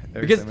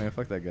 Eric Because- said, man,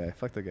 fuck that guy.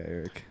 Fuck that guy,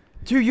 Eric.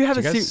 Dude, you Do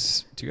haven't you, seen.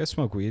 guys, do you guys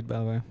smoke weed, by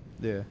the way?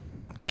 Yeah.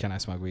 Can I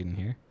smoke weed in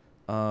here?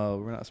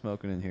 We're not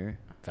smoking in here.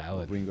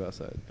 Valid. We can go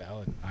outside.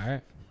 Valid. All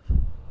right.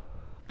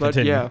 But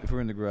Continue. yeah. If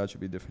we're in the garage, it'd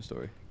be a different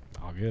story.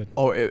 All good.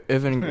 Oh, if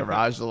in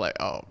garage, they're like,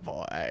 oh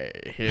boy,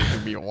 here's to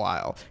be a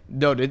while.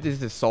 No, this is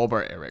the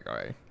sober Eric,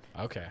 alright.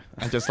 Okay.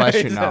 I just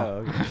let you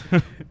know. Oh,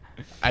 okay.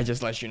 I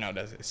just let you know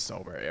that it's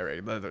sober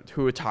Eric.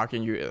 Who are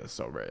talking you is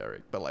sober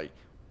Eric. But like,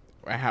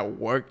 I have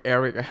work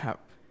Eric. I have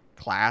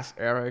class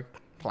Eric.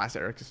 Class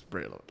Eric is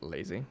pretty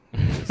lazy.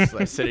 Just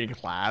like sitting in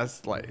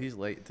class, like He's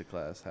late to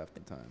class half the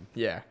time.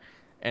 yeah.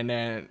 And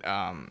then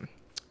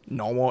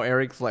normal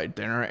Eric's like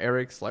dinner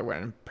Eric's like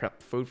when I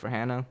prep food for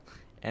Hannah.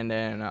 And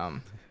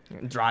then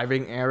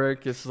driving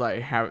Eric is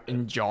like have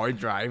enjoy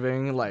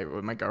driving like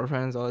with my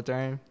girlfriends all the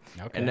time.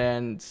 Okay. And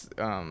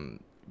then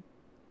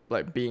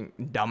like being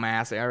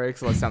dumbass Eric,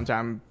 so like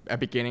sometime at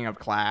beginning of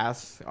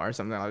class or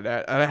something like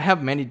that. I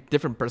have many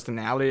different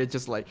personalities,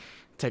 just like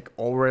take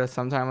over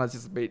sometimes. Let's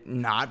just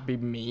not be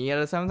me at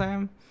the same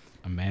time.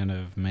 A man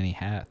of many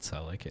hats. I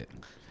like it.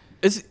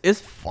 It's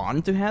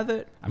fun to have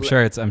it. I'm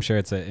sure it's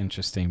an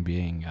interesting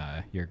being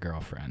your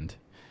girlfriend.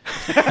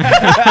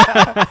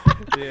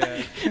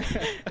 Yeah.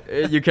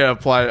 You can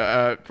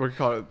apply we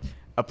call it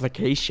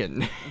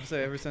application. I'm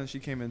saying ever since she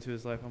came into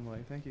his life, I'm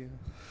like, thank you.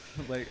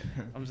 Like,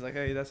 I'm just like,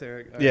 hey, that's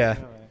Eric. All right, Yeah.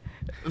 all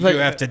right. Like, you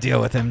have to deal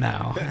with him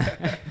now.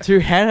 to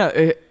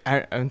Hannah,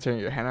 I'm telling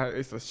you, Hannah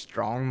is a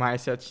strong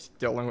mindset. She's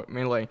dealing with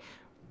me like,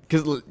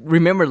 because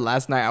remember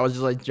last night I was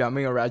just like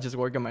jumping around, just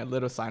working my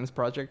little science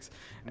projects,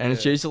 and Yeah.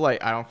 she's just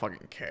like, I don't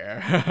fucking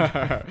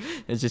care.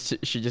 It's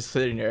just she just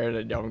sitting there and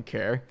I don't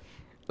care.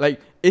 Like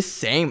it's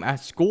same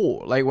at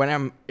school. Like when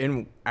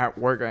I'm at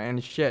work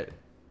and shit,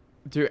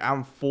 dude,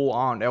 I'm full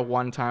on. At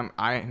one time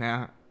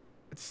I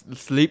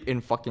sleep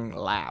in fucking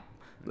lab.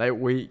 Like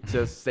we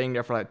just staying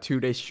there for like 2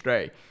 days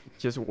straight,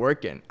 just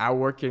working. I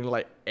working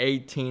like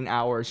 18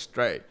 hours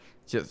straight,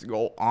 just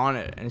go on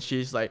it. And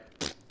she's like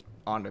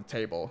on the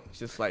table,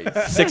 just like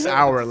 6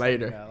 hours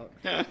later.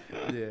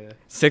 Yeah.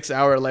 6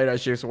 hours later,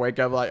 she just wake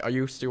up like, are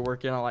you still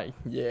working? I'm like,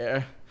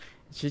 yeah.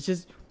 She's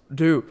just,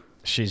 dude,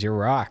 She's your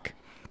rock.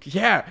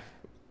 yeah.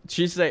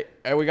 She's like,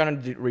 hey, we're gonna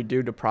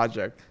redo the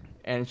project.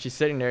 And she's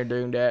sitting there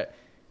doing that.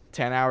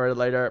 10 hours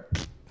later,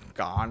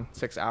 gone.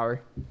 6 hours.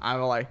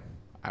 I'm like,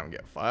 I don't give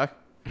a fuck.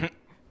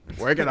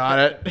 Working on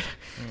it.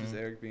 Just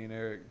Eric being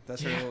Eric.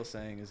 That's her little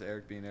saying is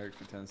Eric being Eric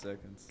for 10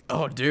 seconds.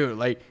 Oh, dude,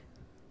 like,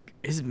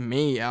 it's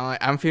me.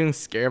 I'm feeling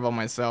scared about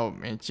myself,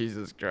 man.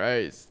 Jesus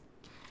Christ.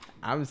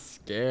 I'm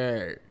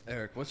scared.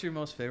 Eric, what's your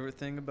most favorite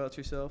thing about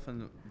yourself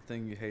and the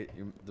thing you hate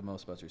the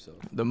most about yourself?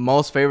 The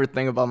most favorite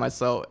thing about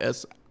myself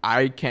is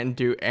I can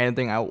do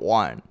anything I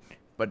want.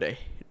 But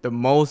the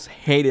most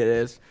hated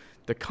is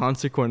the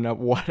consequence of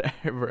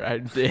whatever I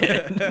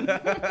did.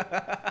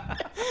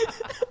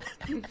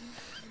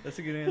 That's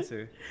a good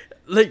answer.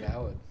 Like,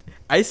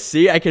 I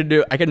see I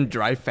can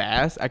drive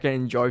fast. I can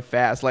enjoy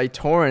fast. Like,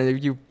 Torrent,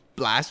 if you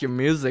blast your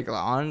music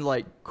on,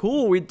 like,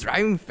 cool, we're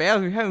driving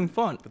fast, we're having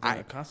fun. But then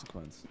the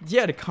consequence.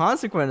 Yeah, the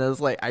consequence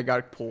is, like, I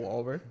got pulled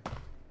over.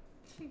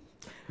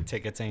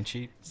 Tickets ain't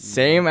cheap.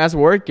 Same as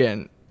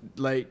working.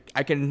 Like,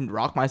 I can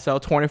rock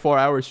myself 24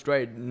 hours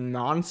straight,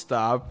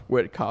 nonstop,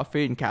 with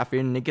coffee and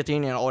caffeine,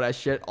 nicotine, and all that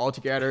shit all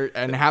together,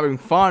 and having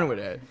fun with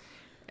it.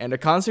 And the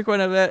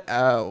consequence of it,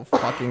 I'll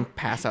fucking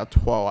pass out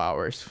 12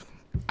 hours.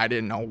 I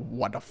didn't know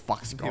what the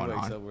fuck's He going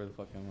wakes on. up, where the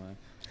fuck am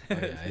I? Oh,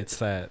 yeah, it's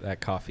that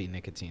coffee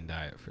nicotine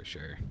diet for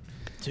sure.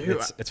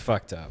 Dude, It's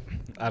fucked up.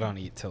 I don't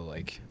eat till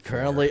like 4.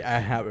 currently I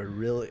have a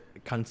really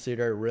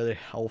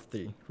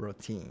healthy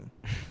routine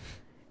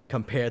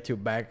compared to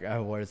back I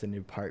was in the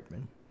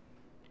apartment.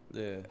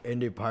 Yeah. In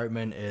the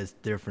apartment is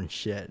different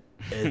shit.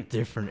 It's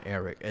different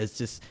Eric. It's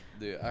just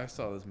Dude, I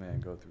saw this man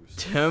go through.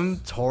 Tim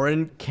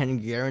Torrent can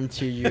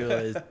guarantee you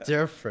it's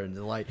different.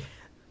 Like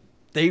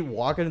they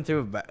walk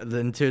into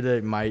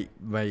my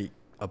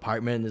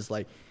apartment is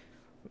like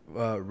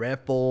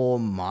Red Bull,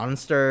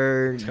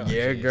 Monster,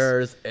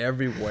 Jaegers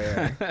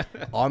everywhere.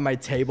 On my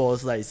table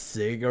is like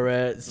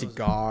cigarette,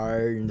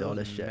 cigar, and all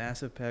that shit.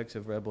 Massive packs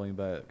of Red Bull you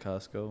buy at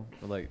Costco.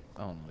 Like,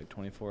 I don't know, like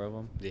 24 of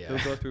them. Yeah.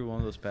 He'll go through one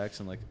of those packs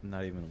in like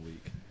not even a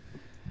week.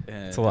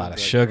 And It's a lot it'll of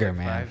be, sugar, for,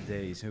 like, man. 5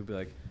 days. He'll be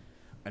like,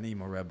 I need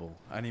more Red Bull.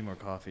 I need more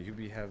coffee. You'd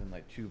be having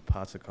like 2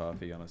 pots of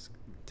coffee on a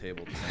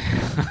table.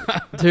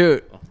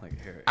 Dude, I'm like,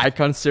 Eric. I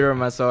consider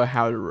myself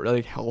have a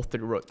really healthy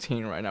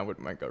routine right now with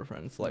my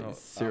girlfriend. It's like No,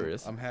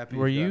 serious. I'm happy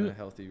Were you got you- a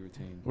healthy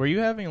routine. Were you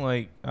having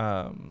like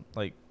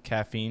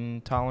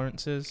caffeine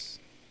tolerances?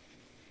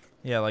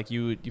 Yeah, like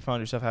you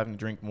found yourself having to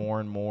drink more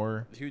and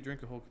more You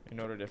drink a whole. in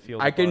order to feel.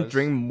 I the can buzz?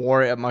 drink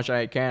more as much as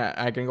I can.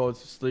 I can go to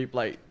sleep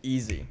like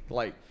easy.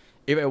 Like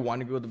if I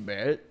want to go to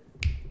bed,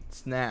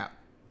 snap,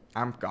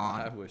 I'm I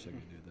gone. wish I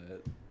could do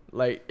that.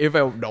 Like if I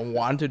don't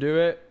want to do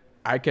it,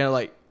 I can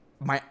like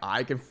my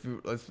eye can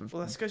feel. Well,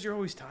 that's because you're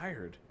always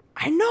tired.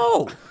 I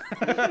know.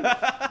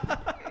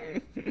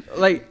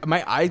 Like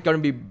my eyes gonna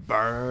be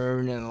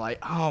burned and like,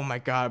 oh my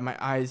god, my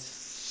eyes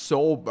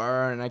so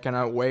burned. I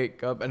cannot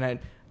wake up. And then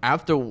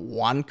after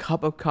 1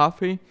 cup of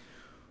coffee,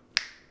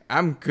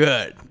 I'm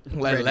good.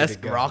 Like Ready let's to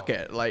go. rock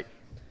it. Like,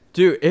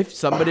 dude, if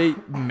somebody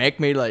make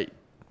me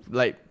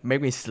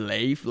make me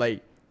slave,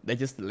 like they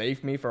just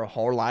slave me for a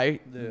whole life,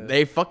 Yeah.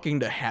 they fucking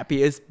the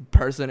happiest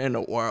person in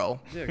the world.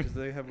 Yeah, because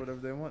they have whatever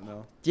they want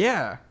now.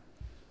 Yeah,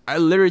 I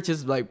literally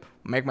just like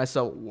make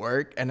myself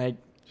work, and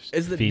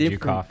it's the Feed you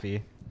different-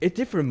 coffee. It's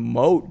different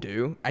mode,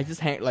 dude. I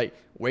just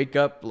wake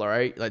up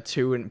right like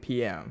 2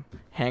 p.m.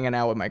 hanging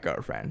out with my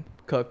girlfriend,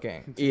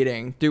 cooking,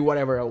 eating, do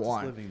whatever I Just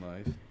want, living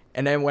life.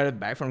 and then when I'm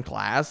back from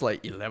class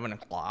like 11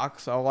 o'clock,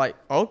 so I'm like,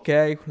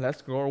 okay,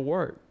 let's go to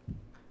work.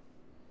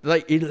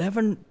 Like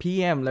 11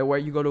 p.m. like where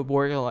you go to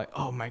work, you're like,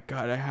 oh my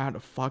god, I had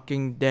a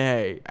fucking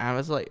day. And I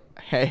was like,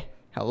 hey,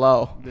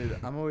 hello. Dude,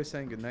 I'm always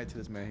saying goodnight to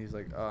this man. He's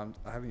like, I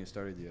haven't even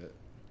started yet.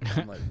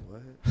 I'm like,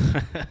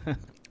 what?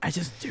 I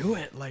just do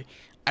it. Like,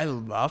 I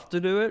love to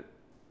do it.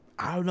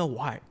 I don't know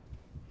why.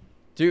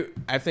 Dude,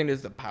 I think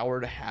it's the power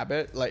of the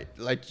habit.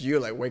 Like you,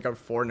 like wake up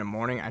 4 in the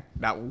morning.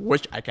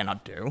 Which I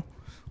cannot do.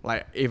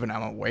 Like even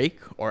I'm awake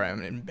or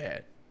I'm in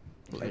bed.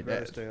 I'd Like rather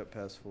that. stay up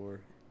past 4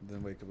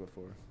 than wake up at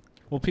 4.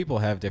 Well, people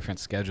have different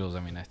schedules.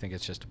 I mean, I think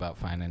it's just about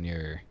finding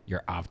your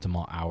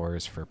optimal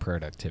hours for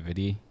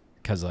productivity.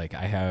 Because, like,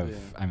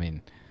 I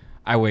mean,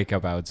 I wake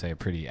up, I would say, a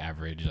pretty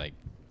average, like,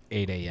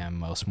 8 a.m.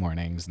 most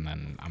mornings, and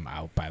then I'm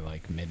out by,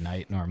 like,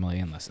 midnight normally,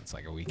 unless it's,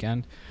 like, a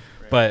weekend.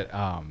 Right. But,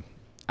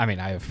 I mean,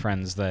 I have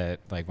friends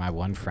that, like, my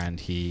one friend,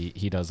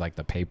 he does, like,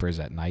 the papers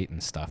at night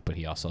and stuff, but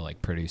he also,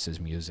 like, produces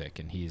music,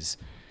 and he's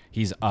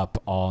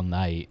up all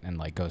night and,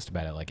 like, goes to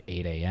bed at, like,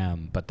 8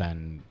 a.m., but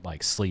then,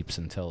 like, sleeps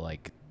until,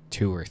 like,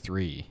 2 or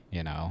 3,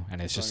 you know,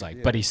 and it's just Like,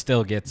 like, but yeah. he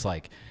still gets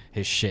like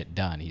his shit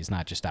done. He's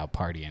not just out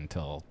partying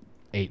until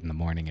 8 in the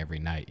morning every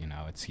night, you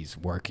know. He's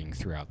working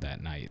throughout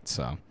that night.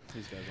 So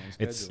He's got his own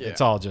it's schedule.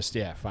 it's all just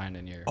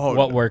finding Oh,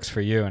 what no. works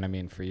for you. And I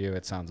mean, for you,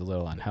 it sounds a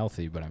little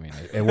unhealthy, but I mean,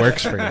 it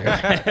works for you.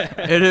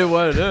 It is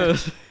what it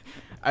is.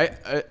 I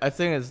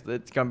think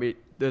it's gonna be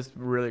this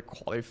really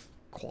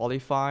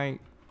qualifying.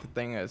 The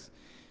thing is,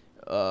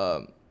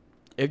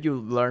 if you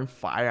learn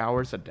 5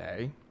 hours a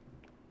day,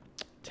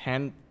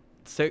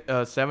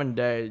 7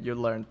 days you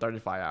learn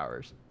 35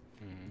 hours.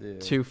 Yeah.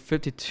 To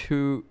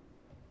 52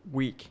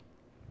 week,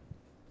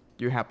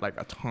 you have like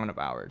a ton of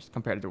hours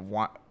compared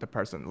to the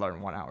person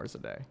learn 1 hours a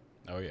day.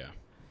 Oh yeah.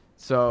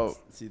 So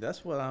See,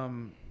 that's what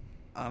I'm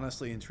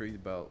honestly intrigued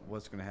about.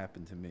 What's going to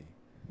happen to me?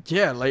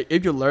 yeah, like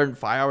if you learn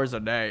 5 hours a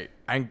day,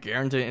 I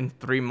guarantee in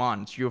 3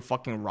 months you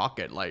fucking rock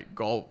it. Like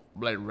go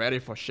like ready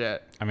for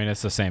shit. I mean,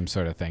 it's the same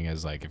sort of thing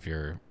as like if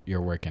you're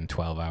working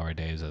 12-hour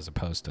days as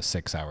opposed to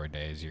 6-hour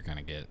days, you're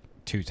gonna get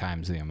 2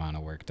 times the amount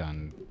of work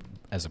done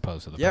as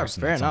opposed to the Yeah, person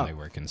fair that's enough. only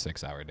working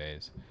 6-hour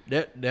days.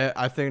 That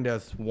I think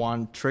that's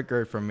one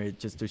trigger for me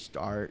just to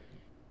start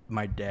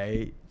my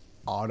day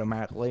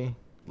automatically.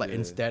 Like Yeah.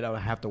 instead of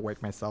have to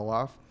wake myself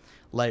up,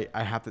 like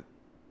I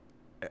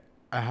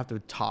have to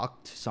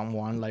talk to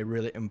someone like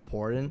really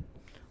important,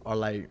 or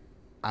like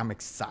I'm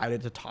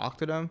excited to talk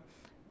to them.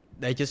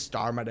 They just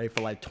start my day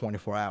for like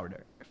 24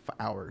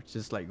 hours,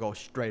 just like go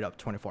straight up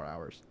 24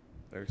 hours.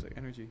 There's like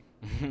energy.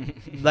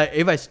 Like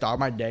if I start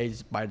my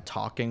days by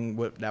talking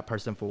with that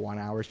person for 1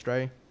 hour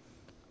straight,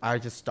 I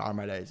just start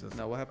my days.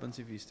 Now, what happens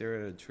if you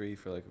stare at a tree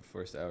for like the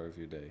first hour of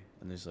your day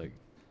and there's like,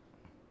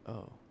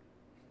 oh,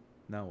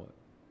 now what?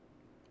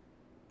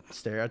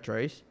 Stare at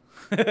trees.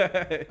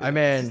 I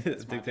mean,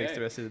 it dictates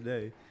the rest of the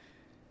day.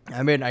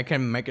 I mean, I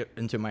can make it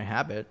into my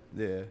habit.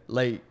 Yeah.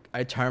 Like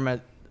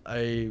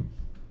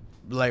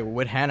like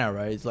with Hannah,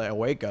 right? It's like I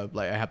wake up,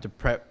 like I have to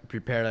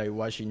prepare like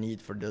what she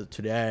needs for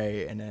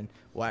today, and then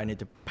what I need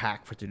to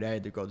pack for today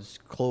to go to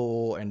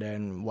school, and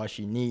then what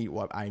she need,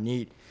 what I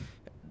need.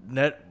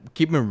 That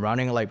keep me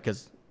running, like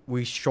because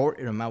we short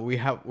in amount.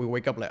 We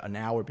wake up like an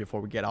hour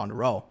before we get on the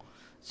road,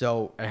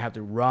 so I have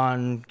to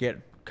run, get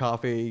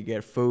coffee,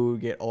 get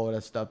food, get all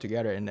that stuff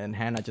together, and then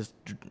Hannah just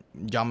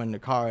jump in the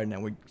car, and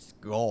then we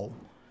go,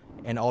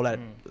 and all that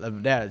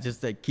that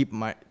just like keep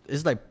my.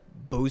 It's like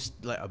boost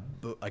like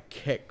a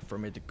kick for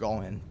me to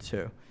go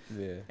into.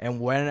 Yeah.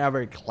 And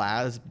whenever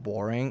class is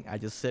boring, I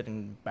just sit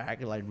in back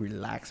and like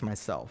relax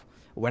myself.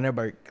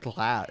 Whenever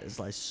class is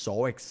like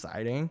so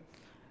exciting,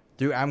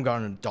 dude, I'm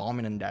gonna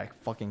dominate that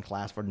fucking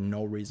class for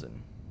no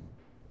reason.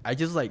 I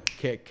just like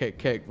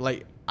kick.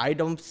 Like I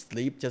don't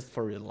sleep just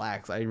for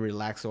relax. I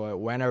relax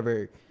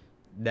whenever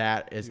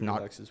that is You not.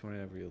 relax just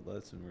whenever you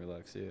let them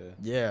relax. Yeah,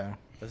 Yeah.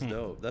 that's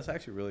dope. That's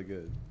actually really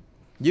good.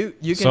 You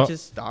can So-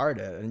 just start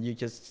it and you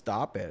just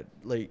stop it.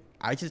 Like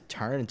I just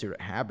turn into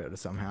a habit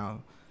somehow.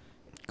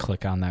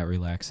 Click on that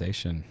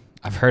relaxation.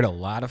 I've heard a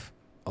lot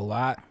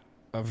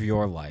of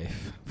your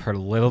life. I've heard a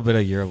little bit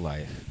of your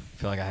life.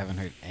 I feel like I haven't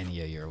heard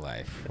any of your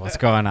life. What's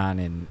going on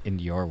in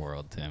your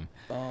world, Tim?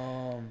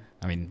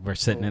 I mean, we're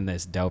sitting in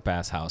this dope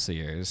ass house of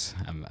yours.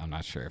 I'm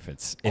not sure if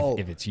it's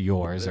if it's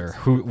yours or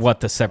what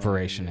the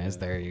separation is.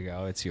 There you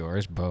go. It's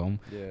yours. Boom.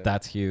 Yeah.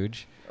 That's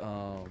huge.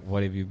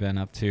 What have you been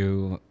up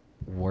to,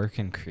 work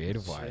and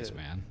creative wise, Shit.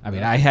 man? I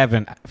mean, I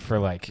haven't, for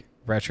like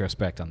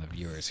retrospect on the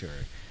viewers who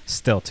are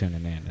still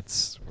tuning in.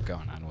 We're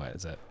going on, what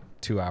is it?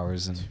 2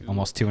 hours and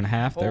almost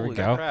 2.5. There we Holy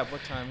go. crap!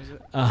 What time is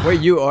it?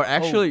 Wait, you are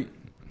actually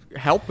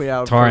help me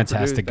out. Torrance for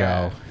has to produce go.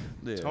 Yeah.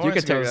 that. You Torrance can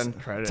take goes- that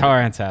credit.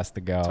 Torrance has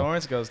to go.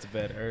 Torrance goes to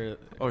bed early.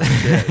 Oh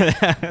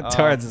shit.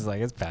 Torrance is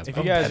like, it's past If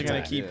my you guys are bedtime.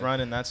 gonna keep Yeah.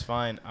 running, that's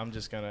fine. I'm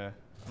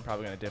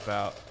probably gonna dip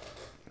out.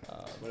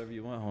 Whatever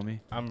you want, homie.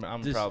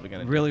 I'm Just probably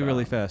gonna really, dip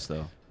really out. fast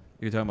though.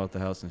 You're talking about the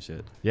house and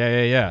shit.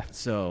 Yeah.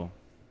 So,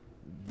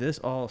 this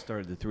all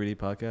started. The 3D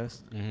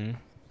podcast Mm-hmm.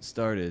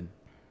 started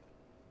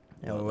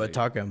Yeah, what, we're like-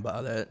 talking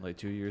about it. like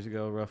 2 years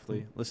ago,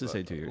 roughly. Let's just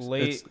say 2 years.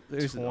 Late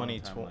There's a long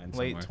 2020. timeline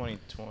Late somewhere.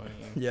 2020.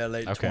 Yeah,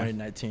 late Okay.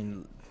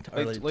 2019.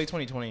 Late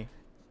 2020.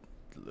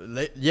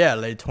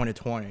 Late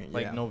 2020.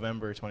 Like yeah.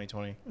 November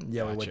 2020.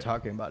 Yeah, we were Gotcha.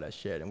 talking about that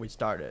shit, and we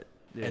started.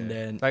 Yeah. And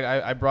then Like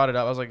I brought it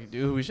up. I was like,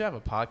 dude, we should have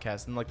a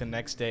podcast. And like the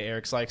next day,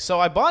 Eric's like, so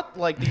I bought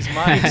like these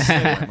mics.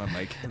 And my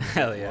mic.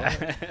 Hell yeah.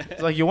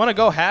 he's like, you want to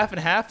go half and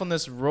half on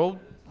this Rode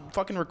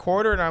fucking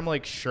recorder? And I'm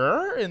like,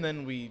 sure. And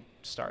then we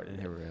started.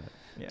 And here we're at.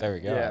 Yeah. There we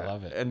go. I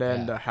love it. And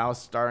then Yeah. the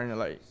house starting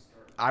like,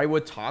 I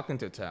was talking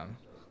to Tim,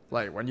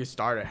 like when you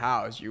start a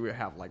house, you will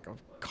have like a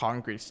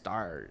concrete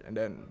start, and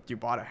then you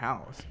bought a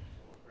house.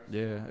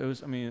 Yeah, it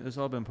was. I mean, it's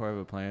all been part of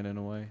a plan in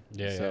a way.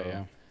 Yeah, So,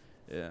 yeah.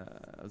 Yeah,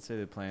 I'd say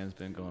the plan's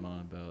been going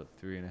on about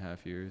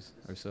 3.5 years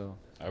or so.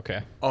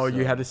 Okay. Oh,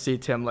 you So- had to see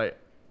Tim like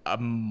a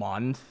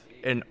month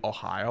in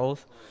Ohio.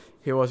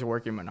 He was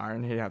working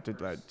Menard. He had to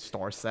like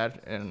store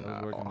set in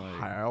I was working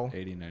Ohio. like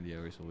 80, 90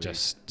 hours a week.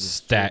 Just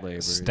straight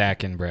labor.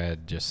 stacking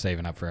bread, just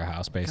saving up for a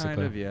house, basically.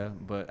 Kind of, yeah.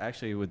 But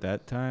actually, with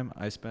that time,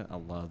 I spent a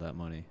lot of that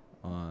money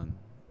on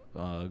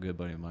a good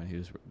buddy of mine. He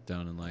was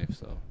down in life,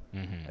 so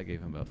Mm-hmm. I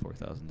gave him about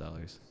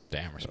 $4,000.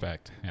 Damn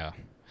respect. Yeah.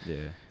 Yeah.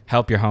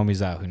 Help your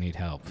homies out who need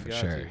help, for Got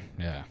sure. to.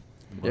 Yeah.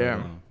 But,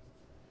 Yeah.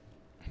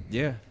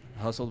 yeah.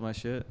 Hustled my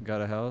shit,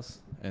 got a house,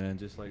 and then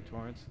just like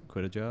Torrance,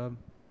 quit a job.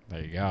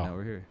 There you Now go.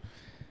 we're here.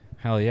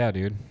 Hell yeah,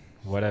 dude.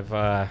 What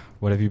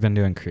have you been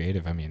doing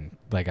creative? I mean,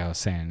 like I was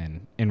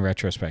saying, in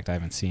retrospect, I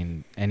haven't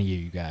seen any of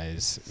you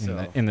guys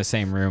in the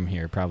same room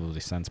here probably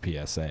since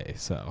PSA.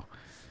 So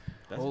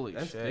Holy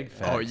that's shit. big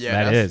Oh, facts. yeah.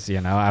 that that's-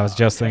 is, I was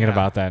just thinking yeah.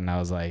 about that, and I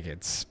was like,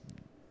 it's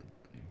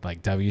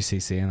like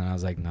WCC, and then I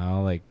was like,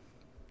 no, like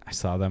I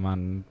saw them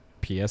on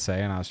PSA,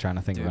 and I was trying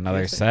to think Dude, of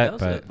another PSA, set,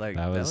 that but was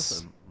that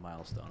was a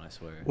milestone, I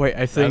swear. Wait,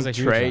 I was think a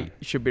huge Trey one.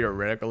 should be a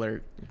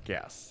regular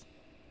guest.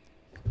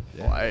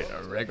 Yeah. Right,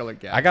 a regular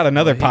guest. I got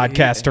another Well,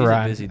 podcast to he's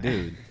run. a busy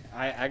dude.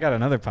 I got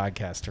another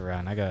podcast to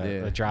run. I got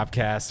Yeah. a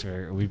Dropcast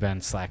where we've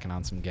been slacking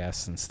on some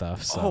guests and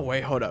stuff. So Oh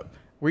wait, hold up.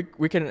 We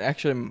can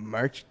actually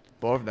merge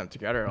both of them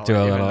together. do a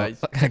even little like-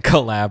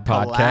 collab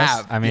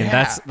podcast. Collab, I mean,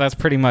 yeah. that's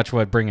pretty much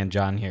what bringing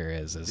John here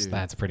is. Dude.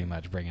 That's pretty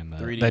much bringing the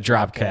 3D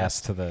Dropcast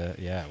Dropcast. to the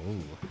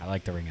Ooh, I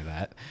like the ring of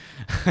that.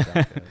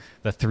 Dropcast.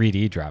 The 3D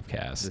The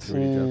Dropcast.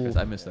 3D Dropcast.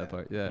 I missed that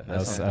part. Yeah,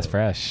 That's dope.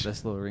 fresh.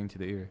 That's a little ring to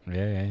the ear.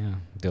 Yeah.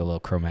 Do a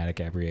little chromatic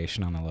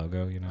aberration on the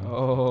logo.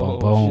 Oh,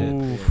 boom,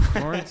 boom. Shit.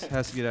 Yeah. Torrance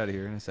has to get out of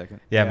here in a second.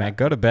 Yeah, Yeah. man.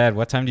 Go to bed.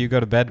 What time do you go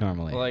to bed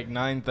normally? Like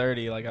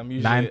 9:30. Like I'm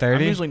usually 9:30?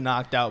 I'm usually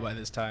knocked out by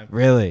this time.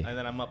 Really? And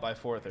then I'm up by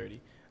 4:30.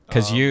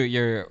 Because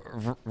you're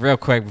real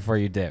quick before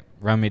you dip.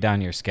 Run me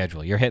down your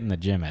schedule. You're hitting the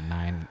gym at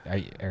 9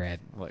 or at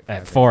Like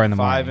at 5 4 in the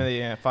 5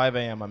 morning. 5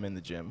 a.m. I'm in the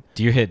gym.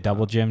 Do you hit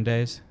double gym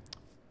days?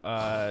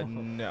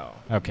 No.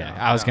 Okay, No,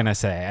 I was no. gonna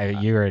say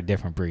you were a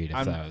different breed. If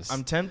I'm, that was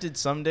I'm tempted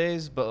some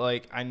days, but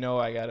like I know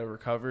I gotta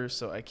recover,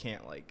 so I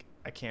can't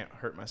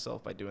hurt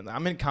myself by doing that.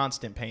 I'm in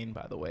constant pain,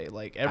 by the way.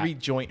 Like every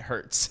joint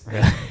hurts,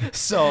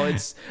 so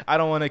I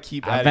don't want to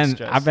keep adding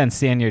stress. I've been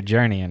seeing your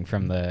journey, and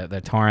from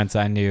the Torrance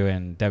I knew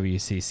in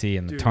WCC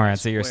and the Dude, I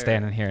Torrance that you're swear.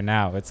 standing here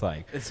now. It's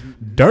like, It's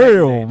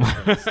damn.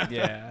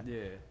 yeah.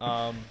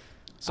 Yeah.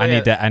 So I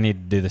yeah, need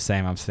to do the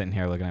same. I'm sitting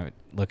here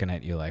looking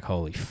at you like,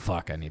 holy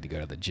fuck, I need to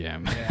go to the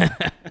gym. Yeah.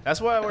 That's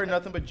why I wear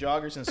nothing but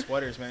joggers and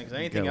sweaters, man. Because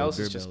anything got a else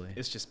is beer just belly.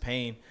 it's just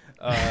pain.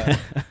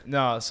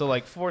 No, so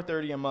like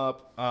 4:30 I'm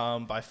up.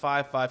 By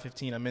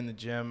 5:15 I'm in the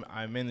gym.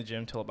 I'm in the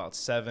gym till about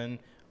 7.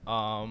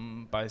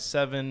 By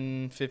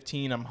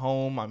 7:15 I'm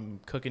home. I'm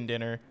cooking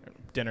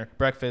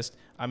breakfast.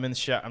 I'm in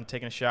the I'm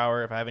taking a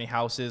shower. If I have any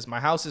houses, my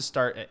houses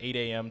start at 8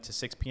 a.m. to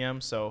 6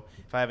 p.m. So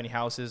if I have any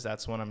houses,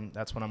 that's when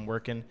I'm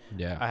working.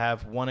 Yeah. I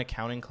have one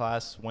accounting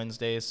class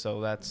Wednesdays, so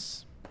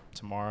that's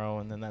tomorrow,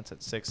 and then that's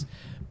at 6.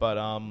 But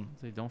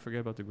Say, don't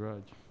forget about the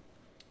garage.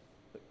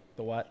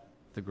 The what?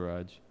 The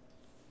garage.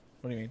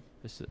 What do you mean?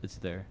 It's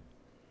there.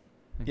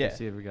 I Yeah. can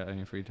see if we got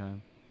any free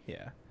time.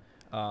 Yeah.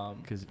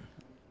 Because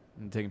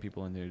I'm taking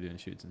people in there doing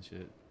shoots and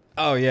shit.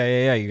 Oh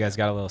yeah. You guys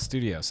got a little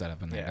studio set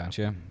up in there, Yeah. don't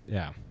you?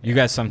 Yeah. You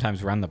guys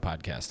sometimes run the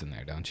podcast in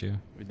there, don't you?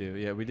 We do.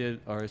 Yeah, we did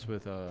ours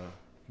with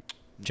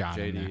John.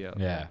 in JD. there.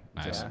 Yeah.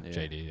 Nice. John, yeah.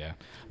 JD. Yeah.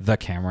 The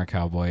camera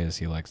cowboy, as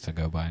he likes to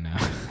go by now.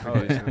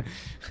 Oh, yeah.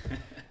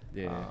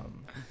 Yeah.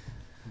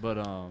 But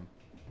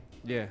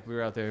yeah, we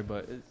were out there,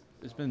 but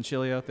it's been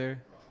chilly out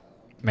there.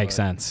 Makes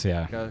But sense.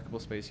 Yeah. Got a couple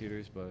space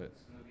heaters, but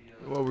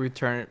Well, we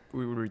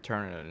would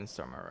return it in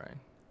summer, right?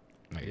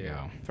 There you Yeah.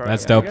 go. For-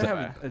 That's yeah, dope. we gotta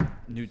have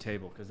a new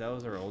table because that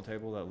was our old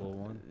table, that little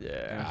one. And Yeah.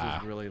 it's Ah.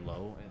 just really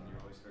low, and you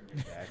always start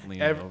your back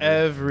leaning Every, over.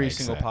 every Makes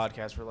single sense.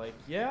 podcast, we're like,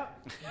 yeah.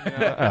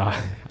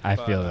 Oh, I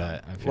But, feel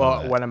that. I feel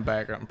Well, that. when I'm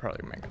back, I'm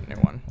probably making a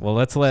new one. Well,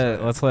 let's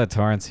let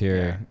Torrance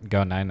here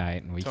go night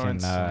night, and we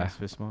Torrance, can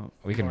Fist bump.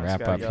 we can Torrance wrap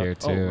gotta up go. here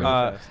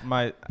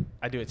Oh, too.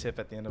 I do a tip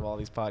at the end of all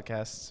these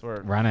podcasts.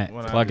 Or Run it.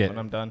 Plug it. when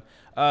I'm done.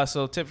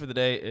 So tip for the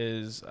day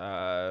is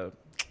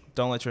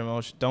don't let your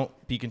emotion. Don't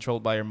be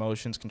controlled by your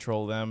emotions.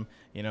 Control them.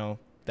 You know,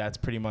 that's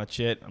pretty much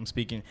it. I'm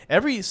speaking.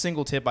 Every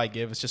single tip I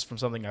give is just from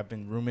something I've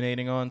been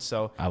ruminating on.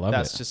 So I love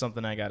that's it. just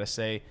something I gotta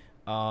say.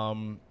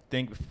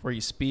 Think before you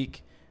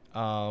speak.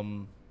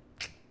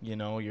 You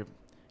know, your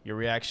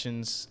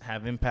reactions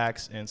have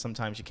impacts, and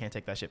sometimes you can't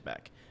take that shit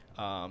back.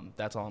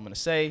 That's all I'm gonna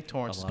say.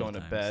 Torrance is lot of going to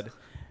times. bed.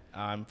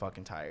 I'm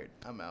fucking tired.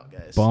 I'm out,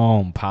 guys.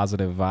 Boom.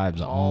 Positive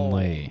vibes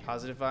only.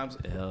 Positive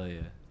vibes. Hell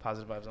yeah.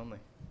 Positive vibes only.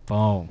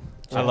 Boom.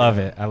 I love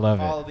it. I love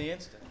Follow it. the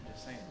Insta.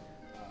 Just saying.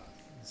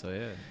 So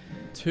yeah.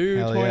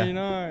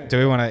 229. Do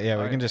we want to? Yeah, we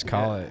Alright, can just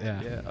call yeah. it.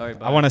 Yeah. Yeah. All right.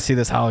 I want to see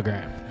this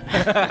hologram.